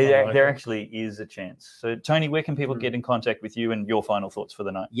yeah, there actually is a chance. So Tony, where can people get in contact with you and your final thoughts for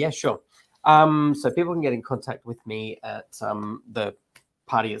the night? Yeah, sure. So people can get in contact with me at the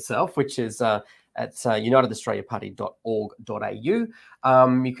party itself, which is at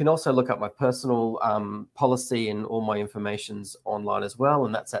unitedaustraliaparty.org.au. You can also look up my personal policy and all my information's online as well,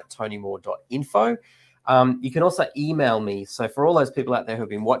 and that's at tonymore.info. You can also email me. So for all those people out there who've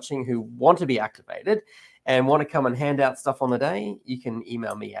been watching who want to be activated and want to come and hand out stuff on the day, you can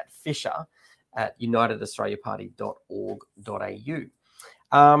email me at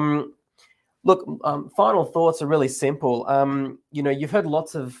fisher@unitedaustraliaparty.org.au. Look, final thoughts are really simple. You know, you've heard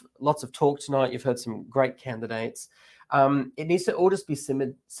lots of talk tonight. You've heard some great candidates. It needs to all just be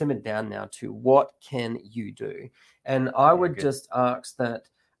simmered down now to what can you do? And I would just ask that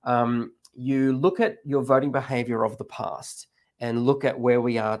you look at your voting behavior of the past and look at where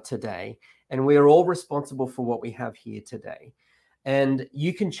we are today. And we are all responsible for what we have here today. And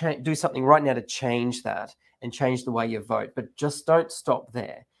you can do something right now to change that and change the way you vote, but just don't stop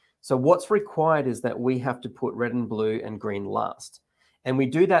there. So what's required is that we have to put red and blue and green last. And we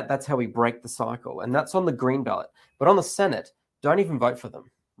do that. That's how we break the cycle. And that's on the green ballot. But on the Senate, don't even vote for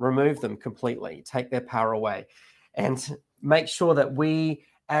them. Remove them completely. Take their power away. And make sure that we,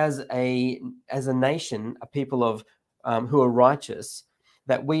 as a nation, a people of who are righteous,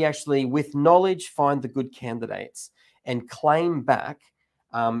 that we actually, with knowledge, find the good candidates and claim back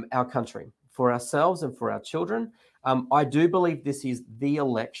our country for ourselves and for our children. I do believe this is the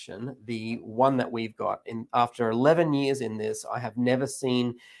election, the one that we've got. After 11 years in this, I have never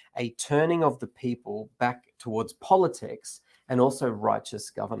seen a turning of the people back towards politics and also righteous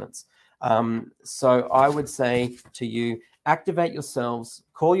governance. So I would say to you, activate yourselves,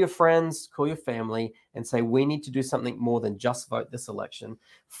 call your friends, call your family, and say, we need to do something more than just vote this election.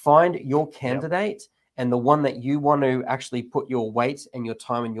 Find your candidate and the one that you want to actually put your weight and your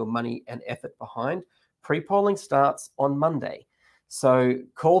time and your money and effort behind. Pre-polling starts on Monday. So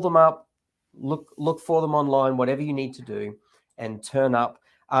call them up, look for them online, whatever you need to do, and turn up.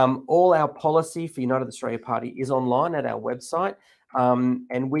 All our policy for United Australia Party is online at our website,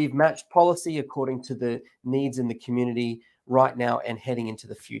 and we've matched policy according to the needs in the community right now and heading into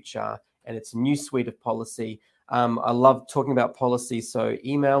the future. And it's a new suite of policy. I love talking about policy, so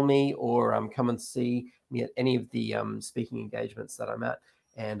email me or come and see me at any of the speaking engagements that I'm at,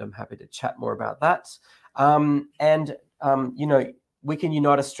 and I'm happy to chat more about that. We can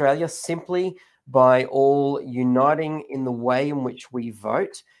unite Australia simply by all uniting in the way in which we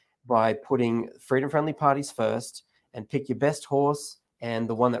vote, by putting freedom-friendly parties first, and pick your best horse and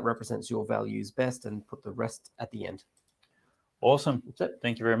the one that represents your values best, and put the rest at the end. Awesome.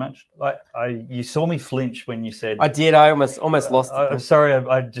 Thank you very much. You saw me flinch when you said... I did. I almost lost it. I'm sorry,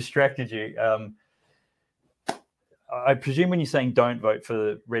 I distracted you. I presume when you're saying don't vote for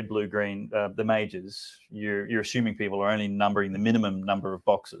the red, blue, green, the majors, you're assuming people are only numbering the minimum number of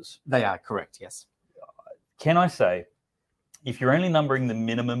boxes. They are correct, yes. Can I say, if you're only numbering the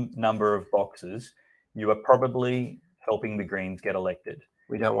minimum number of boxes, you are probably helping the Greens get elected.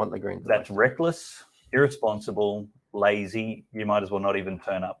 We don't want the Greens. That's reckless, irresponsible, lazy. You might as well not even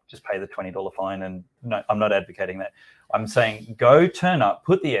turn up. Just pay the $20 fine. And no, I'm not advocating that. I'm saying go turn up,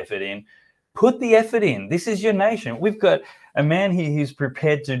 put the effort in. Put the effort in. This is your nation. We've got a man here who's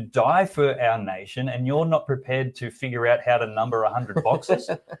prepared to die for our nation, and you're not prepared to figure out how to number 100 boxes.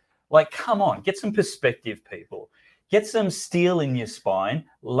 Like, come on, get some perspective, people. Get some steel in your spine.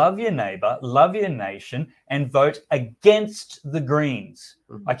 Love your neighbor, love your nation, and vote against the Greens.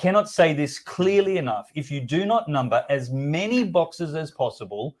 I cannot say this clearly enough. If you do not number as many boxes as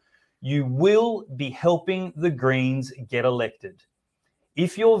possible, you will be helping the Greens get elected.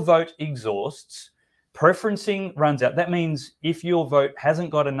 If your vote exhausts, preferencing runs out. That means if your vote hasn't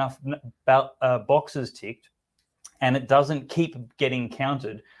got enough boxes ticked and it doesn't keep getting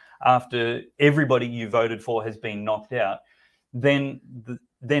counted after everybody you voted for has been knocked out, then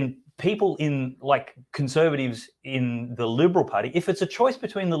people in, like, conservatives in the Liberal Party, if it's a choice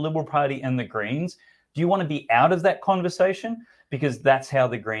between the Liberal Party and the Greens, do you want to be out of that conversation? Because that's how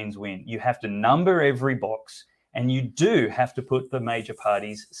the Greens win. You have to number every box. And you do have to put the major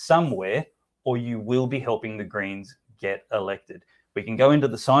parties somewhere, or you will be helping the Greens get elected. We can go into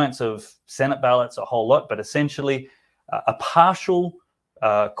the science of Senate ballots a whole lot, but essentially a partial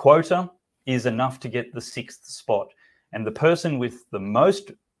quota is enough to get the 6th spot. And the person with the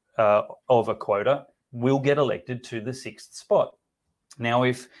most of a quota will get elected to the 6th spot. Now,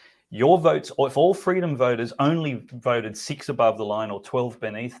 if your votes, or if all freedom voters only voted 6 above the line or 12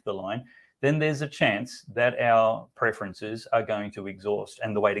 beneath the line, then there's a chance that our preferences are going to exhaust.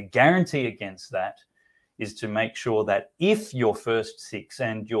 And the way to guarantee against that is to make sure that if your first 6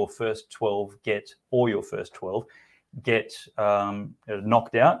 and your first 12 get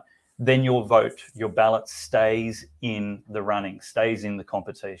knocked out, then your vote, your ballot stays in the running, stays in the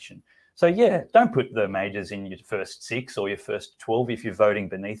competition. So yeah, don't put the majors in your first 6 or your first 12 if you're voting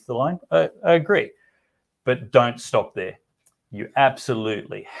beneath the line. I agree, but don't stop there. You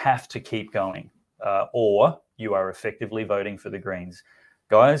absolutely have to keep going, or you are effectively voting for the Greens.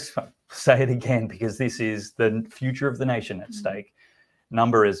 Guys, say it again, because this is the future of the nation at stake.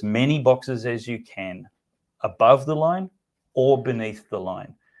 Number as many boxes as you can above the line or beneath the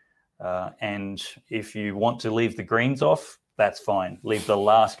line. And if you want to leave the Greens off, that's fine. Leave the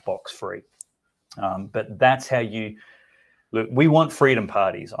last box free. But that's how you... Look, we want freedom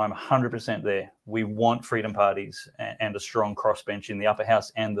parties. I'm 100% there. We want freedom parties and a strong crossbench in the upper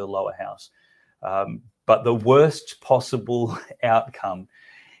house and the lower house. But the worst possible outcome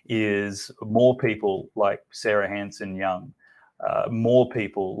is more people like Sarah Hanson-Young, more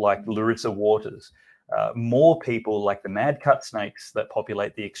people like Larissa Waters, more people like the mad cut snakes that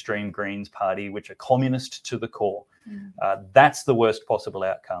populate the extreme Greens party, which are communist to the core. That's the worst possible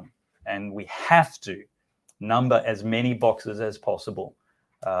outcome. And we have to number as many boxes as possible.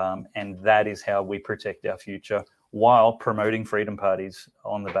 And that is how we protect our future while promoting freedom parties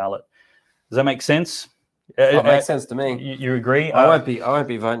on the ballot. Does that make sense? It makes sense to me. You agree? I won't be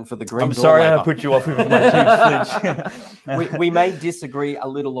voting for the Greens. I'm sorry I put you off with my huge flinch. we may disagree a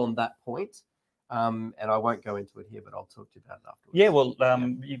little on that point, and I won't go into it here, but I'll talk to you about it afterwards. Yeah, well,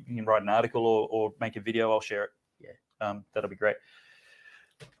 you can write an article or make a video. I'll share it. Yeah, that'll be great.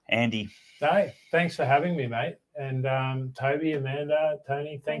 Andy. Hey, thanks for having me, mate. And Toby, Amanda,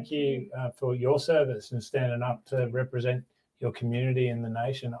 Tony, thank you for your service and standing up to represent your community and the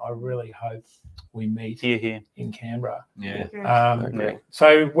nation. I really hope we meet here in Canberra. Yeah.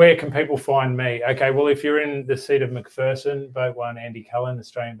 So where can people find me? Okay, well, if you're in the seat of McPherson, vote 1 Andy Cullen,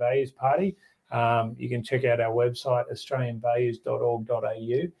 Australian Values Party. You can check out our website,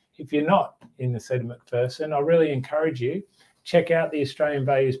 australianvalues.org.au. if you're not in the seat of McPherson, I really encourage you, check out the Australian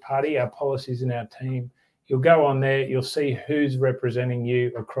Values Party, our policies and our team. You'll go on there, you'll see who's representing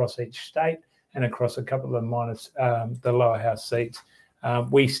you across each state and across a couple of the lower house seats.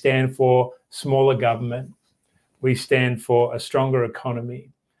 We stand for smaller government. We stand for a stronger economy.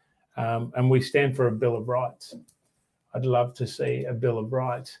 And we stand for a Bill of Rights. I'd love to see a Bill of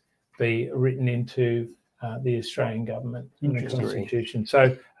Rights be written into the Australian government and the Constitution.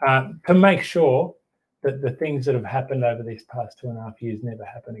 So to make sure that the things that have happened over these past 2.5 years never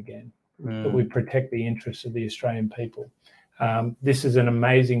happen again, that we protect the interests of the Australian people. This is an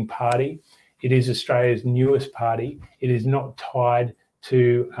amazing party. It is Australia's newest party. It is not tied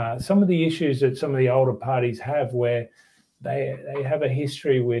to some of the issues that some of the older parties have, where they have a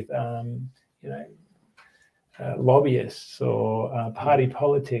history with, lobbyists or party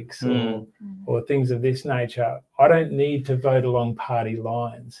politics or things of this nature. I don't need to vote along party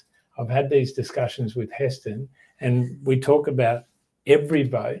lines. I've had these discussions with Heston, and we talk about every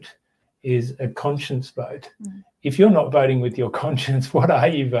vote is a conscience vote. If you're not voting with your conscience, what are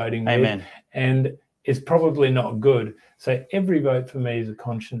you voting with? And it's probably not good. So every vote for me is a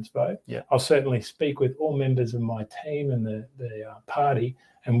conscience vote. Yeah. I'll certainly speak with all members of my team and the party,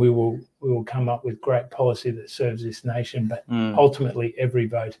 and we will come up with great policy that serves this nation. But ultimately, every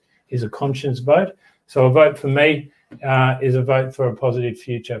vote is a conscience vote. So a vote for me is a vote for a positive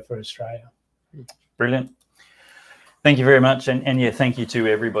future for Australia. Brilliant. Thank you very much. And yeah, thank you to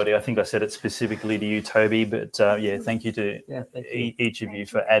everybody. I think I said it specifically to you, Toby, but thank you to each of you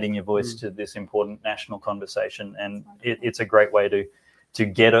for adding your voice to this important national conversation. And it's a great way to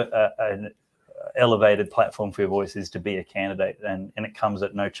get an elevated platform for your voice, is to be a candidate, and it comes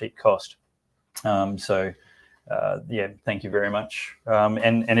at no cheap cost. Thank you very much.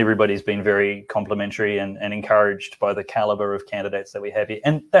 And everybody's been very complimentary and encouraged by the caliber of candidates that we have here.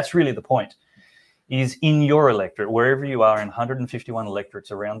 And that's really the point, is in your electorate, wherever you are in 151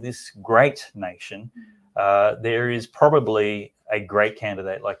 electorates around this great nation, there is probably a great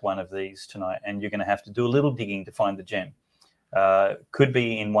candidate like one of these tonight, and you're going to have to do a little digging to find the gem. Could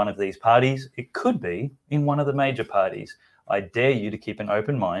be in one of these parties. It could be in one of the major parties. I dare you to keep an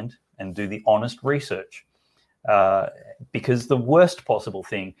open mind and do the honest research, because the worst possible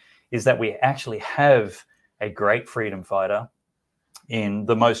thing is that we actually have a great freedom fighter in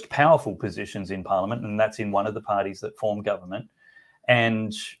the most powerful positions in Parliament, and that's in one of the parties that form government,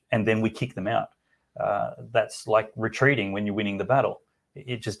 and then we kick them out. That's like retreating when you're winning the battle.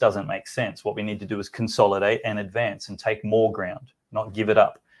 It just doesn't make sense. What we need to do is consolidate and advance and take more ground, not give it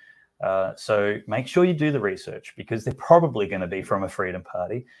up. So make sure you do the research, because they're probably going to be from a freedom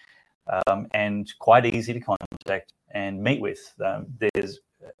party, and quite easy to contact and meet with. Just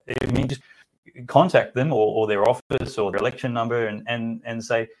contact them or their office or their election number and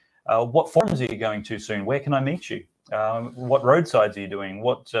say, what forums are you going to soon? Where can I meet you? What roadsides are you doing?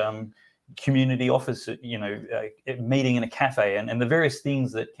 What community office, meeting in a cafe, and the various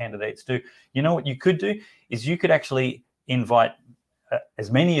things that candidates do. You know what you could do is you could actually invite as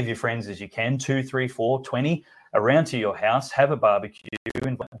many of your friends as you can, 2, 3, 4, 20, around to your house, have a barbecue,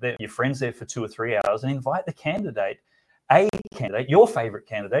 invite your friends there for 2 or 3 hours, and invite the candidate, your favourite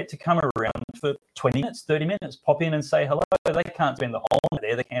candidate, to come around for 20 minutes, 30 minutes, pop in and say hello. They can't spend the whole night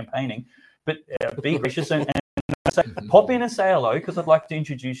there, they're campaigning, but be gracious and say, pop in and say hello, because I'd like to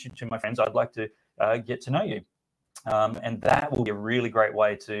introduce you to my friends. I'd like to get to know you. And that will be a really great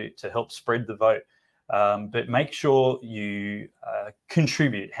way to help spread the vote. But make sure you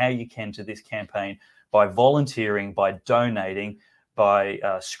contribute how you can to this campaign by volunteering, by donating, by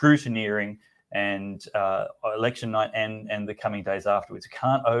scrutineering, and election night and the coming days afterwards.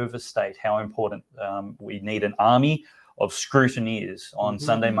 Can't overstate how important we need an army of scrutineers on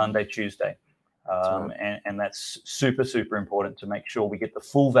Sunday, Monday, Tuesday. And that's super, super important to make sure we get the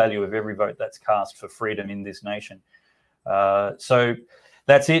full value of every vote that's cast for freedom in this nation. So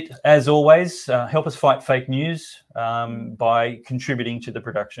that's it. As always, help us fight fake news by contributing to the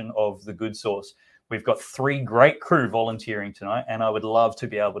production of The Good Source. We've got 3 great crew volunteering tonight, and I would love to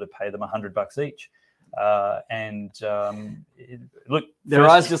be able to pay them $100 each. Look, their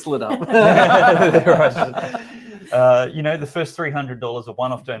eyes just lit up. The first $300 of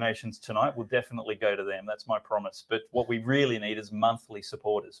one-off donations tonight will definitely go to them. That's my promise. But what we really need is monthly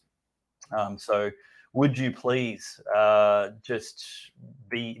supporters. So would you please just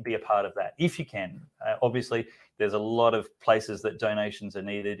be a part of that if you can? Obviously, there's a lot of places that donations are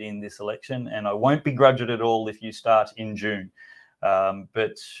needed in this election, and I won't begrudge it at all if you start in June.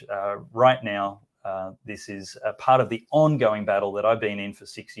 But right now, This is a part of the ongoing battle that I've been in for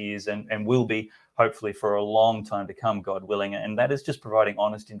 6 years and will be hopefully for a long time to come, God willing. And that is just providing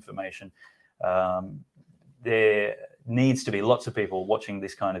honest information. There needs to be lots of people watching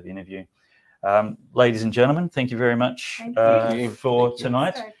this kind of interview. Ladies and gentlemen, thank you very much for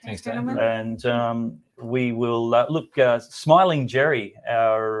tonight. Thanks, gentlemen. And we will look, Smiling Jerry,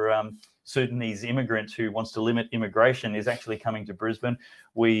 our Sudanese immigrant who wants to limit immigration, is actually coming to Brisbane.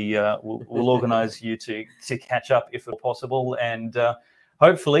 We'll organise you to catch up if possible, and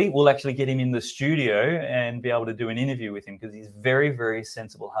hopefully we'll actually get him in the studio and be able to do an interview with him, because he's very, very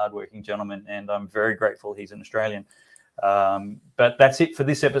sensible, hardworking gentleman, and I'm very grateful he's an Australian. But that's it for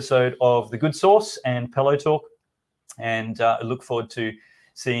this episode of The Good Sauce and Pellowe Talk, and I look forward to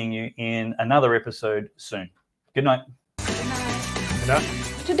seeing you in another episode soon. Good night. Good night.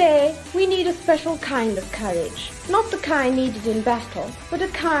 Today, we need a special kind of courage. Not the kind needed in battle, but a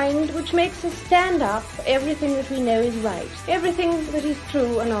kind which makes us stand up for everything that we know is right, everything that is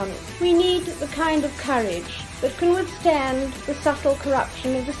true and honest. We need the kind of courage that can withstand the subtle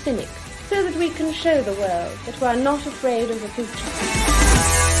corruption of the cynics, so that we can show the world that we are not afraid of the future.